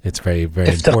it's very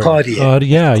important.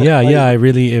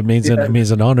 It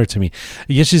means an honor to me.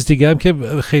 یه چیز دیگه هم که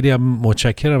خیلی هم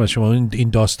متشکرم از شما، این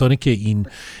داستانی که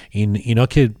اینا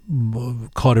که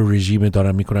کار رژیم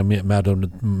دارن میکنن،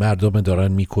 مردم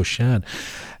دارن میکشن.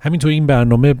 همینطور این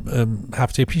برنامه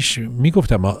هفته پیش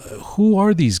میگفتم who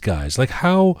are these guys, like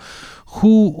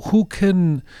who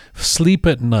can sleep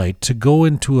at night to go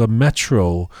into a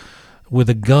metro with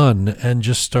a gun and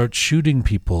just start shooting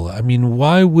people. I mean,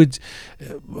 why would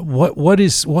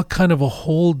what kind of a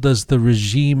hold does the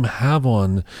regime have on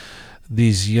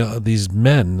these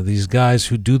men, these guys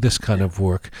who do this kind of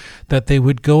work, that they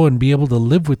would go and be able to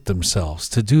live with themselves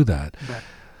to do that?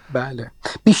 بله،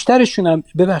 بیشترشون هم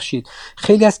ببخشید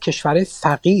خیلی از کشورهای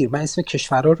فقیر، من اسم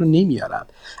کشورها رو نمیارم،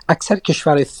 اکثر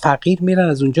کشورهای فقیر میرن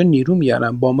از اونجا نیرو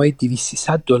میارن با مای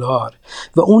 $200-300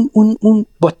 و اون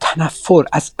با تنفر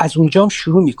از اونجا هم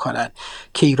شروع میکنن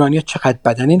که ایرانی‌ها چقدر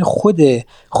بدن. این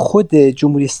خود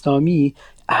جمهوری اسلامی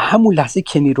همون لحظه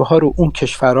که نیروها رو اون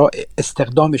کشورها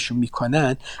استخدامشون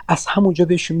میکنن، از همونجا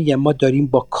بهشون میگن ما داریم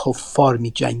با کفار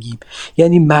میجنگیم.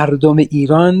 یعنی مردم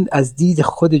ایران از دید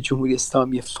خود جمهوری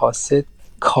اسلامی فاسد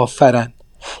کافرن.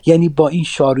 یعنی با این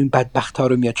شعار این بدبخت‌ها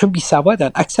رو میاد، چون بی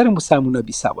سوادن، اکثر مسلمان‌ها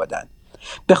بی سوادن.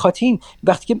 به خاطر این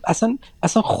وقتی که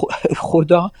اصلا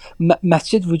خدا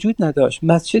مسجد وجود نداشت.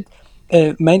 مسجد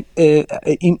من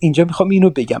اینجا میخوام اینو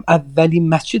بگم، اولین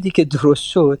مسجدی که درست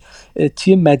شد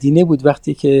توی مدینه بود.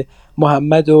 وقتی که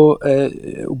محمد و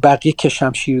بقیه که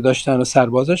شمشیر داشتن و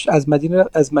سربازاش از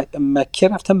مکه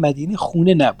رفتن مدینه،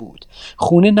 خونه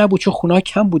نبود چون خونه ها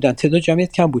کم بودن، تعداد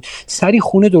جمعیت کم بود. سری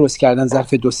خونه درست کردن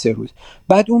ظرف 2-3 روز.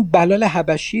 بعد اون بلال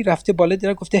حبشی رفته بالا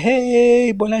در گفته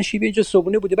هی بلند شی، اینجا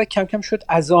صبحونه بوده. بعد کم کم شد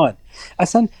اذان.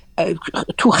 اصلا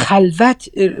تو خلوت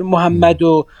محمد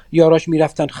و یاراش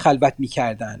میرفتن خلوت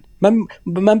میکردن.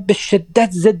 من به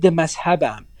شدت ضد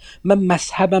مذهبم. من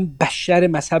مذهبم بشر،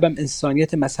 مذهبم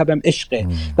انسانیت، مذهبم عشقه.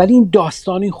 ولی این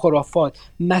داستان، این خرافات،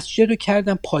 مسجد رو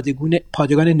کردن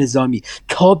پادگان نظامی.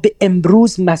 تا به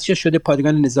امروز مسجد شده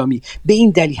پادگان نظامی. به این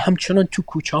دلیل همچنان تو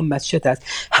کوچه ها مسجد هست،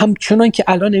 همچنان که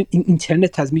الان این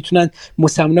اینترنت هست، میتونن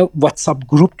مسلمان‌ها واتساپ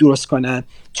گروپ درست کنن،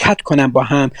 چت کنن با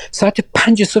هم. ساعت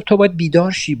 5 صبح تو باید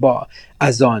بیدار شی با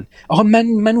اذان. آقا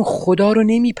من اون خدا رو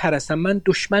نمیپرستم، من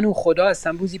دشمن اون خدا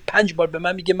هستم. روزی 5 بار به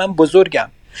من میگه من بزرگم.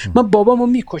 من بابامو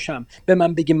میکشم به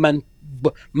من بگه من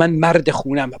مرد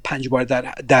خونم 5 بار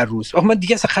در روز. آخه من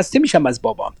دیگه اصلا خسته میشم از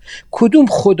بابام. کدوم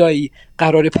خدایی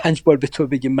قراره 5 بار به تو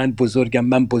بگه من بزرگم،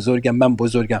 من بزرگم، من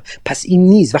بزرگم؟ پس این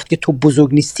نیست. وقتی که تو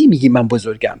بزرگ نیستی میگی من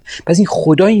بزرگم. پس این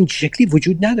خدا این شکلی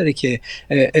وجود نداره که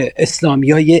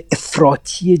اسلامیای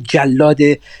افراطی جلاد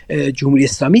جمهوری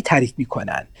اسلامی تعریف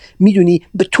میکنن. میدونی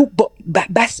تو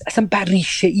بس اصلا بر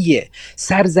ریشه‌ایه.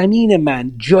 سرزمین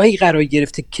من جایی قرار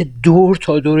گرفته که دور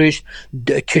تا دورش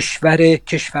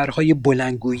کشورهای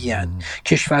بلندگویی هستند،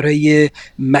 کشورهای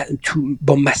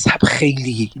با مذهب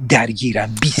خیلی درگیرن،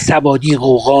 بیسوادی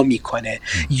قوقا میکنه.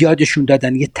 یادشون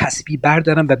دادن یه تسبیح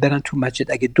بردارن و برن تو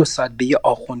مسجد. اگه 2 ساعت به یه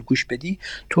آخوند گوش بدی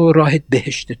تو راحت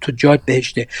بهشته، تو جات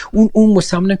بهشته. اون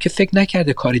مسلمانم که فکر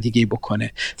نکرده کار دیگه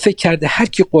بکنه، فکر کرده هر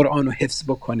کی قرآن رو حفظ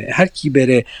بکنه، هر کی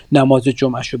بره نماز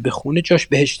جمعهشو بخونه جاش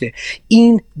بهشته.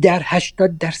 این در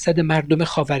 80% مردم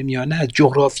خاورمیانه است.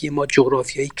 جغرافی ما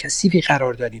جغرافیای کثیفی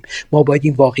قرار داریم. ما باید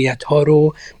این واقعیت ها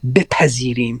رو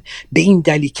بپذیریم. به این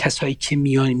دلیل کسایی که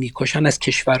میان میکشن از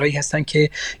کشورهایی هستن که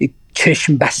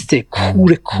چشم بسته،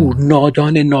 کور،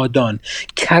 نادان،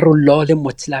 کر و لال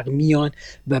مطلق میان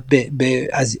و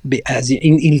از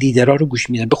این لیدرها رو گوش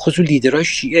میدن. به خصوص لیدرهای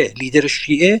شیعه. لیدر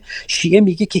شیعه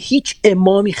میگه که هیچ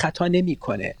امامی خطا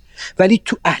نمیکنه، ولی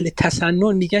تو اهل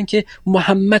تسنن میگن که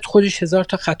محمد خودش 1000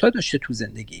 تا خطا داشته تو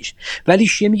زندگیش. ولی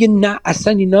شیعه میگه نه،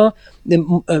 اصلا اینا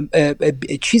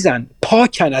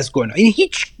پاکن از گناه، این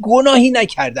هیچ گناهی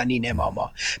نکردن این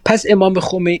اماما. پس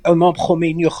امام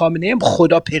خمینی و خامنه‌ای هم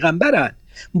خدا پیغمبرن،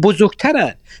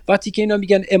 بزرگترن. وقتی که اینا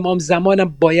میگن امام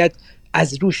زمانم باید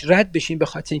از روش رد بشیم به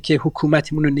خاطر اینکه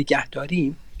حکومتمون رو نگه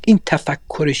داریم، این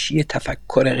تفکر شیعه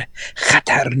تفکر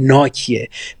خطرناکیه.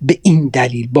 به این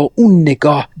دلیل با اون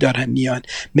نگاه دارن میان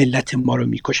ملت ما رو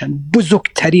میکشن.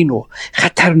 بزرگترین و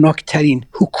خطرناکترین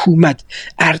حکومت،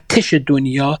 ارتش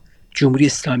دنیا جمهوری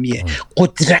اسلامیه.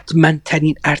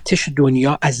 قدرتمندترین ارتش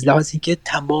دنیا از لحاظی که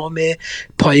تمام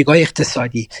پایگاه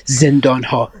اقتصادی،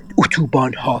 زندانها،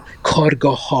 اتوبانها،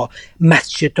 کارگاهها،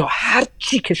 مسجدها، هر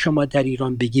چی که شما در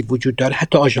ایران بگی وجود داره.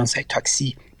 حتی آژانس‌های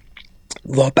تاکسی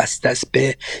وابسته است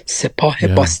به سپاه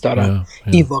پاسداران.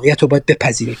 این واقعیت رو باید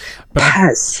بپذیریم.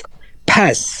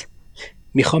 پس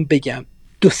میخوام بگم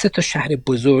 2-3 تا شهر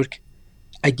بزرگ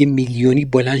اگه میلیونی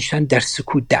بلند شن در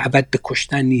سکوت، دعوت به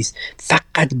کشتن نیست،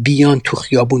 فقط بیان تو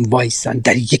خیابون وایسن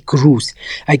در یک روز،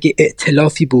 اگه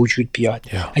ائتلافی به وجود بیاد،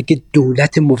 اگه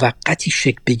دولت موقتی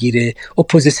شکل بگیره.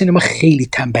 اپوزیسیون ما خیلی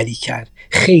تنبلی کرد،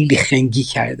 خیلی خنگی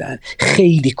کردن،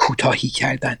 خیلی کوتاهی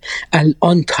کردن.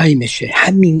 الان تایمشه.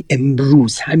 همین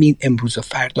امروز و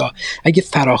فردا اگه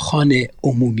فراخوان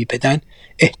عمومی بدن،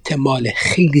 احتمال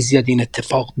خیلی زیاد این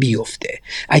اتفاق بیفته.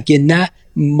 اگه نه،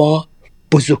 ما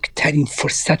بزرگترین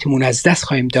فرصتمون از دست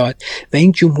خواهیم داد و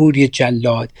این جمهوری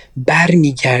جلاد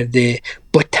برمیگرده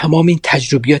با تمام این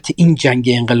تجربیات این جنگ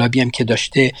انقلابی هم که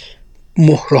داشته،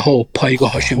 مهرها و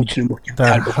پایگاهاشو میتونه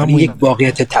محکم‌تر بکنه. یک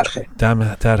واقعیت تلخه.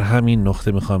 در همین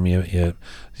نقطه میخوام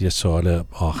یه سوال،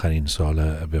 آخرین سوال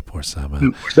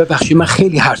بپرسم. ببخشید من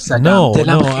خیلی حرف زدم.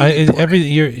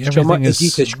 شما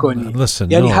ادیتش کنید.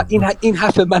 یعنی این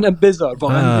حرف منم بذار.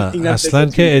 اصلا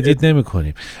که ادیت نمی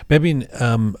کنیم. ببین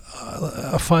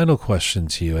a final question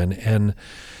to you and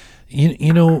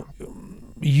you know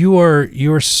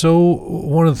you're so,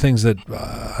 one of the things that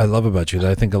I love about you,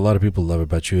 that I think a lot of people love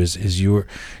about you, is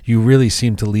you really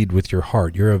seem to lead with your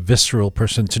heart. You're a visceral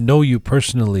person. To know you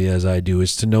personally as I do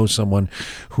is to know someone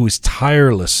who is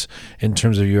tireless in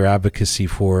terms of your advocacy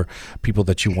for people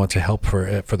that you want to help,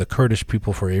 for the Kurdish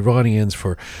people, for Iranians,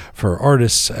 for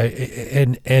artists,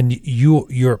 and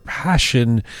your passion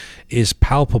is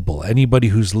palpable. Anybody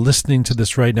who's listening to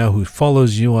this right now, who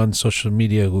follows you on social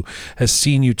media, who has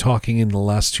seen you talking in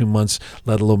the last 2 months,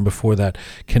 let alone before that,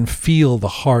 can feel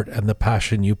the heart and the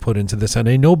passion you put into this. And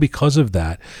I know because of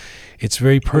that, it's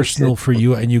very personal for you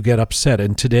and you get upset.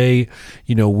 And today,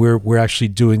 you know, we're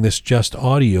actually doing this just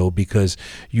audio because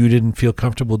you didn't feel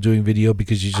comfortable doing video,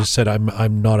 because you just said,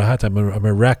 I'm not a hat, I'm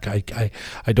a wreck.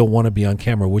 I don't want to be on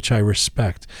camera, which I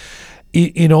respect.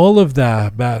 in all of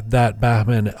that,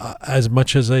 Bahman, as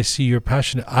much as I see your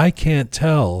passion, I can't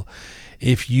tell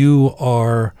if you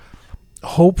are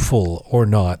hopeful or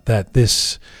not that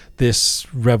this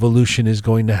revolution is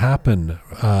going to happen,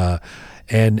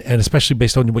 and especially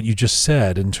based on what you just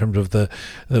said in terms of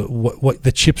what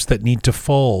the chips that need to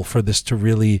fall for this to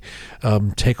really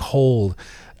take hold.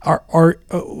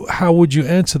 How would you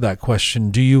answer that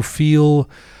question? Do you feel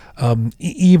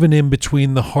even in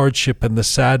between the hardship and the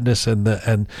sadness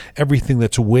and everything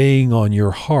that's weighing on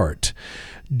your heart,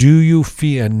 do you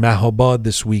feel, and Mahabad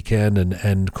this weekend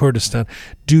and Kurdistan,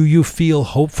 do you feel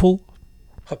hopeful?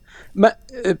 من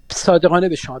صادقانه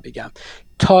به شما بگم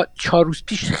تا 4 روز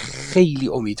پیش خیلی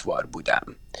امیدوار بودم.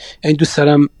 این دوست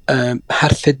دارم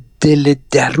حرف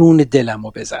درون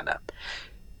دلمو بزنم.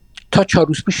 تا 4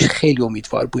 روز پیش خیلی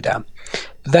امیدوار بودم،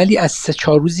 ولی از 3-4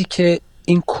 روزی که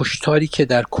این کشتاری که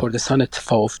در کردستان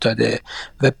اتفاق افتاده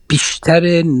و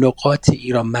بیشتر نقاط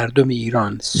ایران، مردم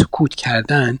ایران سکوت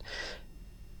کردن،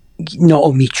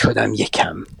 ناامید شدم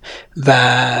یکم.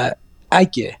 و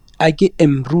اگه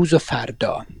امروز و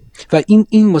فردا و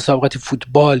این مسابقات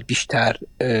فوتبال بیشتر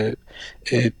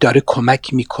داره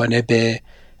کمک میکنه به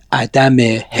عدم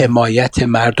حمایت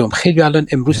مردم. خیلی الان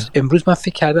امروز من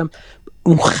فکر کردم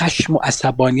اون خشم و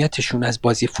عصبانیتشون از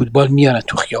بازی فوتبال میارن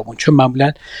تو خیابون، چون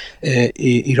معمولا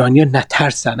ایرانی‌ها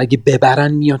نترسن، اگه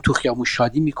ببرن میان تو خیابون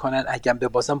شادی میکنن، اگه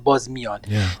ببازن باز میان.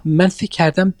 من فکر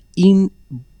کردم این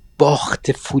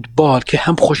باخت فوتبال که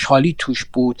هم خوشحالی توش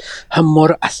بود هم ما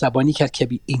رو عصبانی کرد که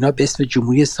اینا به اسم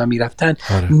جمهوری اسلامی رفتن،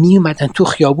 می اومدن تو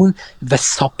خیابون و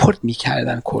ساپورت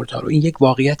میکردن کردها رو. این یک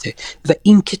واقعیته و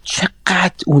این که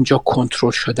چقدر اونجا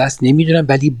کنترل شده است نمیدونم،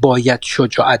 ولی باید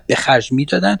شجاعت به خرج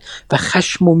میدادن و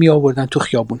خشم رو می آوردن تو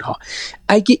خیابون ها.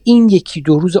 اگه این 1-2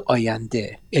 روز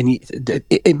آینده، یعنی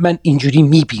من اینجوری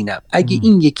میبینم، اگه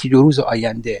این 1-2 روز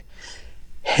آینده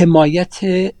حمایت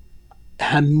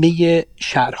همه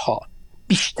شهرها،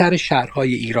 بیشتر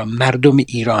شهرهای ایران، مردم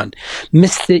ایران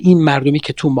مثل این مردمی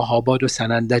که تو مهاباد و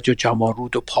سنندج و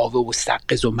جمارود و پاوه و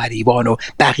سقز و مریوان و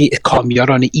بقیه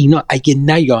کامیاران، اینا اگه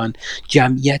نیان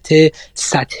جمعیت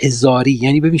 100,000،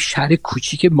 یعنی ببین شهر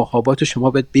کوچیک مهاباد رو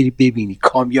شما باید بری ببینی،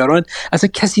 کامیاران اصلا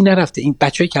کسی نرفته. این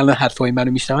بچه‌ای که الان حرفای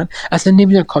منو میشنون اصلا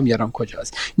نمیدونن کامیاران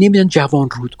کجاست، نمیدونن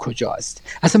جوانرود کجاست.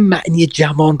 اصلا معنی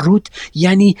جوانرود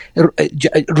یعنی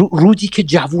رودی که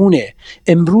جوونه.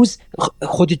 امروز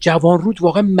خود جوانرود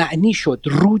واقعا معنی شد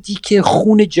رودی که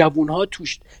خون جوانها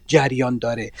توش جریان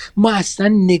داره. ما اصلا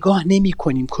نگاه نمی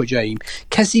کنیم کجاییم.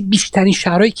 کسی بیشترین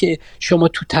شهرهایی که شما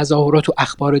تو تظاهرات و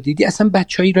اخبار رو دیدی اصلا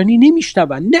بچه های ایرانی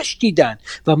نمیشنون، نشنیدن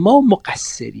و ما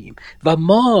مقصریم و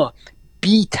ما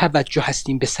بی توجه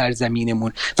هستیم به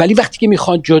سرزمینمون. ولی وقتی که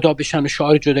میخوان جدا بشن و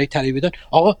شعار جدایی طلبی بدن،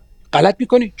 آقا غلط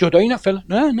میکنی، جدایی نه فلان،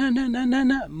 نه نه نه نه نه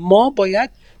نه. ما باید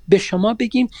به شما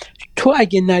بگیم تو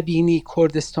اگه نبینی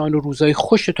کردستان و روزای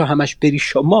خوش تو همش بری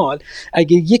شمال،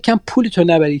 اگه یکم پولتو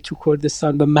نبری تو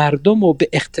کردستان و مردم رو به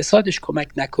اقتصادش کمک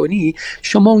نکنی،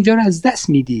 شما اونجا رو از دست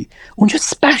میدی. اونجا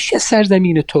بخشی از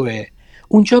سرزمین توه،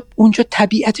 اونجا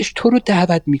طبیعتش تو رو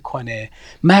دعوت میکنه،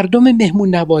 مردم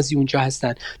مهمون نوازی اونجا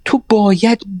هستن، تو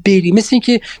باید بری. مثل این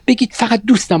که بگید فقط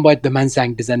دوستم باید به من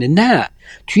زنگ بزنه، نه،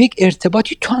 تو یک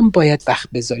ارتباطی تو هم باید وقت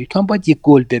بذاری، تو هم باید یک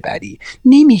گل ببری.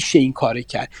 نمیشه این کار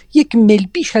کرد.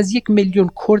 بیش از 1 میلیون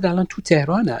کرد الان تو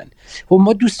تهرانن و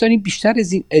ما دوست داریم بیشتر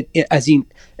از این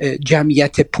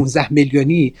جمعیت 15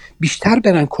 میلیونی بیشتر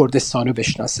برن کردستان رو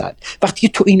بشناسن. وقتی که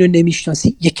تو اینو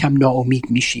نمیشناسی یکم ناامید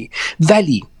میشی.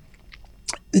 ولی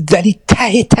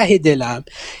ته دلم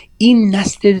این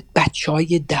نسل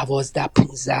بچهای 12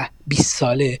 15 20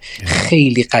 ساله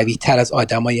خیلی قوی تر از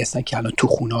آدمایی هستن که الان تو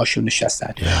خونه هاشون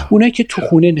نشستن. اونایی که تو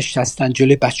خونه نشستن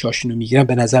جلوی بچه هاشون رو میگیرن،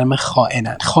 به نظر من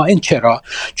خائنن. خائن چرا؟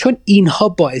 چون اینها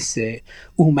باعث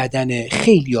اومدن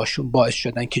خیلی هاشون باعث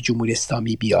شدن که جمهوری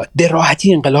اسلامی بیاد، به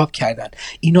راحتی انقلاب کردن.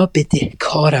 اینا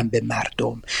بدهکارن به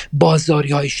مردم،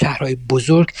 بازاری های شهرهای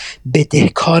بزرگ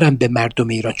بدهکارن به مردم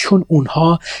ایران، چون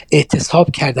اونها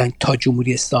اعتصاب کردن تا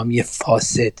جمهوری اسلامی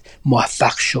فاسد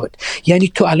موفق شد.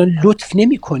 یعنی تو الان لطف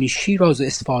نمی کنی شیراز و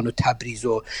اصفهان و تبریز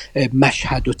و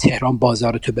مشهد و تهران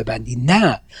بازارتو ببندی،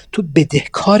 نه، تو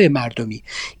بدهکار مردمی.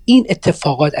 این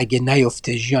اتفاقات اگه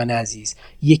نیفته ژیان عزیز،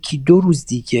 1-2 روز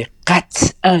دیگه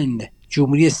قطعاً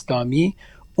جمهوری اسلامی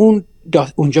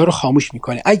اونجا رو خاموش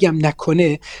میکنه. اگه هم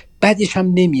نکنه بعدش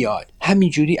هم نمیاد.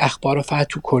 همینجوری اخبار فقط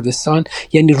تو کردستان،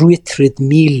 یعنی روی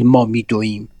تردمیل ما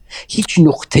میدویم، هیچ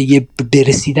نقطه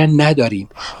برسیدن نداریم.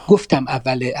 گفتم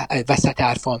وسط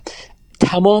حرفام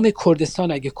تمام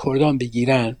کردستان اگه کردان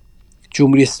بگیرن،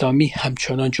 جمهوری اسلامی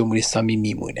همچنان جمهوری اسلامی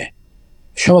میمونه.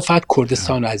 شما فقط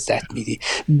کردستان رو از دست میدی.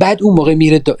 بعد اون موقع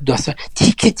میره داستان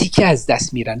تیکه تیکه از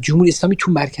دست میرن. جمهوری اسلامی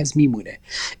تو مرکز میمونه.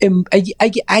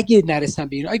 اگه نرسن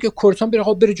به این، اگه کردستان بره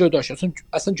بره جداش،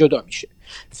 اصلا جدا میشه.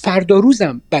 فردا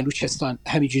روزم بلوچستان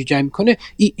همینجوری جمع میکنه،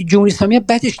 جمهوری اسلامی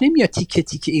بعدش نمیاد تیکه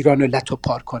تیکه ایران رو لتو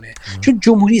پار کنه. چون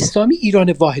جمهوری اسلامی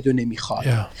ایران واحد رو نمیخواد.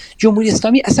 جمهوری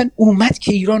اسلامی اصلا اومد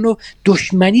که ایران رو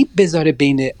دشمنی بذاره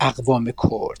بین اقوام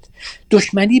کرد،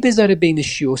 دشمنی بذاره بین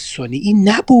شیعه و سنی. این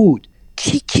نبود.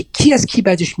 کی از کی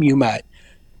بعدش می اومد؟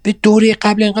 به دوره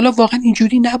قبل انقلاب واقعا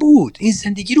اینجوری نبود. این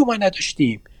زندگی رو ما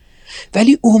نداشتیم.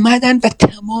 ولی اومدن و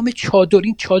تمام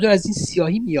این چادر از این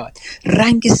سیاهی میاد،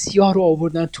 رنگ سیاه رو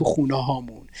آوردن تو خونه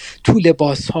هامون، تو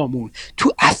لباس هامون،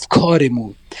 تو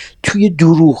افکارمون، توی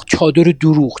دروغ،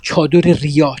 چادر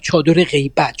ریا، چادر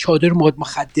غیبت، چادر مواد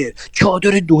مخدر،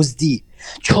 چادر دزدی،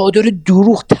 چادر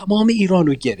دروغ تمام ایران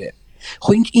رو گرفت.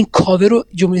 خب این کاوه رو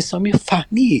جمهوری اسلامی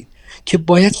فهمید که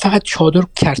باید فقط چادر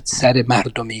کرد سر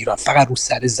مردم ایران، فقط رو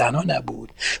سر زنا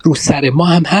نبود، رو سر ما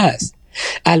هم هست.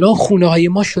 الان خونه های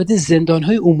ما شده زندان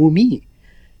های عمومی.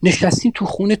 نشستیم تو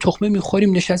خونه تخمه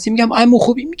میخوریم، نشستیم میگم عمو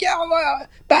خوبی، میگه آقا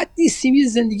بد نیستیم، یه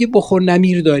زندگی بخور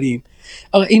نمیر داریم.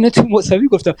 آقا اینا تو مساوی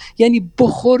گفتم، یعنی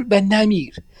بخور و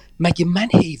نمیر. مگه من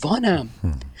حیوانم؟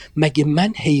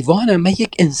 من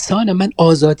یک انسانم. من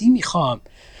آزادی میخوام.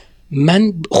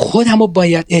 من خودمو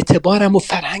باید، اعتبارم و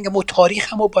فرهنگم و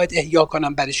تاریخمو باید احیا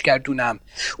کنم، برش گردونم.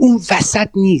 اون وسط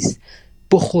نیست.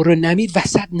 بخور و نمیر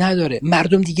وسط نداره.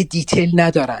 مردم دیگه دیتیل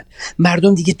ندارن،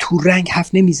 مردم دیگه تو رنگ حرف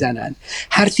نمیزنن.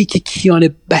 حرفی که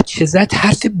کیان بچه زد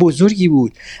حرف بزرگی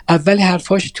بود. اول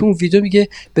حرفاش تو اون ویدیو میگه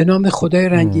به نام خدای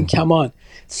رنگین کمان.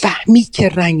 فهمید که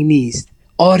رنگ نیست،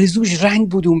 آرزوش رنگ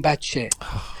بود اون بچه.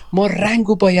 ما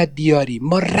رنگو باید بیاریم،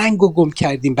 ما رنگو گم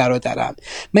کردیم برادرم.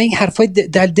 من این حرفای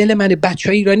در دل من،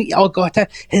 بچهای ایرانی آگاهتر،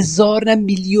 هزار نه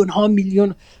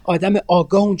میلیون آدم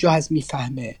آگاه اونجا هست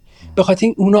میفهمه. به خاطر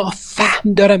این اونا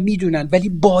فهم دارن، میدونن، ولی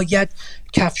باید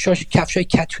کفشای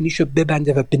کتونیشو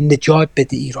ببنده و به نجات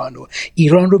بده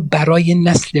ایران رو برای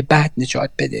نسل بعد نجات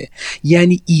بده.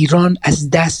 یعنی ایران از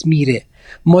دست میره.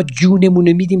 ما جونمون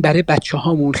رو میدیم برای بچه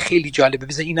هامون. خیلی جالبه،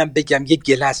 بذار اینم بگم، یه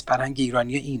گله از فرهنگ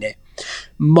ایرانی اینه،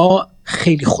 ما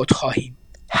خیلی خودخواهیم.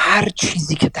 هر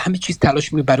چیزی که همه چیز تلاش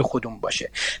میکنیم برای خودمون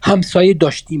باشه. همسایه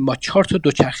داشتیم ما، 4 تا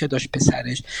دوچرخه داشت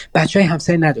پسرش، بچهای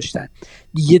همسایه نداشتن.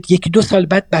 1-2 سال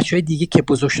بعد بچهای دیگه که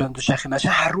بزرگ شدن دوچرخه نداشتن،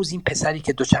 هر روز این پسری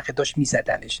که دوچرخه داشت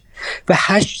میزدنش و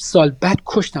 8 سال بعد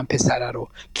کشتن پسره رو.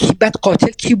 بعد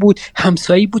قاتل کی بود؟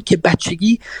 همسایه بود که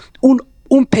بچگی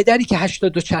اون پدری که 8 تا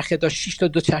دوچرخه داشت، 6 تا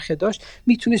دوچرخه داشت،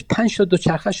 میتونست 5 تا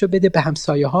دوچرخه‌شو بده به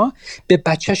همسایه ها، به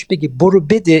بچهش بگه برو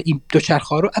بده این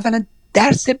دوچرخه رو. اولا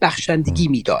درس بخشندگی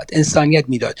میداد، انسانیت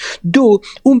میداد. 2،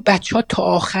 اون بچه ها تا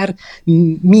آخر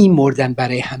میمردن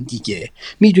برای هم دیگه،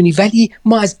 میدونی. ولی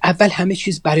ما از اول همه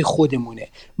چیز برای خودمونه.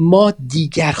 ما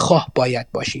دیگر خواه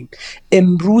باید باشیم.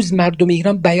 امروز مردم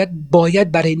ایران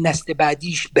باید برای نسل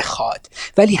بعدیش بخواد،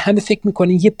 ولی همه فکر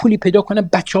میکنن یه پولی پیدا کنن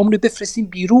بچه‌هامون رو بفرستیم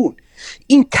بیرون.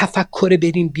 این تفکر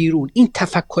بریم بیرون، این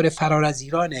تفکر فرار از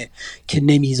ایرانه که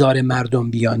نمیذاره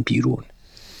مردم بیان بیرون.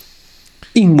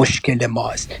 این مشکل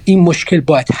ماست. این مشکل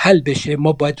باید حل بشه.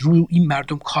 ما باید روی این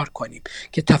مردم کار کنیم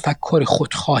که تفکر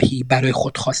خودخواهی برای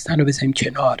خودخواستن رو بذاریم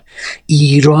کنار.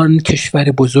 ایران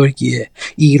کشور بزرگیه.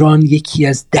 ایران یکی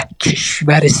از 10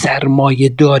 کشور سرمایه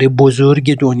دار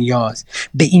بزرگ دنیاست.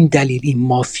 به این دلیل این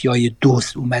مافیای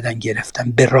دوست اومدن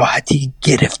گرفتن، به راحتی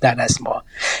گرفتن از ما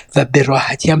و به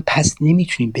راحتی هم پس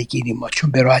نمیتونیم بگیریم ما،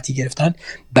 چون به راحتی گرفتن.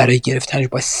 برای گرفتنش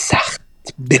باید سخت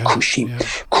بکوشیم.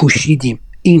 کوشیدیم،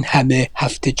 این همه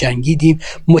هفته جنگیدیم.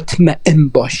 مطمئن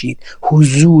باشید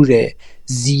حضور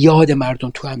زیاد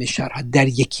مردم تو همه شهرها در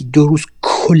 1-2 روز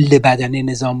کل بدنه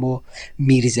نظامو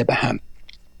میریزه به هم.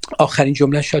 آخرین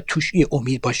جمله شاید توش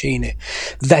امید باشه، اینه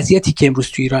وضعیتی که امروز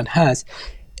تو ایران هست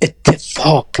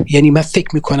اتفاق. یعنی من فکر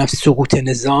میکنم سقوط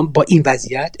نظام با این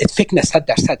وضعیت، فکر نه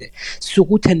 100%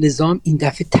 سقوط نظام این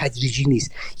دفعه تدریجی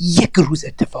نیست، 1 روز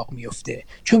اتفاق میفته،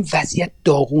 چون وضعیت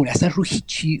داغون، اصلا روی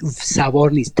هیچی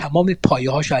سوار نیست، تمام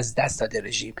پایه‌هاش از دست داده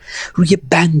رژیم، روی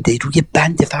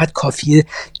بنده فقط کافیه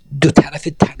 2 طرف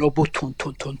تنابو تون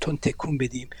تون تون تون تکون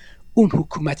بدیم، اون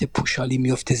حکومت پوشالی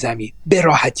میفته زمین به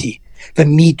راحتی و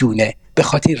میدونه به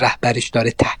خاطر رهبرش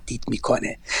داره تهدید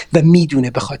میکنه و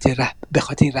میدونه به خاطر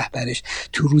این رهبرش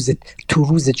تو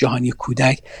روز جهانی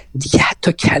کودک دیگه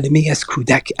حتی کلمه از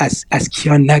کودک از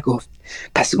کیان نگفت.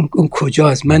 پس اون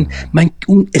کجاست؟ من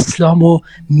اون اسلامو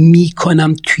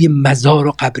میکنم توی مزار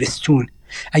و قبرستون.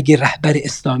 اگه رهبر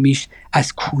اسلامیش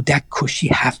از کودک کشی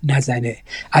حرف نزنه،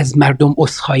 از مردم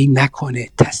عذرخواهی نکنه،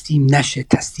 تسلیم نشه،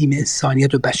 تسلیم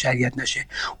انسانیت و بشریت نشه،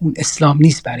 اون اسلام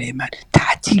نیست برای من.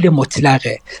 تعطیل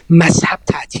مطلقه، مذهب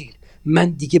تعطیل، من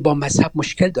دیگه با مذهب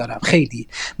مشکل دارم خیلی.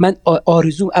 من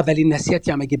آرزوم اولین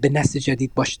نصیحتی هم اگه به نسل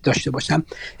جدید داشته باشم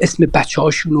اسم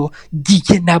بچه‌هاشونو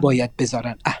دیگه نباید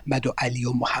بذارن احمد و علی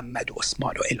و محمد و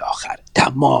عثمان و الاخر.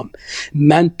 تمام.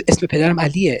 من اسم پدرم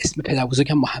علیه، اسم پدر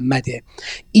بزرگم محمده.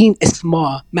 این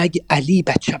اسما مگه علی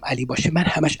بچم علی باشه من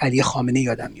همش علی خامنه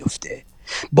یادم میفته.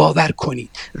 باور کنید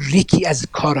یکی از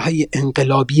کارهای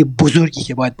انقلابی بزرگی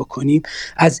که باید بکنیم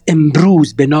از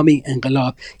امروز به نام این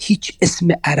انقلاب هیچ اسم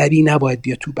عربی نباید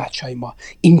بیاد تو بچهای ما.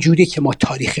 اینجوری که ما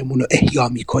تاریخمون رو احیا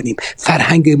میکنیم،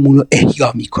 فرهنگمون رو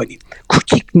احیا میکنیم.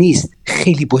 کوچیک نیست،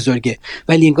 خیلی بزرگه،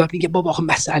 ولی انگار میگه بابا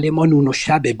مسئله ما نون و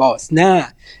شب باز.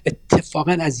 نه،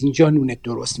 اتفاقا از اینجا نون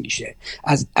درست میشه،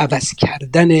 از عوض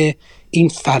کردن این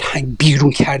فرهنگ،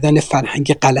 بیرون کردن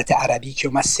فرهنگ غلط عربی که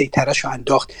اومد سیطره‌اش رو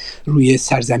انداخت روی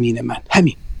سرزمین من.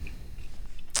 همین.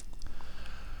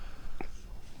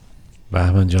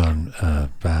 بهمن جان،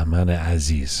 بهمن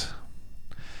عزیز،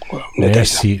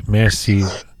 merci.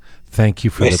 Thank you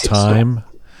for the time.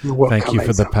 Thank you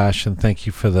for the passion. Thank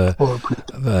you for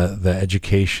the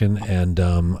education. And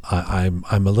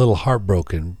I'm a little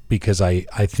heartbroken because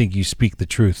I think you speak the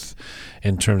truth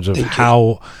in terms of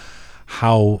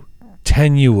how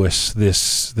tenuous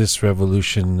this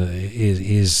revolution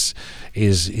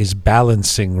is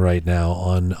balancing right now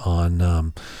on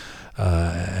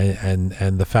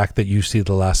and the fact that you see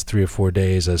the last 3 or 4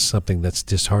 days as something that's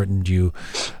disheartened you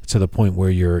to the point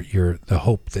where the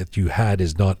hope that you had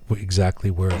is not exactly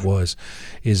where it was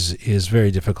is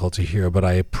very difficult to hear. But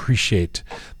I appreciate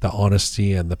the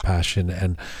honesty and the passion,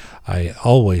 and I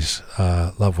always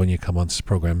love when you come on this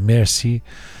program. Merci.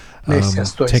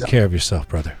 Take care of yourself,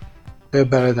 brother.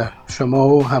 برادر شما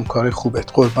و همکار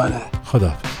خوبت قربانه.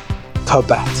 خدا. تا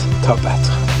بعد.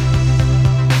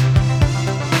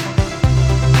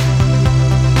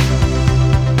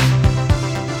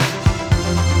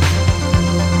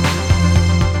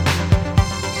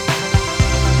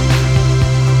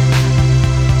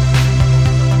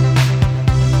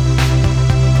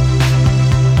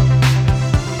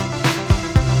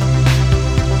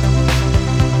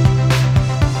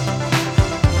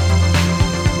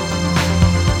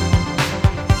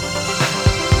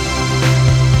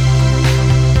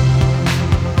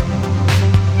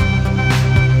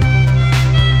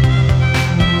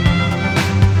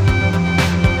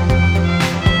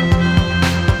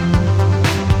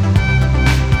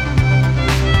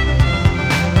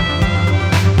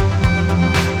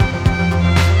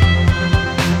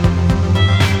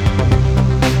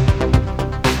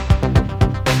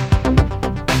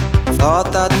 Thought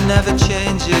that never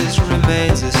changes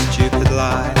remains a stupid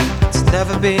lie. It's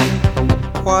never been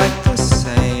quite the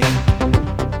same.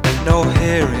 No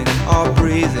hearing or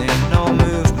breathing, no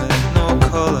movement, no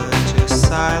color, just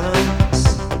silence.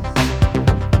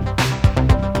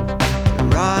 The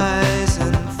rise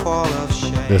and fall of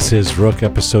shame. This is Rook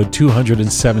episode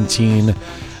 217,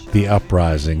 The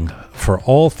Uprising. For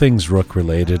all things Rook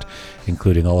related,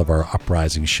 including all of our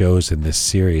Uprising shows in this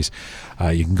series,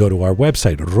 you can go to our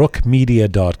website,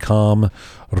 rookmedia.com,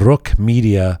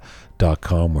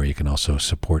 rookmedia.com, where you can also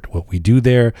support what we do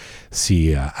there,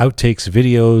 see outtakes,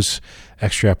 videos,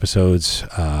 extra episodes,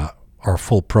 our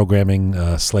full programming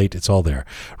slate. It's all there,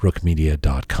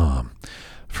 rookmedia.com.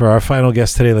 For our final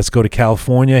guest today, let's go to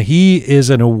California. He is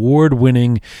an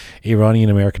award-winning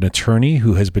Iranian-American attorney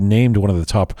who has been named one of the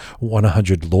top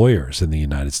 100 lawyers in the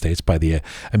United States by the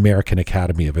American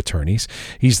Academy of Attorneys.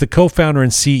 He's the co-founder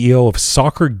and CEO of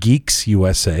Soccer Geeks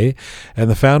USA and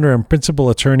the founder and principal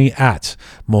attorney at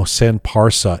Mohsen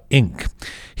Parsa, Inc.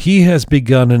 He has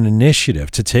begun an initiative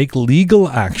to take legal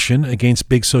action against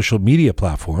big social media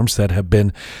platforms that have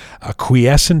been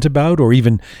quiescent about or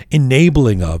even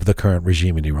enabling of the current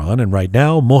regime in Iran. And right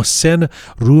now, Mohsen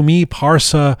Rumi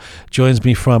Parsa joins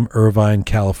me from Irvine,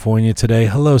 California today.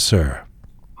 Hello, sir.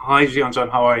 Hi, Jian-John.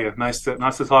 How are you? Nice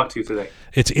to talk to you today.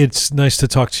 It's nice to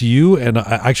talk to you, and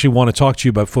I actually want to talk to you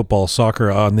about football,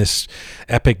 soccer on this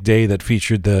epic day that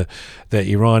featured the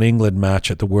Iran-England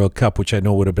match at the World Cup, which I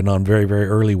know would have been on very, very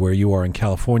early where you are in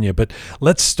California. But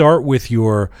let's start with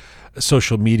your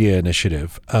social media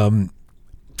initiative.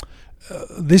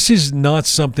 This is not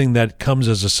something that comes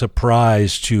as a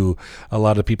surprise to a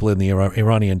lot of people in the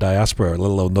Iranian diaspora,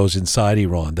 let alone those inside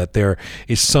Iran, that there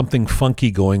is something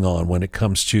funky going on when it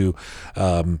comes to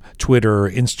Twitter,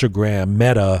 Instagram,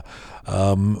 Meta.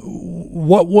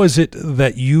 What was it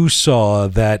that you saw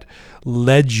that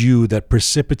led you, that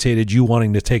precipitated you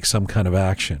wanting to take some kind of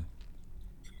action?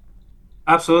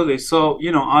 Absolutely. So,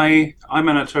 I'm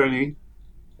an attorney.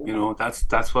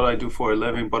 That's what I do for a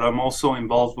living, but I'm also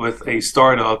involved with a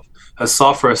startup, a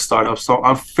software startup. So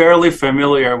I'm fairly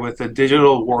familiar with the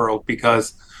digital world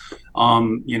because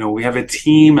We have a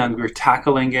team and we're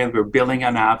tackling it. We're building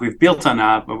an app. We've built an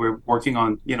app, but we're working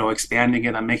on, expanding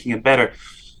it and making it better.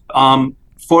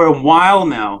 For a while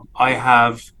now, I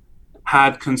have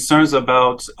had concerns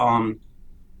about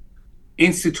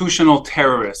institutional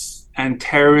terrorists and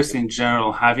terrorists in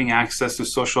general having access to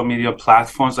social media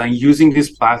platforms and using these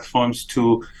platforms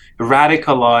to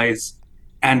radicalize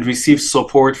and receive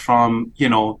support from,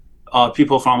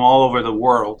 people from all over the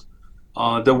world.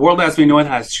 The world as we know it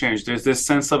has changed. There's this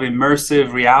sense of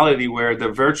immersive reality where the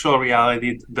virtual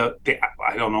reality,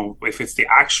 I don't know if it's the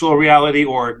actual reality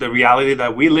or the reality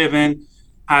that we live in,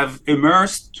 have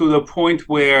immersed to the point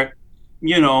where,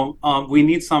 we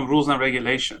need some rules and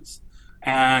regulations.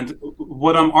 And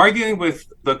what I'm arguing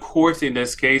with the court in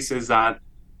this case is that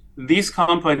these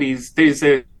companies, there's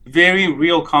a very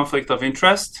real conflict of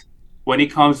interest when it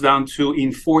comes down to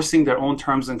enforcing their own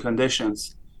terms and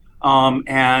conditions.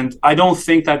 And I don't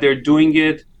think that they're doing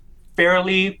it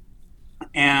fairly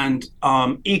and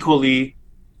equally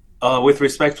with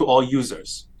respect to all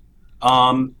users.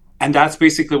 And that's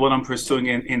basically what I'm pursuing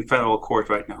in federal court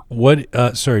right now. What?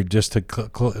 Sorry, just to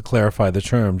clarify the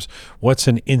terms, what's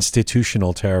an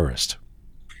institutional terrorist?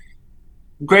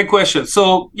 Great question.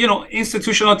 So,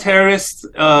 institutional terrorist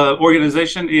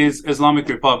organization is Islamic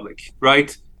Republic,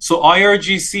 right? So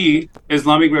IRGC,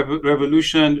 Islamic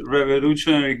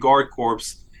Revolutionary Guard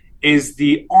Corps, is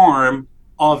the arm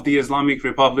of the Islamic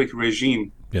Republic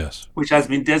regime, yes, which has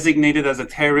been designated as a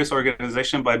terrorist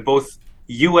organization by both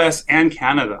U.S. and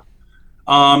Canada.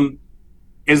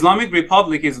 Islamic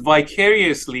Republic is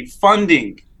vicariously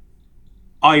funding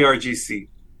IRGC.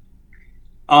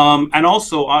 And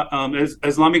also,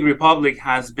 Islamic Republic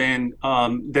has been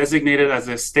designated as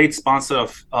a state sponsor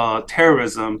of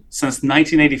terrorism since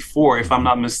 1984, if I'm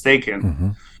not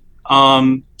mistaken.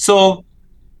 Mm-hmm. So,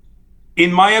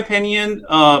 in my opinion,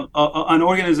 an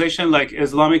organization like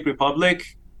Islamic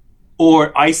Republic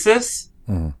or ISIS,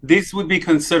 this would be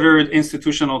considered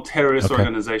institutional terrorist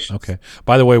organizations. Okay.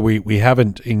 By the way, we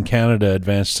haven't in Canada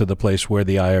advanced to the place where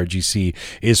the IRGC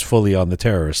is fully on the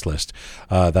terrorist list.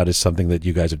 That is something that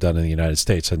you guys have done in the United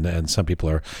States, and some people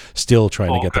are still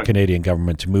trying to get the Canadian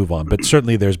government to move on. But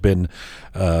certainly there's been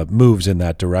moves in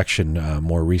that direction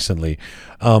more recently.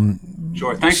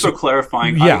 Sure. Thanks for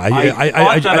clarifying. Yeah,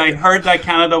 I heard that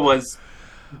Canada was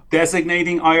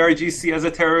designating IRGC as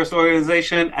a terrorist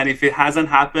organization, and if it hasn't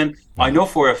happened, I know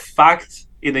for a fact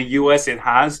in the U.S. it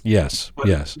has. Yes.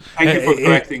 Thank you for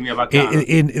correcting me about Canada.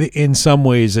 In some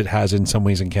ways it has, in some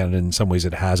ways in Canada, in some ways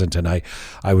it hasn't, and I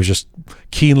was just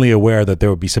keenly aware that there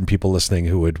would be some people listening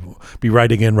who would be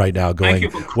writing in right now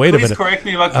going, wait a minute. Please correct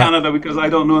me about Canada because I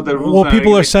don't know the rules. Well,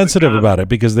 people are sensitive about it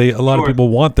because a lot of people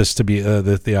want this to be the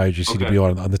IRGC to be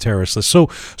on the terrorist list. So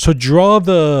draw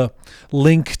the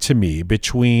link to me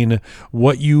between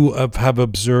what you have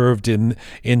observed in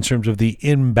terms of the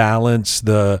imbalance,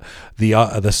 the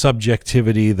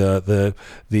subjectivity, the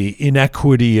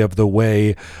inequity of the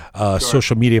way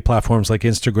social media platforms like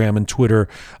Instagram and Twitter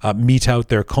mete out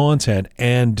their content,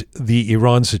 and the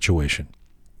Iran situation.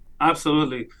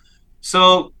 Absolutely.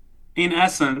 So, in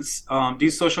essence,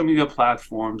 these social media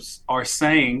platforms are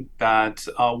saying that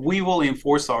we will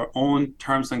enforce our own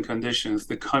terms and conditions,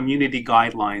 the community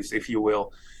guidelines, if you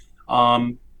will.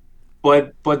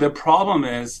 But the problem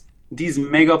is these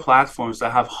mega platforms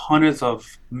that have hundreds of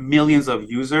millions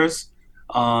of users,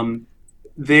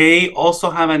 they also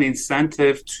have an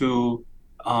incentive to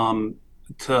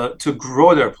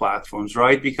grow their platforms,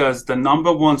 right? Because the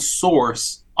number one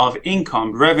source of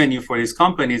income, revenue for these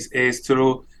companies is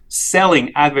through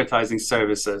selling advertising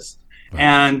services. Right.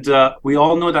 And we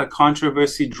all know that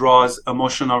controversy draws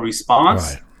emotional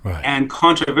response. Right. And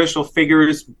controversial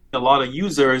figures, a lot of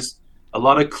users, a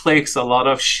lot of clicks, a lot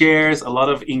of shares, a lot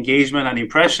of engagement and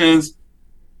impressions.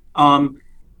 And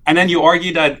then you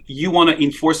argue that you want to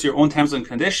enforce your own terms and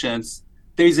conditions.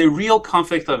 There is a real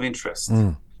conflict of interest.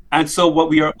 And so what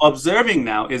we are observing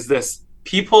now is this.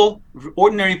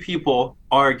 Ordinary people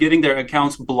are getting their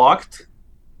accounts blocked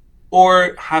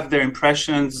or have their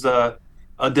impressions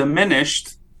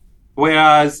diminished,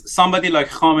 whereas somebody like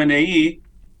Khamenei,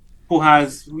 who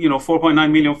has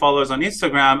 4.9 million followers on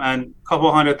Instagram and a couple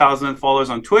 100,000 followers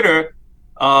on Twitter,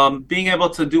 being able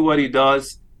to do what he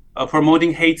does,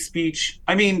 promoting hate speech.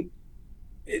 I mean,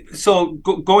 so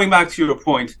going back to your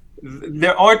point,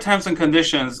 there are terms and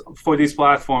conditions for these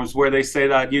platforms where they say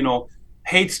that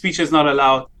hate speech is not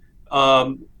allowed,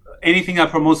 anything that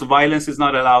promotes violence is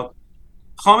not allowed.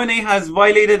 Khamenei has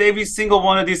violated every single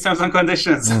one of these terms and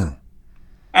conditions.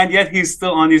 and yet he's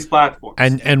still on these platforms.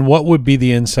 And what would be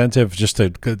the incentive, just to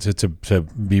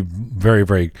be very,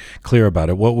 very clear about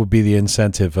it, what would be the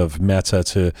incentive of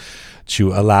Meta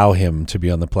to allow him to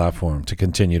be on the platform, to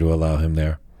continue to allow him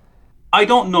there? I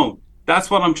don't know. That's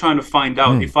what I'm trying to find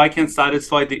out. If I can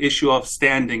satisfy the issue of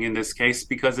standing in this case,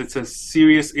 because it's a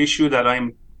serious issue that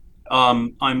I'm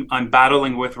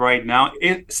battling with right now.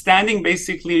 Standing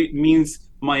basically means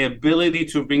my ability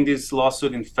to bring this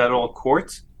lawsuit in federal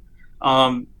court.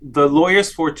 The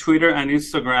lawyers for Twitter and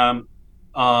Instagram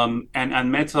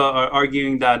and Meta are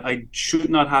arguing that I should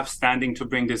not have standing to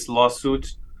bring this lawsuit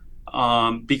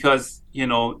because,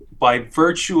 by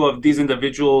virtue of these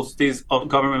individuals, these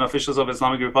government officials of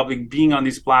Islamic Republic being on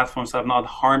these platforms have not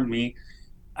harmed me.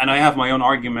 And I have my own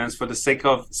arguments for the sake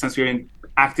of, since we're in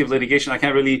active litigation, I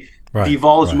can't really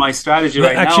divulge my strategy now.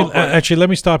 Actually, let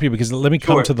me stop you, because let me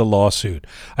come to the lawsuit.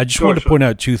 I just want to point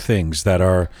out two things that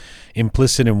are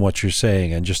implicit in what you're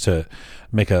saying, and just to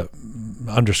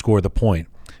underscore the point.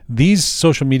 These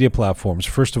social media platforms,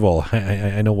 first of all,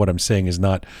 I know what I'm saying is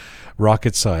not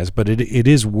rocket science, but it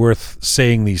is worth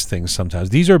saying these things sometimes.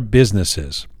 These are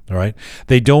businesses, all right?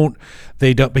 They don't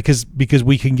because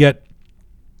we can get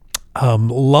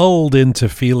lulled into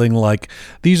feeling like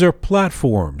these are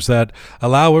platforms that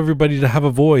allow everybody to have a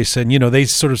voice, and they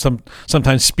sort of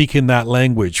sometimes speak in that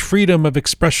language, freedom of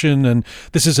expression, and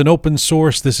this is an open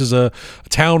source, this is a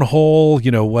town hall,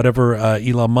 whatever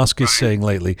Elon Musk is saying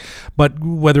lately. But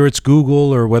whether it's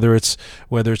Google or whether it's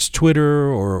Twitter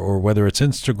or whether it's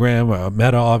Instagram,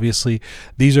 Meta, obviously,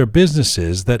 these are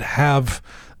businesses that have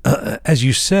as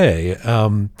you say,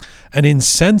 an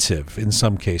incentive in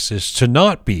some cases to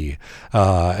not be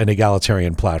an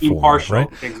egalitarian platform, impartial, right?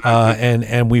 Exactly.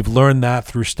 And we've learned that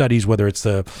through studies, whether it's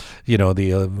the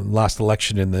last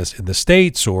election in the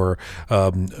States or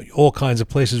all kinds of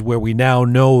places where we now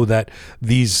know that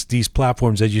these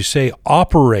platforms, as you say,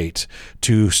 operate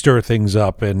to stir things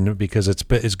up, and because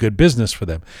it's good business for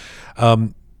them.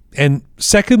 And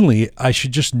secondly, I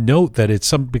should just note that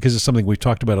because it's something we've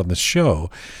talked about on this show,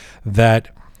 that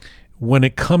when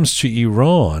it comes to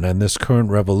Iran and this current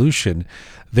revolution,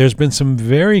 there's been some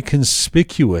very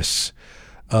conspicuous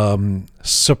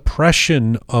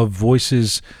suppression of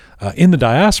voices in the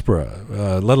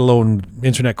diaspora, let alone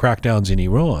internet crackdowns in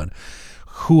Iran,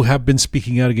 who have been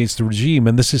speaking out against the regime.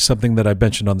 And this is something that I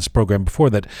mentioned on this program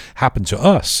before that happened to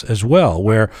us as well,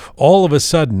 where all of a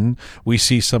sudden we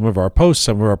see some of our posts,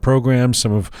 some of our programs,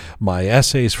 some of my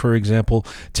essays, for example,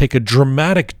 take a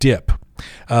dramatic dip.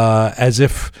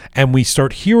 And we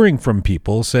start hearing from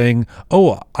people saying,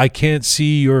 "Oh, I can't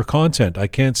see your content. I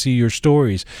can't see your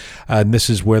stories." And this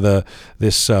is where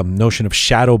this notion of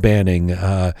shadow banning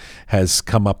has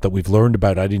come up that we've learned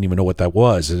about. I didn't even know what that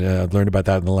was. I've learned about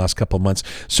that in the last couple of months.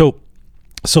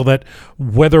 So that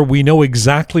whether we know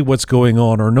exactly what's going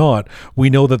on or not, we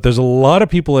know that there's a lot of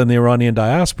people in the Iranian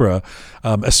diaspora,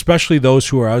 especially those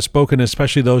who are outspoken,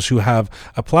 especially those who have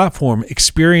a platform,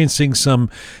 experiencing some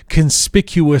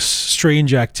conspicuous,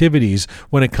 strange activities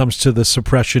when it comes to the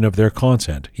suppression of their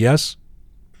content. Yes?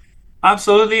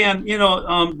 Absolutely. And,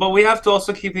 but we have to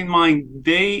also keep in mind,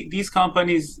 these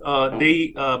companies,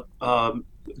 they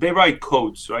write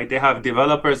codes, right? They have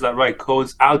developers that write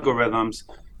codes, algorithms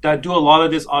that do a lot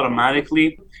of this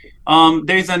automatically.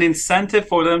 There's an incentive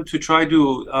for them to try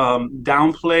to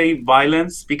downplay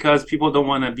violence, because people don't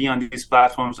want to be on these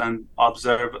platforms and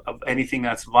observe anything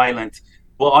that's violent.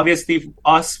 Well, obviously,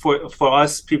 for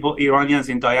us people, Iranians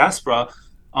in diaspora,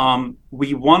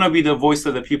 we want to be the voice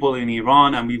of the people in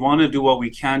Iran, and we want to do what we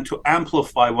can to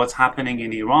amplify what's happening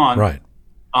in Iran. Right.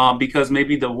 Because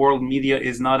maybe the world media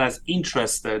is not as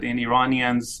interested in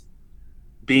Iranians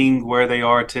being where they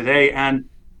are today. And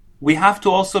we have to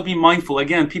also be mindful.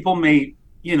 Again, people may,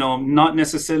 not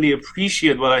necessarily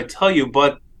appreciate what I tell you,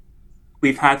 but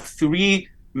we've had 3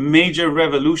 major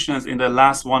revolutions in the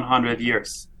last 100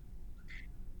 years.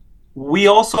 We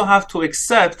also have to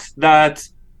accept that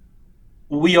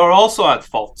we are also at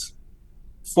fault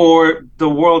for the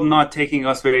world not taking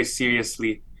us very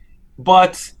seriously.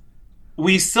 But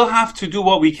we still have to do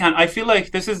what we can. I feel like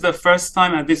this is the first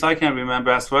time, at least I can remember,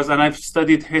 as far as, and I've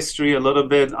studied history a little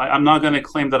bit. I'm not going to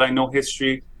claim that I know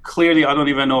history. Clearly, I don't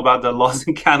even know about the laws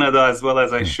in Canada as well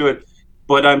as I should.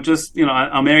 But I'm just, an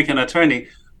American attorney.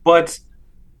 But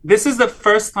this is the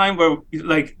first time where,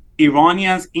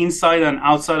 Iranians inside and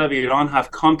outside of Iran have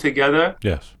come together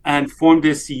and formed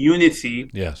this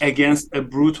unity against a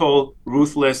brutal,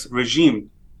 ruthless regime.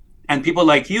 And people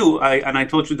like you, I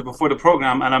told you before the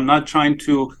program, and I'm not trying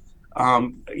to,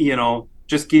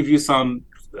 just give you some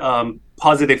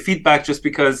positive feedback just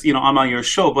because, I'm on your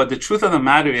show. But the truth of the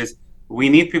matter is, we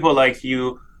need people like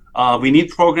you We need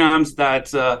programs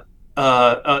that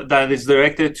that is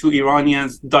directed to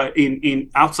Iranians in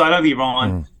outside of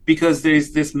Iran, because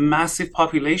there's this massive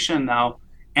population now,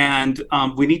 and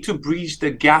we need to bridge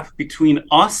the gap between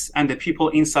us and the people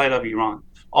inside of Iran.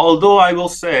 Although I will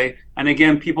say, and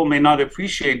again, people may not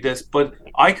appreciate this, but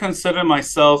I consider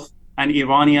myself an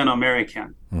Iranian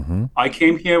American. I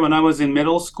came here when I was in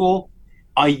middle school.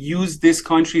 I used this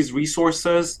country's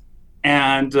resources,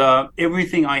 and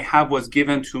everything I have was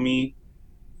given to me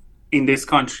in this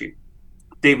country.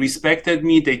 They respected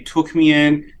me. They took me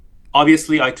in.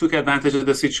 Obviously, I took advantage of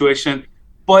the situation,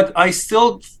 but I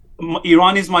still,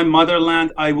 Iran is my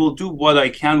motherland. I will do what I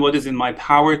can, what is in my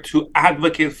power, to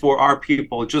advocate for our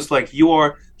people, just like you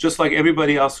are, just like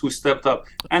everybody else who stepped up.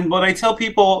 And what I tell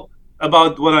people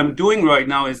about what I'm doing right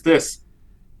now is this: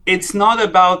 it's not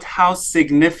about how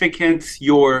significant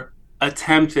your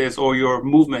attempt is or your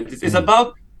movement is. It's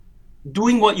about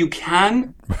doing what you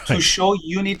can to show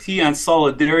unity and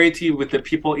solidarity with the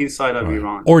people inside of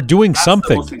Iran. Or doing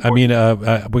something. I mean,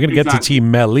 we're going to get to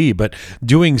Team Melli, but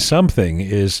doing something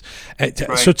is...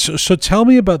 So tell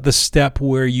me about the step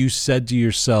where you said to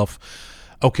yourself,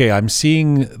 okay, I'm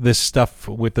seeing this stuff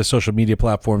with the social media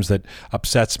platforms that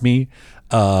upsets me,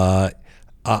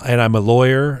 and I'm a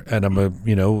lawyer, and I'm a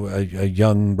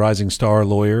young rising star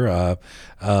lawyer.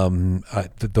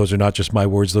 Those are not just my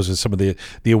words; those are some of the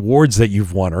awards that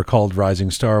you've won are called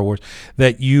Rising Star Awards.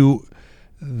 That you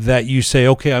say,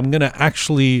 okay, I'm going to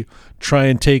actually try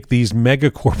and take these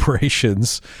mega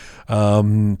corporations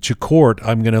to court.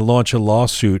 I'm going to launch a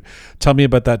lawsuit. Tell me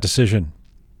about that decision.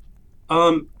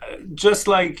 Just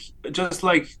like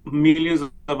millions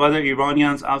of other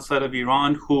Iranians outside of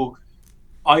Iran who,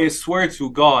 I swear to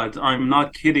God, I'm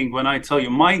not kidding when I tell you,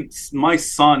 my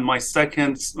son, I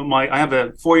have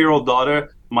a 4-year-old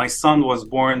daughter. My son was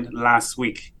born last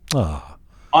week.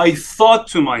 I thought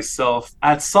to myself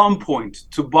at some point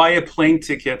to buy a plane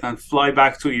ticket and fly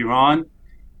back to Iran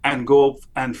and go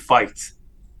and fight.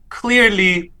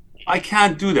 Clearly, I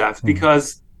can't do that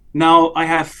because now I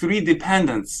have 3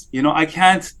 dependents. I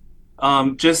can't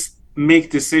just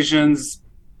make decisions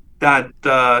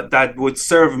that would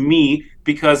serve me,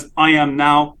 because I am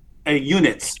now a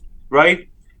unit, right?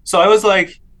 So I was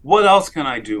like, what else can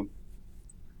I do?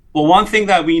 Well, one thing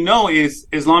that we know is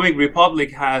Islamic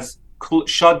Republic has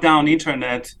shut down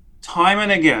internet time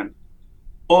and again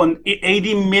on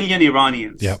 80 million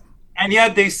Iranians. Yep. And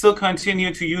yet they still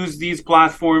continue to use these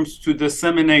platforms to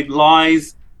disseminate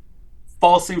lies,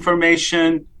 false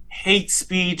information, hate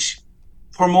speech,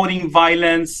 promoting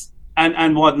violence,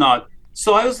 and whatnot.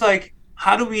 So I was like,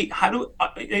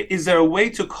 is there a way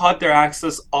to cut their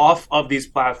access off of these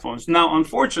platforms? Now,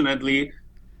 unfortunately,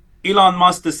 Elon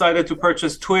Musk decided to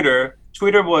purchase Twitter.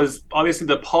 Twitter was, obviously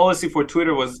the policy for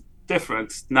Twitter was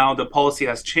different. Now the policy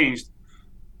has changed.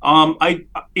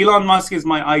 Elon Musk is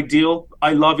my ideal.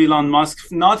 I love Elon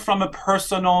Musk, not from a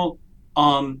personal,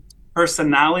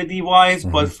 personality-wise,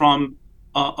 but from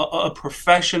a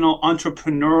professional,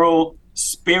 entrepreneurial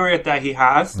spirit that he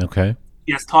has. Okay.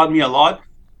 He has taught me a lot.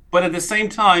 But at the same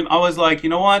time, I was like, you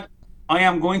know what? I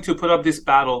am going to put up this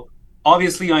battle.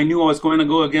 Obviously, I knew I was going to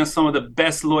go against some of the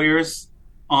best lawyers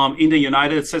in the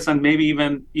United States and maybe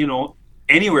even,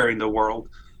 anywhere in the world.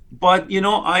 But,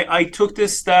 I took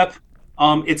this step.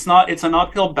 It's an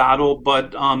uphill battle,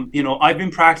 but, I've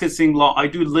been practicing law. I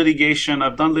do litigation.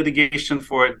 I've done litigation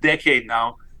for a decade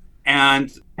now. And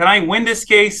can I win this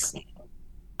case?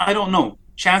 I don't know.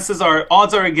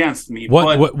 Odds are against me.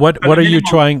 What are you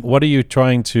trying? What are you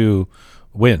trying to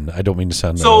win? I don't mean to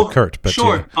sound curt, but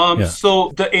sure.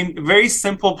 So in very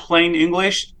simple, plain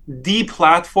English,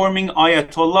 deplatforming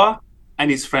Ayatollah and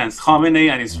his friends,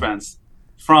 Khamenei and his friends,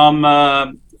 from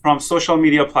social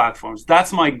media platforms.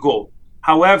 That's my goal.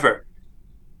 However,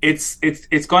 it's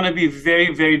going to be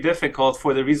very, very difficult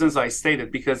for the reasons I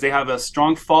stated, because they have a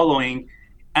strong following.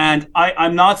 And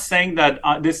I'm not saying that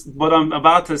what I'm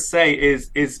about to say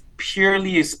is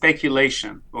purely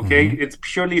speculation, okay? It's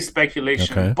purely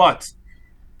speculation. Okay. But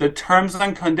the terms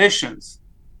and conditions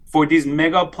for these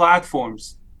mega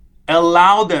platforms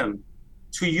allow them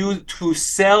to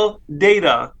sell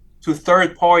data to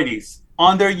third parties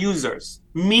on their users,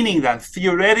 meaning that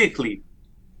theoretically,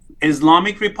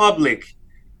 Islamic Republic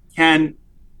can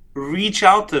reach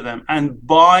out to them and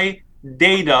buy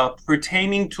data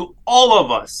pertaining to all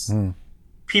of us,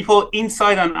 people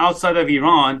inside and outside of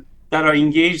Iran that are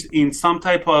engaged in some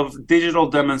type of digital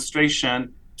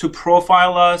demonstration, to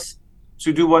profile us,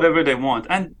 to do whatever they want.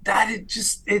 And that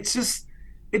it's just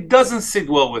it doesn't sit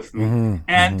well with me.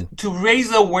 And to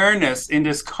raise awareness in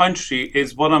this country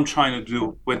is what I'm trying to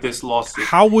do with this lawsuit.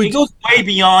 It goes way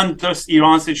beyond just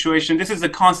Iran situation. This is a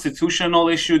constitutional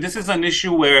issue. This is an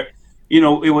issue where,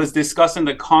 it was discussed in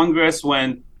the Congress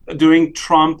when during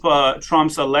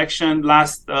Trump's election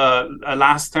last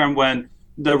term, when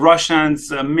the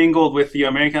Russians mingled with the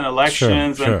American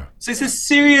elections. Sure. So it's a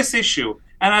serious issue.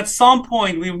 And at some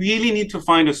point, we really need to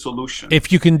find a solution.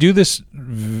 If you can do this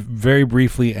very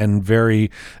briefly and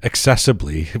very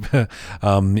accessibly,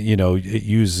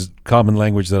 use common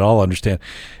language that all understand,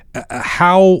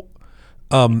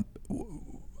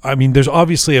 there's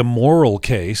obviously a moral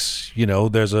case.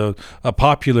 There's a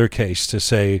popular case to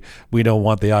say we don't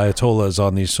want the Ayatollahs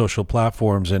on these social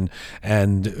platforms and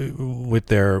with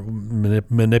their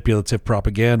manipulative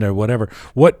propaganda or whatever.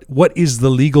 What is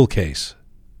the legal case?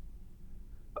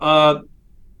 So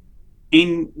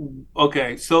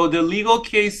the legal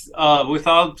case,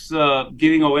 without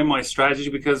giving away my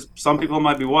strategy, because some people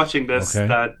might be watching this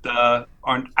that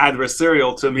aren't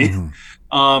adversarial to me,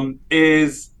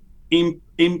 is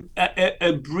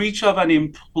a breach of an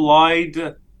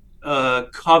implied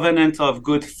covenant of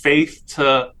good faith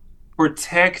to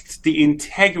protect the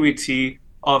integrity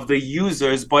of the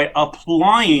users by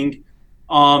applying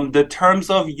the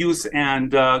terms of use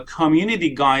and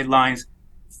community guidelines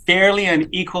fairly and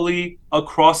equally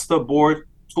across the board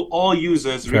to all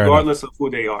users, regardless of who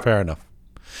they are. Fair enough.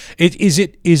 Is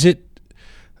it?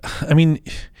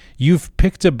 You've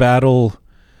picked a battle.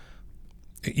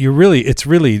 It's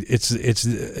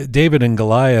David and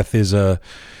Goliath is an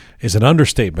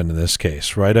understatement in this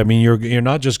case, right? You're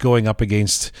not just going up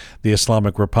against the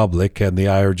Islamic Republic and the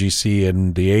IRGC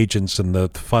and the agents and the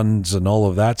funds and all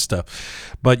of that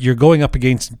stuff, but you're going up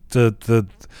against the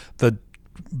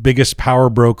biggest power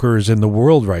brokers in the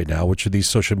world right now, which are these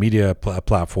social media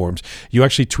platforms. You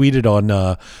actually tweeted on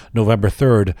November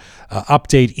 3rd,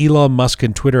 update, Elon Musk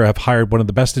and Twitter have hired one of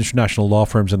the best international law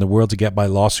firms in the world to get my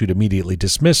lawsuit immediately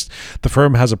dismissed. The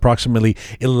firm has approximately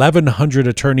 1,100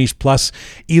 attorneys plus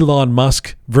Elon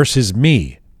Musk versus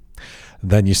me.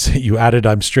 Then you added,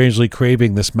 I'm strangely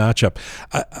craving this matchup.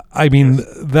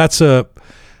 That's a...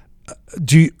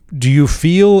 Do you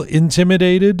feel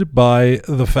intimidated by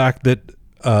the fact that,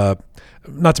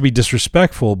 not to be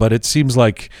disrespectful, but it seems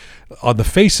like on the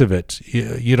face of it,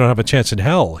 you don't have a chance in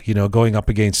hell, going up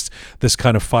against this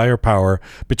kind of firepower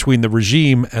between the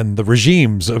regime and the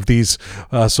regimes of these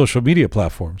social media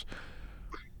platforms?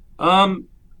 I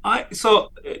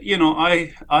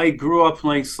grew up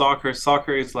playing soccer.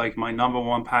 Soccer is like my number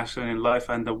one passion in life.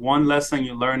 And the one lesson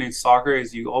you learn in soccer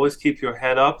is you always keep your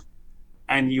head up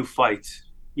and you fight.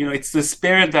 It's the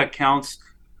spirit that counts.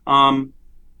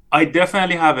 I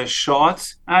definitely have a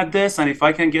shot at this, and if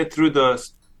I can get through the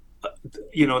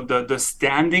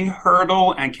standing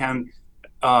hurdle and can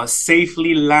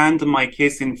safely land my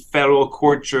case in federal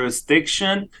court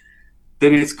jurisdiction,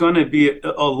 then it's going to be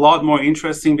a lot more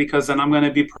interesting, because then I'm going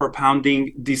to be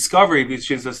propounding discovery,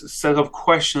 which is a set of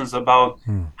questions about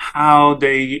how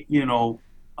they,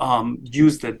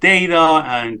 use the data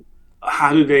and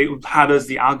how does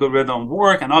the algorithm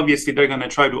work. And obviously they're going to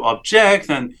try to object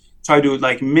and try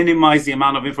to minimize the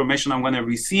amount of information I'm going to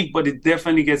receive, but it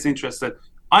definitely gets interested.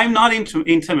 I'm not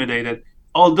intimidated,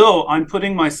 although I'm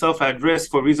putting myself at risk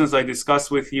for reasons I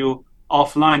discussed with you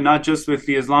offline, not just with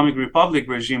the Islamic Republic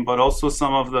regime, but also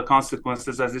some of the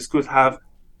consequences that this could have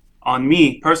on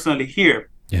me personally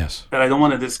here. Yes. That I don't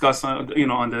want to discuss, on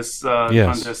this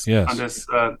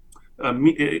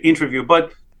interview.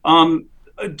 But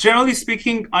generally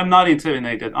speaking, I'm not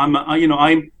intimidated.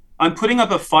 I'm putting up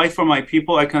a fight for my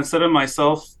people. I consider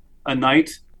myself a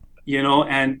knight,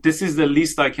 and this is the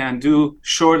least I can do,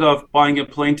 short of buying a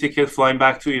plane ticket, flying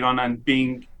back to Iran, and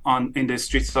being in the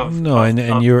streets of Iran.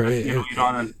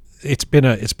 And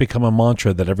it's become a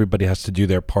mantra that everybody has to do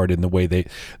their part in the way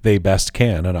they best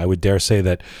can, and I would dare say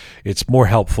that it's more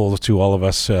helpful to all of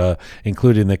us,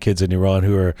 including the kids in Iran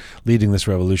who are leading this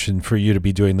revolution, for you to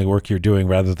be doing the work you're doing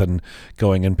rather than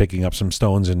going and picking up some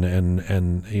stones and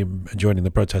joining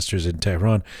the protesters in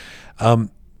Tehran.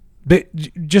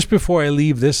 Just before I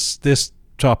leave this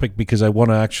topic, because I want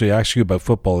to actually ask you about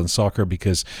football and soccer,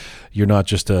 because you're not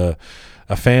just a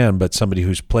fan, but somebody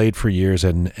who's played for years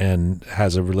and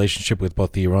has a relationship with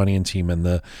both the Iranian team and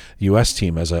the U.S.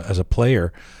 team as a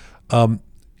player.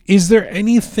 Is there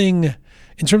anything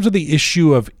in terms of the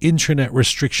issue of internet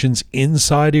restrictions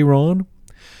inside Iran?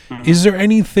 Is there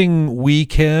anything we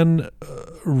can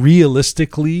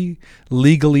realistically,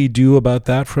 legally do about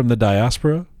that from the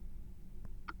diaspora?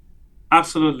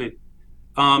 Absolutely.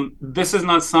 This is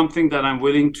not something that I'm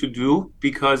willing to do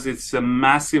because it's a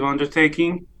massive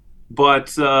undertaking.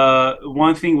 But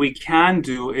one thing we can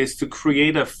do is to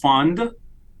create a fund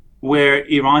where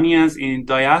Iranians in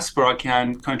diaspora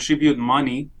can contribute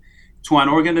money to an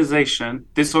organization.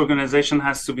 This organization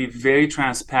has to be very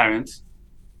transparent,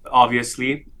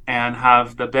 obviously, and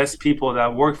have the best people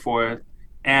that work for it.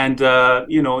 And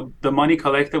the money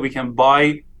collected, we can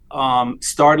buy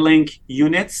Starlink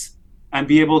units and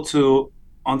be able to,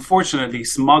 unfortunately,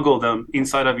 smuggle them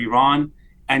inside of Iran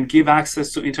and give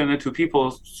access to internet to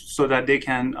people so that they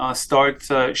can start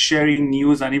sharing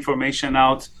news and information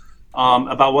out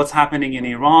about what's happening in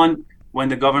Iran when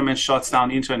the government shuts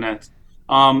down internet.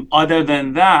 Other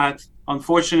than that,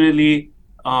 unfortunately,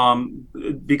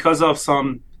 because of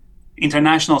some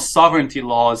international sovereignty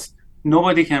laws,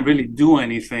 nobody can really do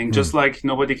anything, just like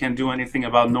nobody can do anything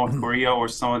about North Korea or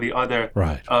some of the other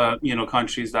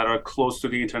countries that are close to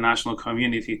the international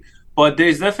community. But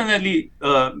there's definitely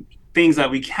things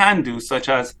that we can do, such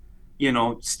as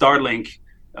Starlink,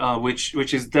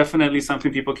 which is definitely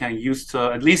something people can use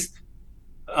to at least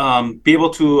be able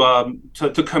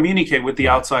to communicate with the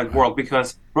outside world.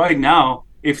 Because right now,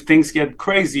 if things get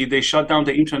crazy, they shut down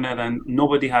the internet and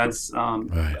nobody's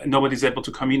able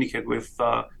to communicate with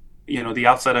the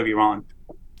outside of Iran.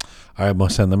 All right,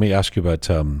 Mohsen, let me ask you about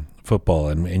football,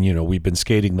 and we've been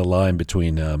skating the line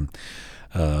between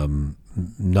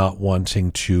not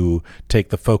wanting to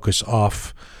take the focus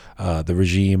off the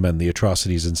regime and the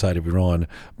atrocities inside of Iran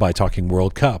by talking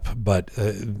World Cup, but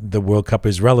the World Cup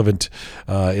is relevant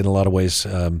in a lot of ways,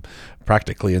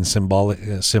 practically and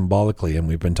symbolically, and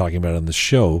we've been talking about it on the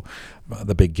show,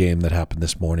 the big game that happened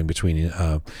this morning between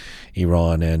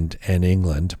Iran and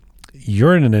England.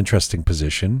 You're in an interesting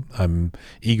position. I'm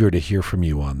eager to hear from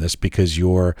you on this, because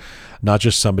you're not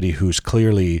just somebody who's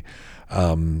clearly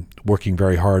working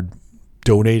very hard,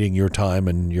 donating your time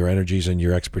and your energies and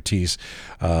your expertise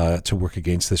to work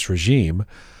against this regime.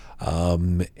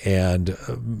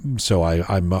 So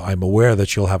I'm aware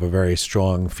that you'll have a very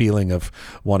strong feeling of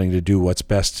wanting to do what's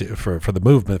best for the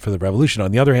movement, for the revolution. On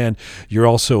the other hand, you're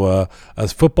also a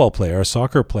football player, a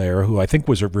soccer player, who I think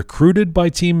was recruited by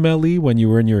Team Melli when you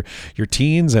were in your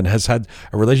teens, and has had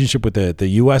a relationship with the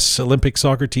U.S. Olympic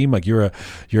soccer team. Like, you're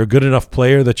a good enough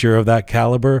player that you're of that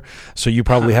caliber, so you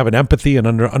probably have an empathy and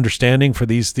understanding for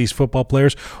these football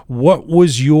players. What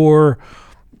was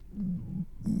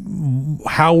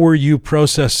how were you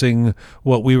processing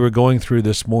what we were going through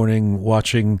this morning,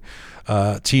 watching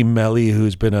Team Melli,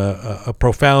 who's been a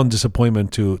profound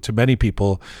disappointment to many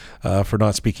people for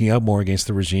not speaking out more against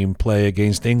the regime, play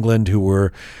against England, who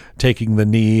were taking the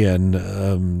knee and,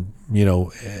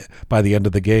 by the end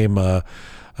of the game,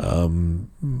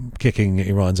 kicking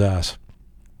Iran's ass?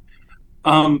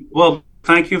 Well,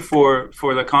 thank you for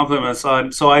the compliments.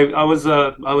 So I was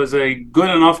a good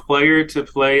enough player to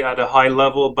play at a high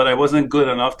level, but I wasn't good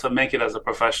enough to make it as a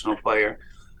professional player.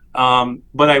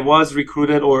 But I was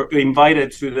recruited or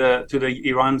invited to the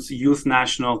Iran's youth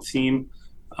national team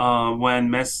when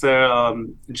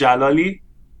Mr. Jalali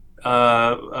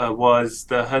was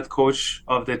the head coach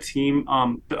of the team.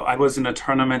 I was in a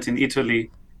tournament in Italy.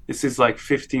 This is like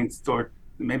 15 or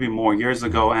maybe more years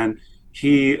ago, and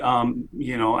he,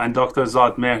 and Dr.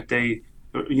 Zadmer, they,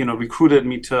 recruited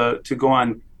me to go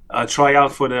and try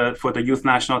out for the youth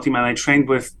national team, and I trained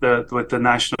with the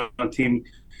national team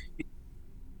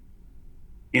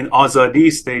in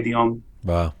Azadi Stadium.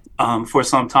 Wow. For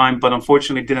some time, but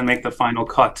unfortunately didn't make the final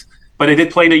cut. But I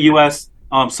did play in the U.S.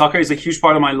 Soccer is a huge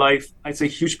part of my life. It's a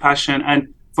huge passion,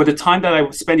 and for the time that I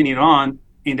spent in Iran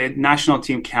in the national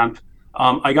team camp,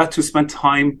 I got to spend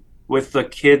time with the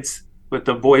kids, with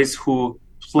the boys who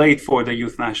played for the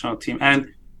youth national team.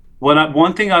 And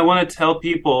one thing I want to tell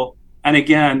people, and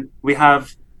again,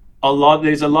 there's a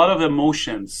lot of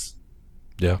emotions.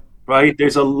 Yeah. Right?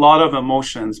 There's a lot of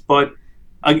emotions, but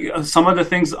some of the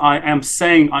things I am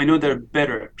saying, I know they're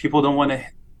bitter. People don't want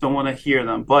to hear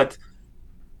them, but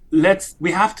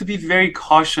we have to be very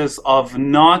cautious of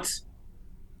not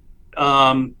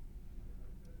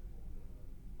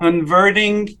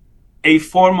converting a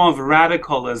form of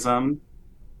radicalism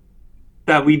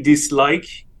that we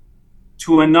dislike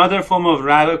to another form of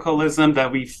radicalism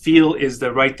that we feel is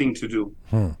the right thing to do.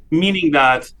 Meaning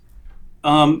that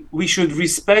we should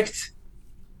respect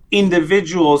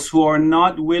individuals who are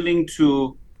not willing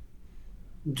to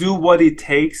do what it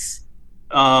takes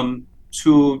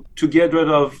to get rid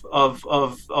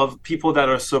of people that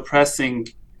are suppressing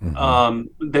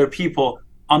their people.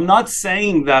 I'm not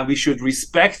saying that we should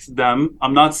respect them.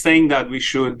 I'm not saying that we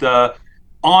should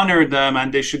honor them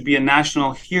and they should be a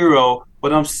national hero.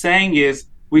 What I'm saying is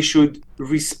we should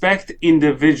respect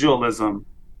individualism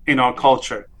in our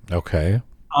culture. Okay.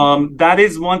 That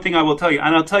is one thing I will tell you,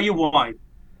 and I'll tell you why.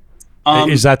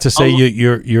 Is that to say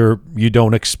you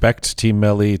don't expect Team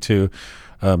Melli to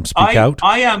speak out?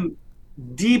 I am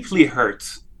deeply hurt.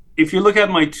 If you look at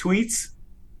my tweets,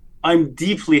 I'm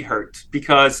deeply hurt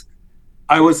because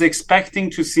I was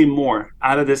expecting to see more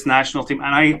out of this national team,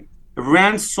 and I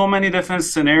ran so many different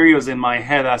scenarios in my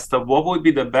head as to what would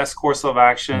be the best course of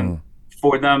action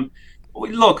for them.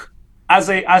 Look,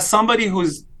 as somebody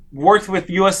who's worked with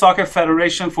U.S. Soccer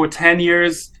Federation for 10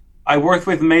 years, I worked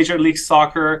with Major League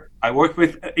Soccer, I worked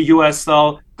with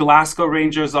USL, Glasgow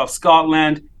Rangers of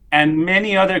Scotland, and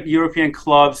many other European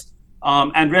clubs,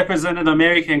 and represented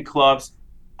American clubs.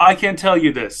 I can tell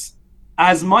you this.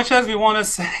 As much as we want to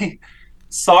say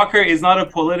soccer is not a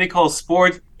political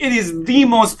sport, it is the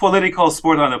most political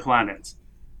sport on the planet,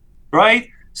 right?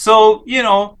 So,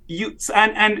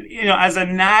 as a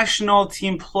national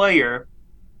team player,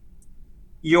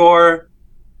 you're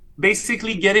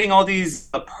basically getting all these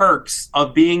perks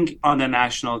of being on the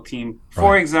national team.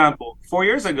 For example, 4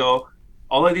 years ago,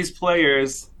 all of these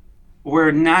players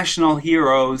were national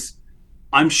heroes.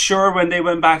 I'm sure when they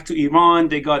went back to Iran,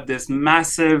 they got this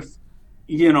massive,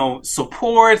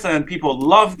 support, and people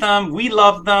loved them. We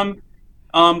loved them.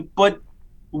 But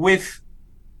with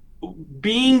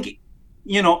being,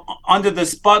 under the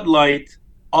spotlight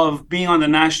of being on the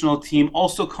national team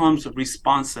also comes a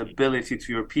responsibility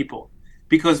to your people.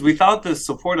 Because without the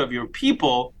support of your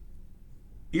people,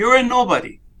 you're a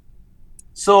nobody.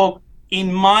 So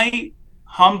in my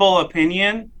humble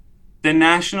opinion, the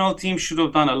national team should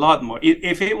have done a lot more.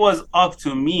 If it was up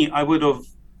to me, I would have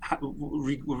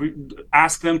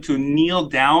asked them to kneel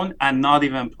down and not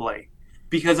even play.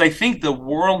 Because I think the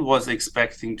world was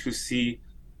expecting to see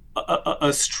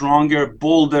a stronger,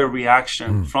 bolder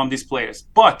reaction from these players.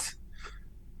 But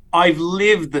I've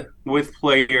lived with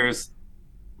players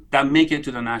that make it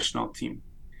to the national team.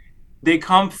 They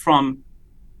come from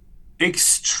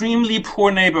extremely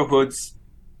poor neighborhoods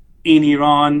in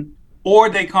Iran, or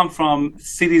they come from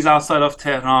cities outside of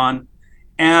Tehran.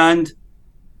 And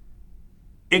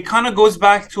it kind of goes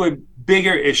back to a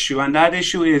bigger issue, and that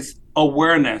issue is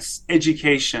awareness,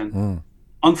 education.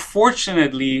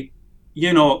 Unfortunately,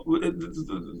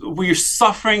 we're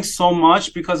suffering so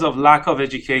much because of lack of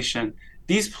education.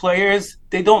 These players,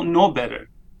 they don't know better.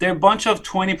 They're a bunch of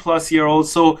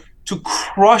 20-plus-year-olds. So to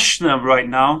crush them right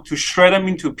now, to shred them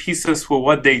into pieces for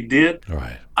what they did,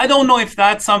 I don't know if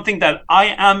that's something that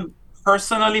I am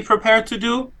personally prepared to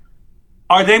do.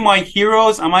 Are they my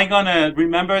heroes? Am I going to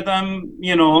remember them,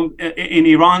 in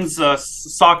Iran's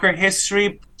soccer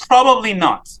history? Probably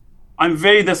not. I'm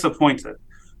very disappointed.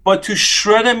 But to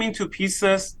shred them into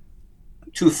pieces,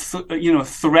 to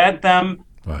thread them,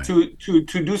 to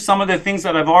do some of the things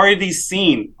that I've already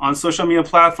seen on social media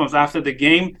platforms after the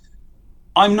game,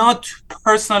 I'm not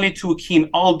personally too keen,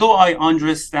 although I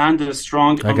understand the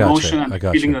strong emotion and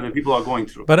feeling that the people are going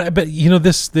through. But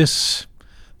this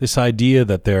idea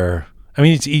that they're, I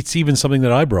mean, it's even something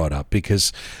that I brought up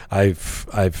because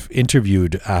I've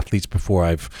interviewed athletes before.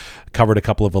 I've covered a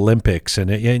couple of Olympics, and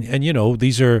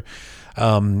these are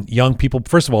young people.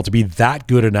 First of all, to be that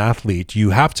good an athlete, you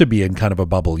have to be in kind of a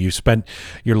bubble. You spent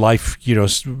your life,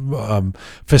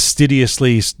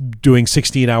 fastidiously doing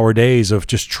 16-hour days of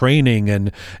just training,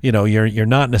 and you're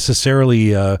not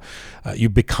necessarily you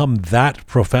become that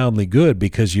profoundly good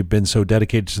because you've been so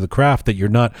dedicated to the craft that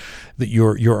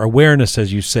your awareness,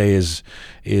 as you say, is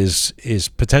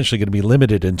potentially going to be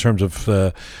limited in terms of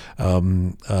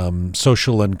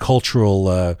social and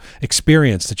cultural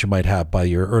experience that you might have by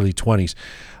your early 20s.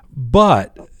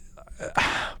 But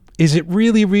is it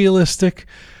really realistic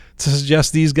to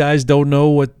suggest these guys don't know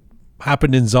what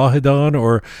happened in Zahedan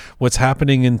or what's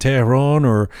happening in Tehran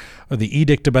or the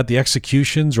edict about the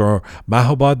executions or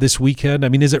Mahabad this weekend? I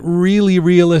mean, is it really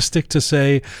realistic to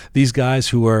say these guys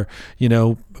who are,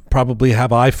 probably have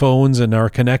iPhones and are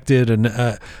connected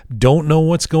and don't know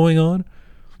what's going on?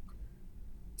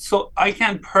 So I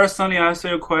can personally answer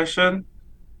your question,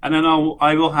 and then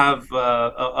I will have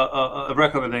a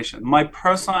recommendation. My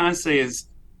personal answer is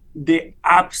they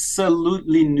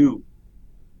absolutely knew.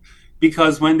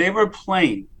 Because when they were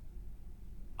playing,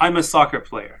 I'm a soccer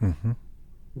player.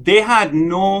 They had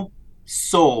no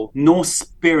soul, no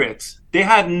spirit. They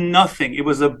had nothing. It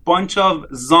was a bunch of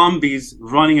zombies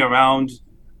running around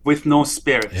with no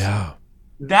spirit. Yeah.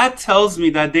 That tells me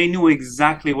that they knew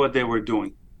exactly what they were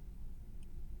doing.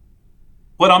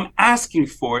 What I'm asking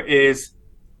for is,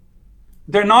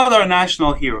 they're not our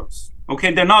national heroes.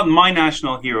 Okay, they're not my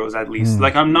national heroes, at least.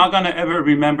 Like, I'm not going to ever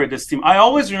remember this team. I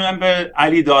always remember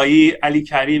Ali Daei, Ali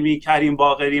Karimi, Karim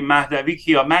Bagheri, Mahdavi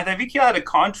Kia. Mahdavi Kia had a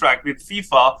contract with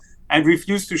FIFA, and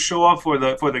refuse to show up for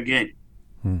the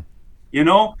game. You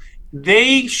know,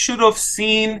 they should have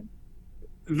seen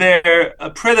their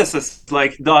predecessors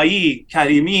like Dai,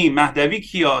 Karimi, Mahdavi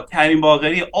Kia, Karim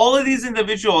Bagheri, all of these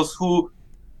individuals who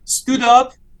stood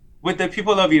up with the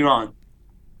people of Iran.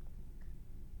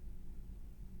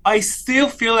 I still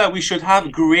feel that we should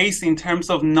have grace in terms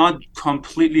of not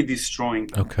completely destroying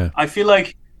them. Okay. I feel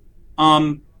like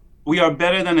we are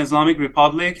better than Islamic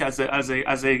Republic as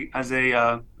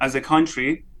a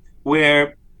country,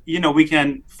 where, you know, we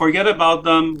can forget about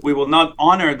them, we will not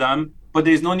honor them, but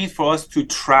there's no need for us to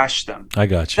trash them. I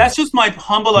got you. That's just my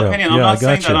humble opinion. I'm not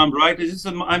saying that I'm right. It's just,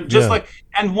 I'm just like,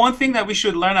 and one thing that we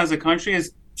should learn as a country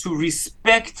is to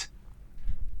respect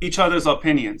each other's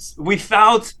opinions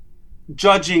without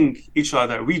judging each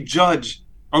other. We judge.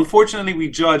 Unfortunately, we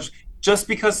judge. Just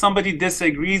because somebody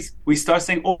disagrees, we start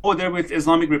saying, oh, they're with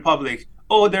Islamic Republic.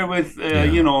 Oh, they're with,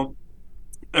 you know,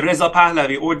 Reza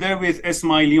Pahlavi, or they're with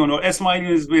Ismailion, or Ismailion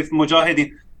is with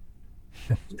Mujahideen.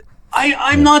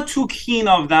 I'm not too keen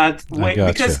of that way,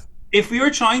 because if we are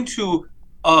trying to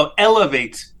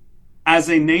elevate as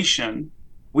a nation,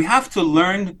 we have to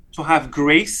learn to have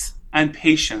grace and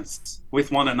patience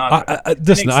with one another.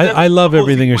 Listen, I love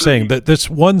everything you're saying. There's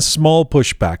one small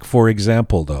pushback, for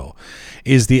example, though,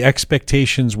 is the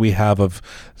expectations we have of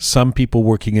some people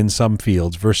working in some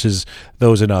fields versus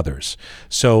those in others.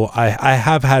 So I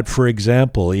have had, for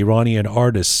example, Iranian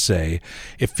artists say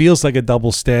it feels like a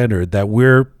double standard that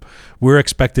we're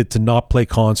expected to not play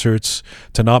concerts,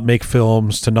 to not make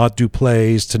films, to not do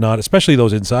plays, to not, especially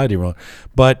those inside Iran,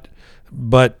 but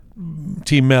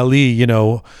Team Melli, you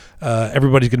know,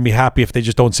 everybody's going to be happy if they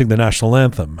just don't sing the national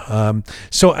anthem.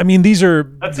 So, I mean,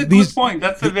 that's a good point.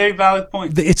 That's a very valid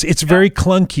point. It's very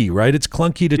clunky, right? It's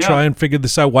clunky to try and figure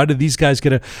this out. Why do these guys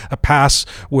get a pass,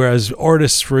 whereas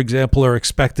artists, for example, are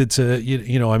expected to,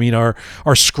 you know, I mean, are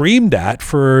screamed at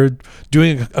for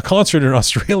doing a concert in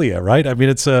Australia, right? I mean,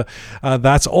 it's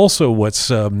that's also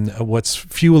what's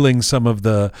fueling some of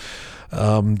the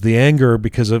anger,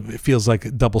 because it feels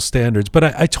like double standards. But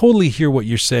I totally hear what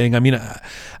you're saying. I mean,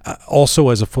 also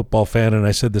as a football fan, and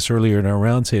I said this earlier in our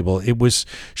roundtable, it was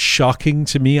shocking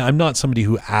to me. I'm not somebody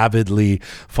who avidly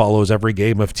follows every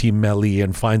game of Team Melli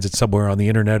and finds it somewhere on the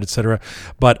internet, etc.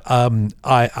 But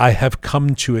I have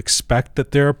come to expect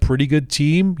that they're a pretty good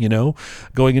team, you know,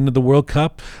 going into the World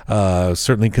Cup.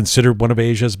 Certainly considered one of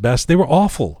Asia's best. They were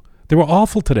awful. They were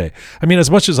awful today. I mean, as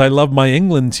much as I love my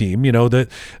England team, you know, that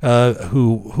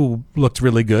who looked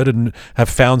really good and have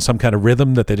found some kind of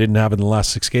rhythm that they didn't have in the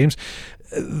last 6 games,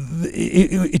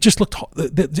 it just looked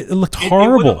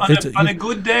horrible. On a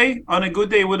good day,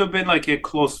 it would have been like a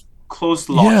close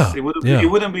loss. It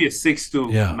wouldn't be a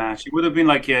 6-2 match. It would have been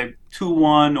like a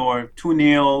 2-1 or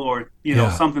 2-0 or, you know,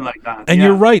 something like that. And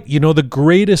you're right. You know, the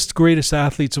greatest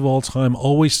athletes of all time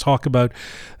always talk about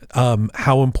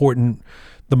how important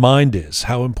the mind is,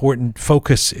 how important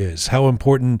focus is, how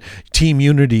important team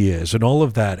unity is, and all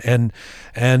of that. And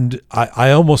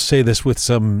I almost say this with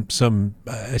some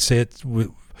I say it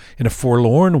in a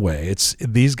forlorn way. It's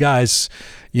these guys,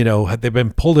 you know, they've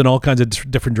been pulled in all kinds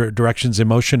of different directions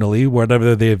emotionally,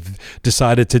 whatever they've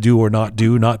decided to do or not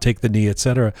do, not take the knee,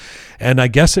 etc. And I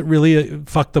guess it really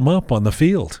fucked them up on the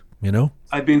field, you know?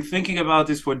 I've been thinking about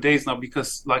this for days now,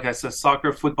 because, like I said,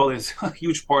 soccer, football is a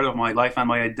huge part of my life and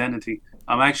my identity.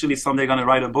 I'm actually someday going to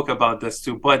write a book about this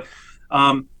too. But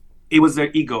it was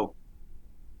their ego.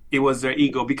 It was their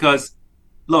ego, because,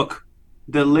 look,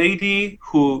 the lady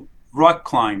who rock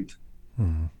climbed,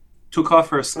 took off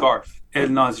her scarf,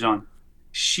 Elnaz Jan,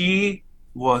 she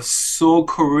was so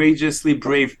courageously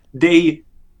brave. They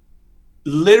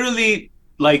literally,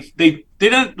 like, they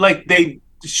didn't, like,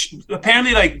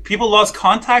 apparently, like, people lost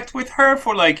contact with her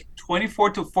for like 24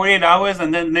 to 48 hours,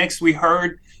 and then next we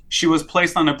heard she was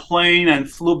placed on a plane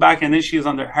and flew back, and then she was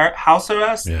under house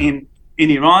arrest in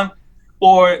Iran.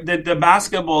 Or the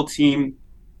basketball team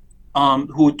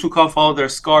who took off all their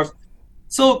scarves.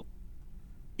 So,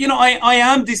 you know, I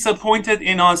am disappointed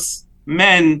in us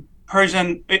men,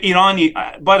 Persian, Irani.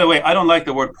 By the way, I don't like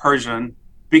the word Persian,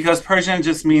 because Persian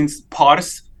just means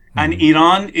Pars. And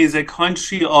Iran is a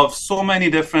country of so many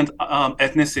different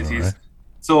ethnicities. Right.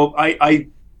 So I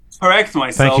correct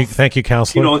myself. Thank you,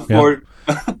 counselor. You know, for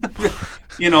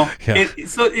you know,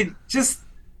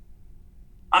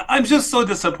 I'm just so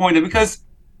disappointed, because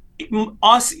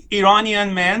us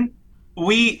Iranian men,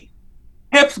 we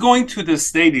kept going to the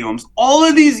stadiums all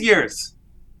of these years,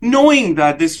 knowing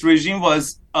that this regime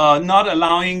was not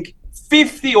allowing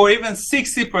 50 or even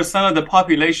 60% of the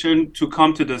population to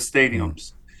come to the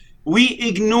stadiums. We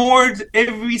ignored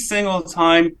every single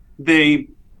time they,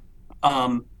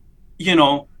 you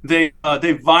know, they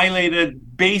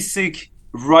violated basic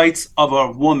rights of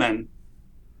a woman.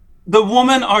 The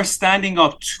women are standing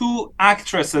up. 2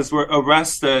 actresses were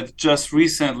arrested just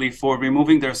recently for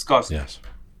removing their scarves. Yes.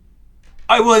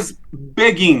 I was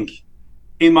begging,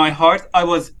 in my heart, I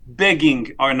was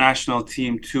begging our national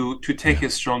team to take a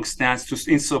strong stance,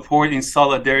 in support, in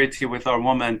solidarity with our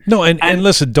women. No, and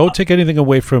listen, don't take anything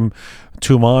away from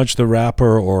Toomaj, the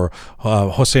rapper, or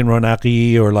Hossein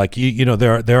Ronaki, or like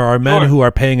there are men who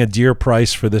are paying a dear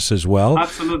price for this as well.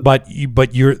 Absolutely.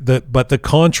 But the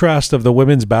contrast of the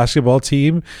women's basketball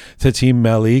team to Team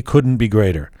Melli couldn't be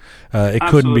greater. It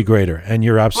couldn't be greater, and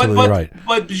you're absolutely right.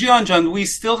 But Jianjan, we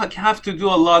still have to do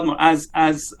a lot more as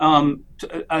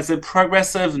a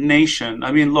progressive nation.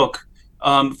 I mean, look,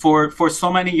 for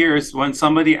so many years, when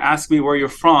somebody asked me where you're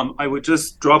from, I would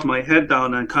just drop my head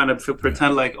down and kind of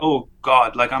pretend like, oh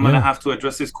God, like I'm gonna have to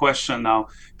address this question now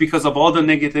because of all the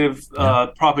negative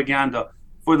propaganda.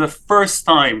 For the first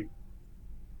time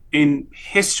in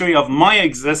history of my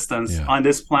existence on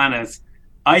this planet,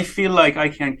 I feel like I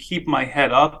can keep my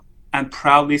head up and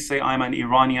proudly say I'm an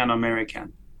Iranian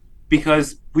American,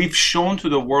 because we've shown to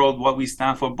the world what we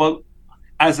stand for. But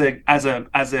as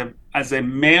a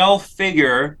male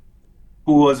figure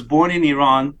who was born in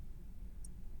Iran,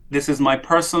 this is my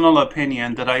personal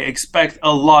opinion that I expect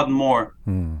a lot more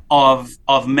of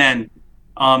men.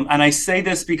 And I say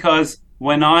this because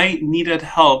when I needed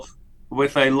help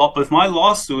with my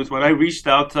lawsuit, when I reached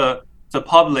out to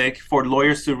public for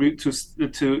lawyers to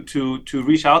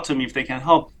reach out to me if they can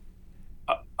help,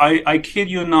 I kid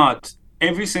you not,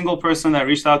 every single person that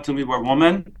reached out to me were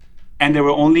women, and there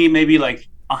were only maybe like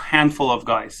a handful of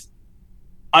guys.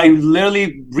 I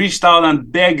literally reached out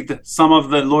and begged some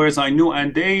of the lawyers I knew,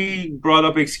 and they brought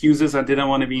up excuses and didn't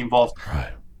want to be involved.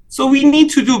 Right. So we need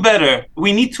to do better.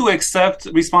 We need to accept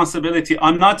responsibility.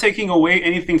 I'm not taking away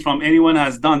anything from anyone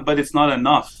has done, but it's not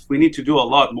enough. We need to do a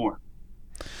lot more.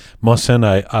 Mohsen,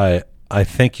 I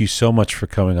thank you so much for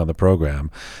coming on the program.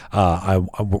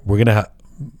 We're gonna have.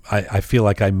 I feel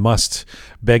like I must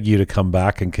beg you to come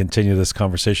back and continue this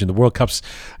conversation. The World Cup's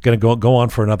going to go on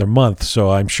for another month, so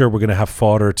I'm sure we're going to have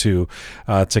fodder to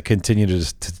continue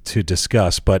to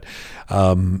discuss. But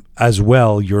as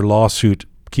well, your lawsuit,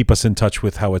 keep us in touch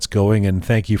with how it's going, and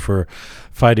thank you for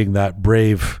fighting that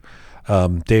brave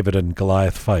David and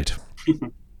Goliath fight.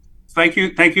 Thank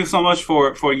you so much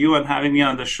for you and having me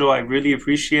on the show. I really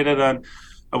appreciate it, and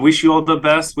I wish you all the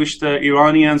best. Wish the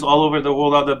Iranians all over the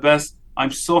world all the best. I'm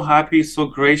so happy, so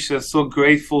gracious, so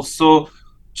grateful, so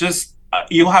just,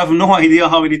 you have no idea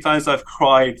how many times I've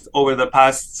cried over the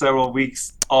past several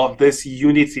weeks of this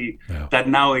unity that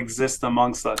now exists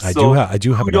amongst us. I do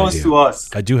have an idea. To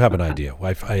us. I do have an idea.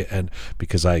 And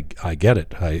because I get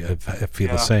it. I feel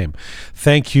the same.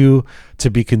 Thank you.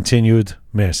 To be continued.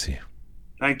 Merci.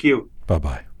 Thank you.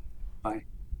 Bye-bye. Bye.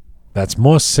 That's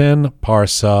Mohsen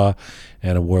Parsa,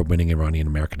 an award-winning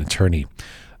Iranian-American attorney.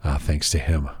 Thanks to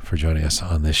him for joining us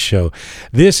on this show.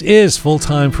 This is Full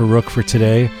Time for Rook for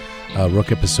today.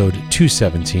 Rook episode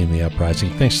 217, The Uprising.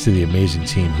 Thanks to the amazing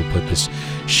team who put this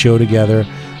show together.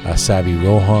 Savi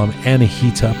Roham,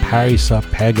 Anahita, Parisa,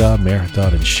 Pega,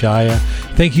 Mehrdad, and Shaya.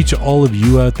 Thank you to all of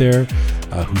you out there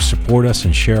who support us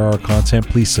and share our content.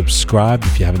 Please subscribe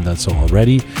if you haven't done so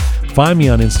already. Find me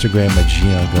on Instagram at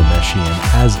Jian Ghomeshi,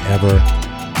 and as ever,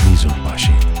 Mizun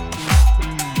Bashi.